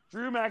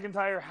 Drew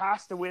McIntyre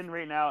has to win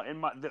right now.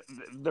 And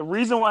the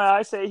reason why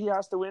I say he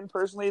has to win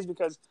personally is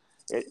because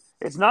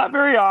it's not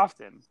very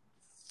often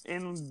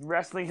in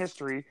wrestling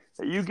history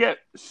that you get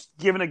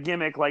given a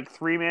gimmick like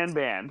 3-man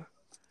band,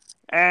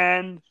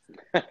 and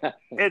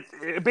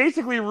it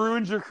basically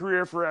ruins your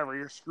career forever.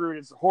 You're screwed.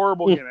 It's a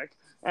horrible gimmick,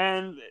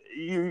 and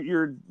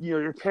you're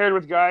paired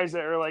with guys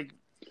that are like,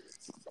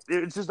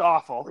 it's just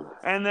awful.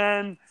 And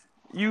then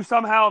you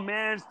somehow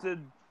manage to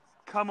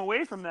come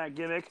away from that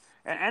gimmick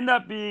and end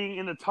up being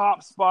in the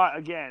top spot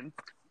again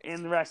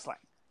in wrestling.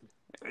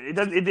 It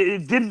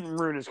didn't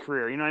ruin his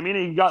career. You know what I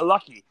mean? He got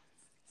lucky.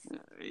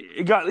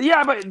 But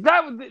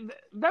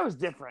that was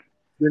different.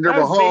 That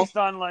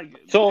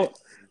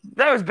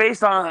was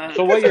based on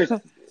So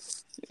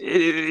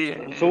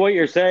what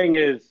you're saying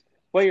is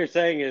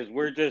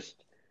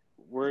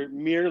we're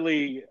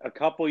merely a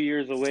couple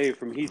years away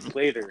from Heath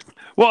Slater.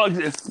 Well,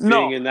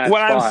 no. Being in that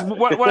what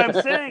spot.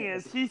 I'm saying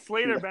is Heath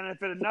Slater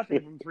benefited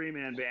nothing from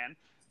 3-man band.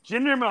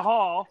 Jinder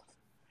Mahal,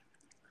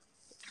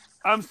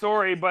 I'm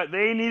sorry, but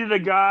they needed a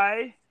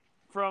guy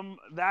from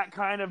that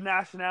kind of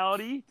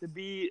nationality to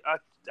be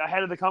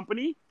ahead of the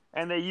company,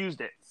 and they used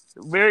it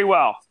very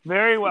well.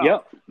 Very well.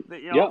 Yep.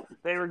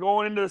 They were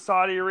going into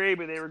Saudi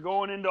Arabia. They were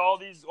going into all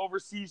these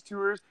overseas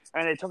tours,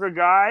 and they took a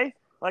guy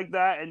like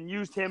that and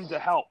used him to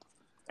help.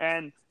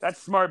 And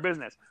that's smart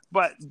business.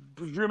 But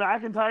Drew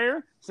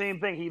McIntyre, same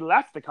thing. He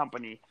left the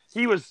company.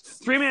 He was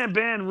three-man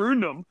band,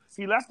 ruined him.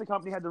 He left the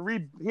company,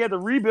 he had to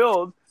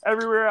rebuild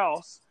everywhere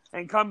else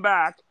and come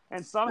back,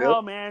 and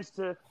somehow managed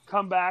to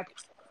come back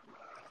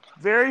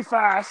very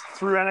fast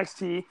through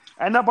NXT,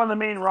 end up on the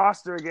main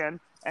roster again,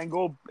 and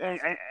go and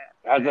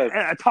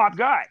a top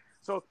guy.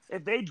 So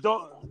if they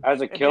don't,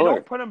 as a if killer, they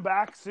don't put him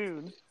back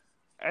soon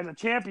as a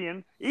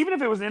champion, even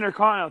if it was an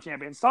Intercontinental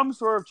champion, some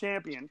sort of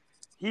champion,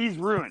 he's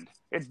ruined.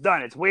 It's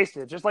done. It's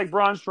wasted. Just like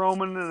Braun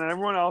Strowman and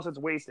everyone else, it's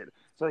wasted.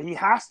 So he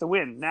has to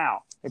win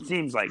now. It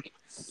seems like.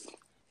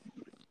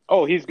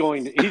 Oh, he's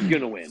going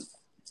to win.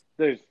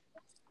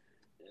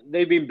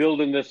 They've been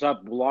building this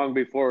up long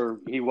before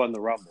he won the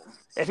Rumble.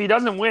 If he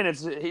doesn't win,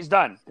 he's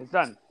done. It's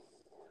done.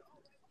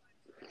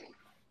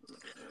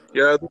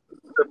 Yeah,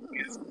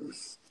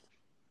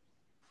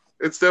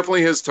 it's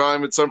definitely his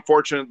time. It's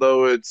unfortunate,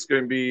 though. It's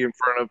going to be in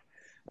front of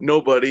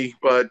nobody,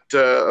 but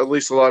at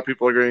least a lot of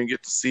people are going to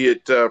get to see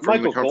it from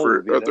Michael the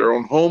comfort Cole of their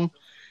own home.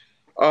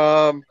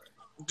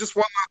 Just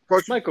one last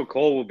question. Michael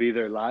Cole will be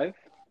there live.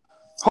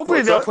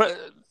 Hopefully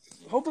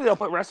they'll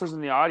put wrestlers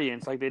in the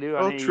audience like they do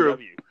on AEW. True.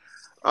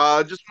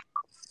 I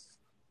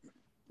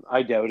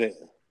doubt it.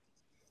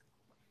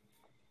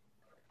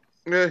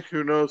 Yeah,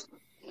 who knows?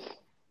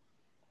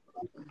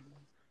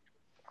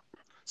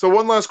 So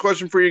one last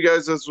question for you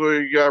guys as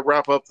we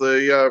wrap up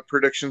the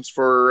predictions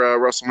for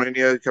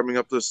WrestleMania coming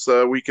up this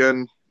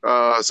weekend,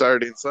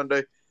 Saturday and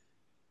Sunday.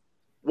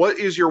 What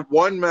is your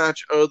one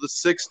match out of the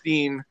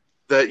 16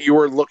 that you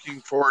are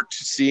looking forward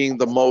to seeing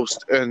the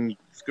most and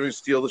is going to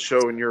steal the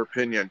show in your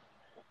opinion?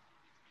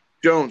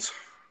 Jones.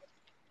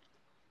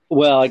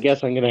 Well, I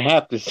guess I'm going to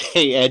have to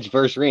say Edge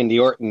versus Randy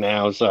Orton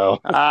now.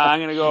 So I'm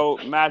going to go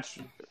match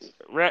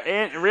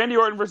Randy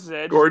Orton versus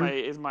Edge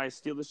is my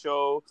steal the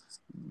show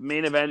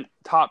main event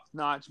top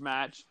notch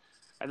match,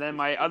 and then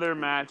my other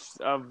match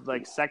of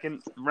like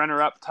second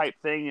runner up type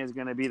thing is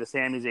going to be the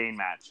Sami Zayn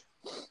match.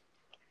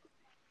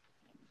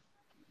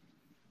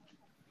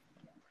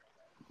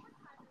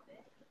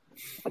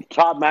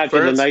 Top match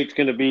of the night's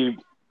going to be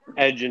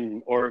Edge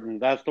and Orton.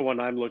 That's the one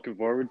I'm looking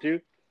forward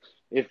to.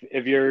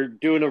 If you're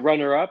doing a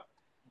runner-up,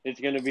 it's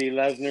going to be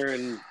Lesnar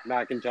and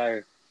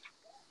McIntyre.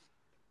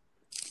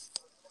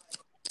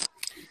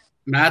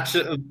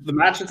 The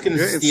match that's going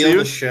to steal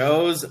the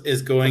shows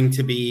is going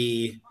to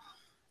be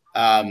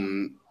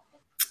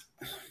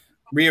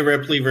Rhea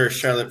Ripley versus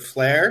Charlotte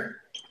Flair.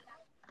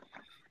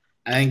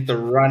 I think the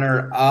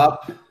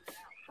runner-up,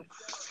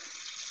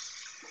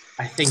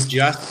 I think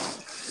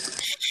just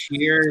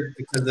sheer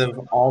because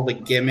of all the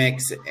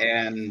gimmicks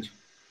and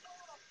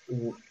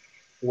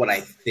what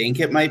I think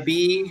it might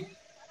be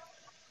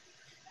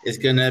is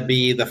going to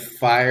be the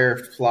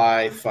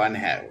Firefly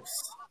Funhouse.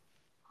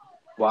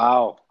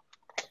 Wow.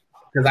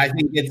 Because I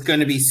think it's going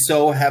to be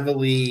so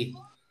heavily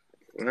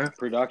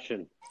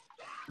production.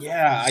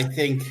 Yeah, I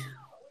think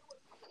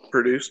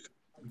produced.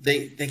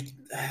 They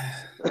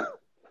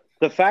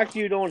the fact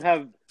you don't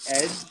have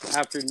Edge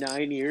after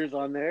 9 years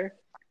on there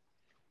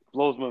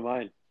blows my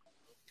mind.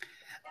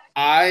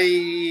 I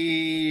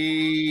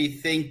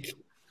think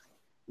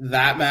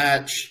that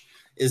match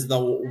is the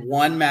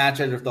one match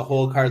out of the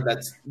whole card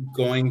that's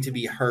going to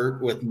be hurt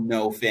with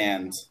no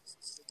fans.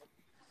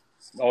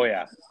 Oh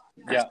yeah,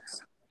 yeah.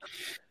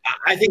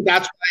 I think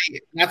that's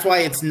why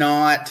it's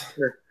not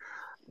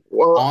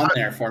on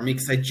there for me,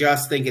 because I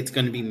just think it's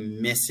going to be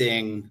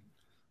missing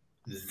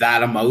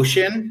that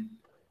emotion.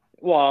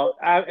 Well,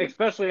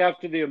 especially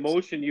after the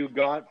emotion you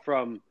got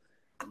from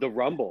the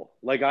Rumble.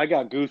 Like, I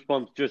got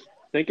goosebumps just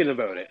thinking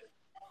about it.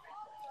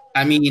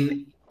 I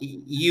mean,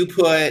 you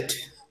put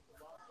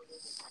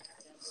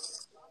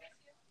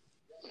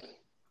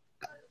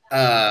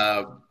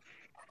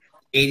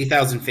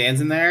 80,000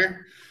 fans in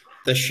there,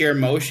 the sheer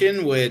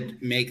motion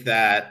would make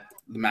that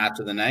the match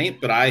of the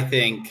night. But I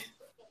think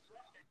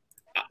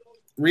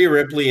Rhea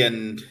Ripley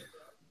and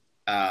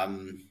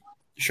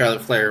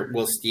Charlotte Flair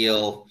will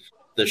steal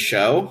the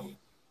show.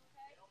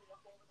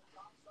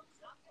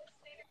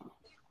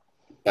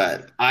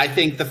 But I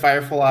think the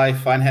Firefly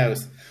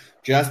Funhouse,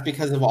 just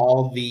because of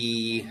all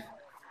the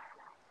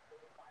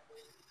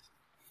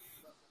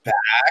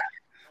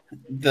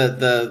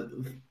the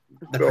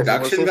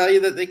production value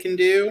that they can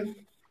do,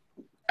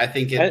 I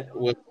think it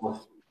will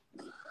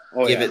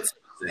give it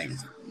something.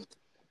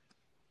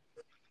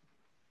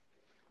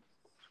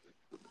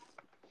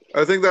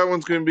 I think that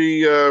one's going to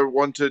be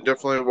one to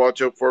definitely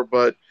watch out for,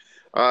 but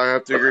I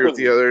have to agree with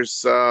the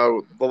others.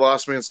 The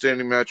last man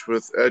standing match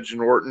with Edge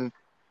and Orton,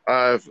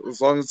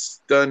 as long as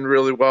it's done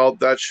really well,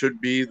 that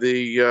should be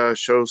the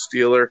show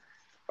stealer,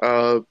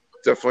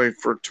 definitely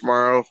for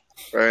tomorrow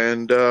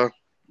and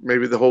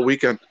maybe the whole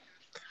weekend.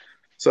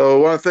 So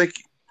I want to thank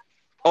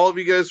all of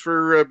you guys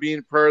for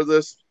being part of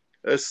this.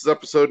 This is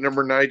episode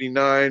number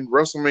 99,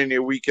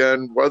 WrestleMania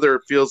weekend. Whether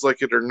it feels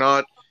like it or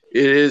not,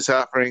 it is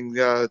happening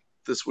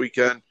this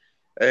weekend.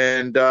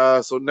 And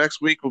so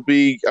next week will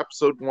be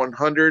episode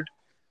 100.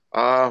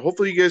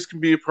 Hopefully you guys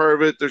can be a part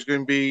of it. There's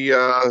going to be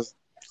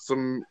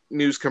some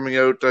news coming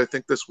out, I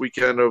think, this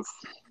weekend of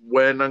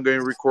when I'm going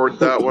to record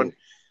that one.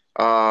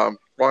 Want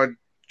to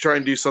try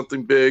and do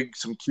something big,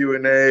 some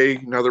Q&A,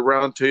 another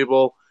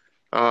roundtable,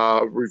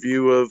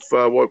 review of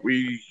what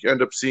we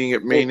end up seeing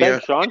at Mania.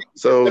 Thanks, Sean.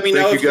 So thank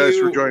you guys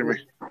for joining me.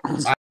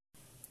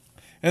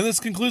 And this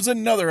concludes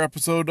another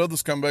episode of the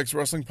Scumbags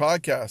Wrestling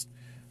Podcast.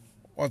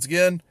 Once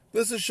again,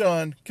 this is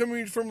Sean,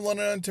 coming from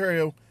London,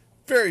 Ontario.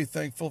 Very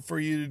thankful for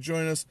you to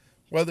join us,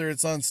 whether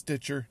it's on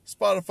Stitcher,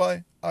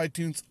 Spotify,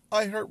 iTunes,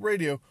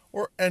 iHeartRadio,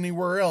 or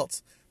anywhere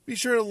else. Be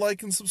sure to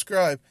like and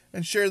subscribe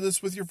and share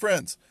this with your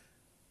friends.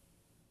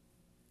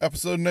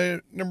 Episode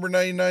number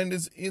 99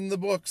 is in the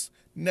books.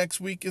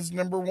 Next week is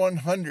number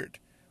 100.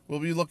 We'll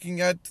be looking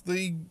at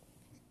the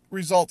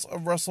results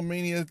of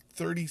WrestleMania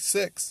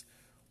 36.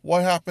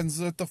 What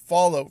happens with the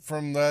fallout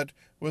from that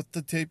with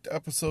the taped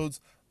episodes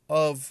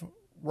of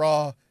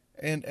Raw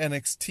and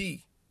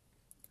NXT?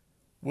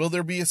 Will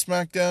there be a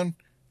SmackDown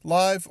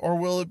live, or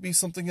will it be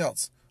something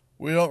else?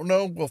 We don't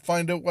know. We'll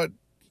find out what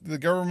the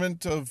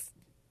government of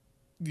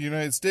the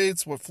United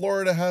States, what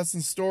Florida has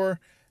in store,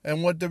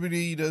 and what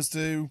WWE does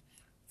to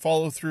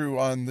follow through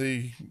on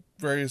the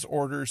various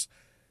orders.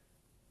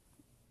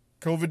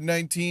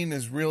 COVID-19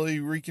 is really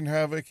wreaking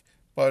havoc,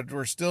 but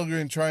we're still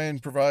going to try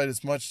and provide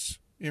as much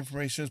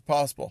information as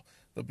possible.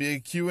 There'll be a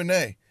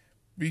Q&A.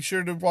 Be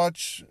sure to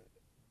watch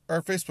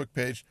our Facebook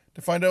page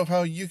to find out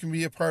how you can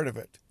be a part of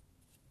it.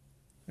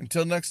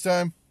 Until next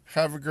time,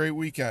 have a great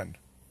weekend.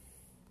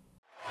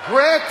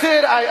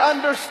 Granted, I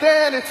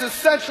understand it's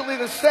essentially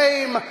the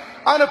same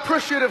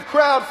unappreciative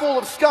crowd full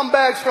of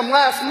scumbags from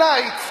last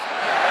night.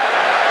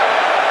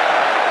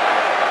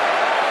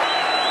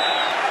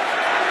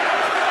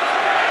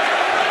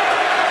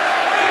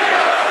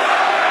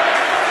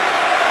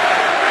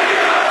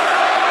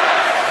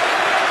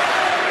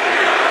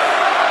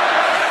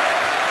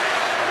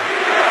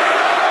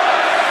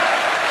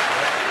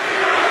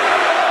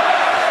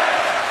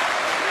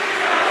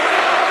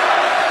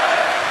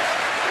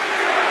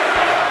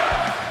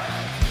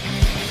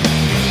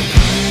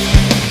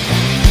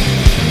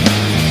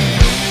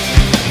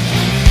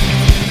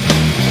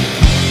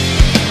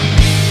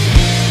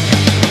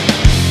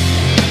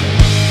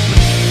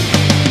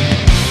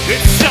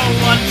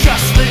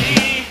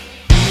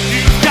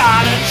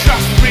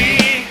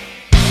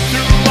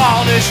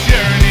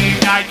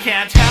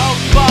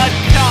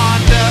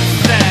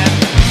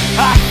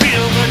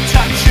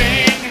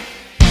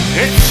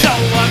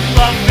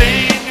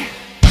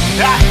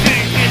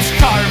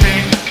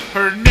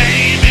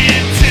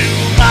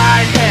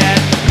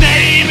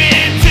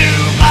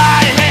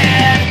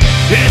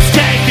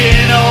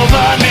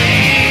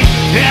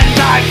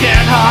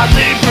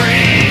 Hardly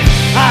breathe.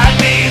 I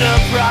need a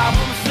problem.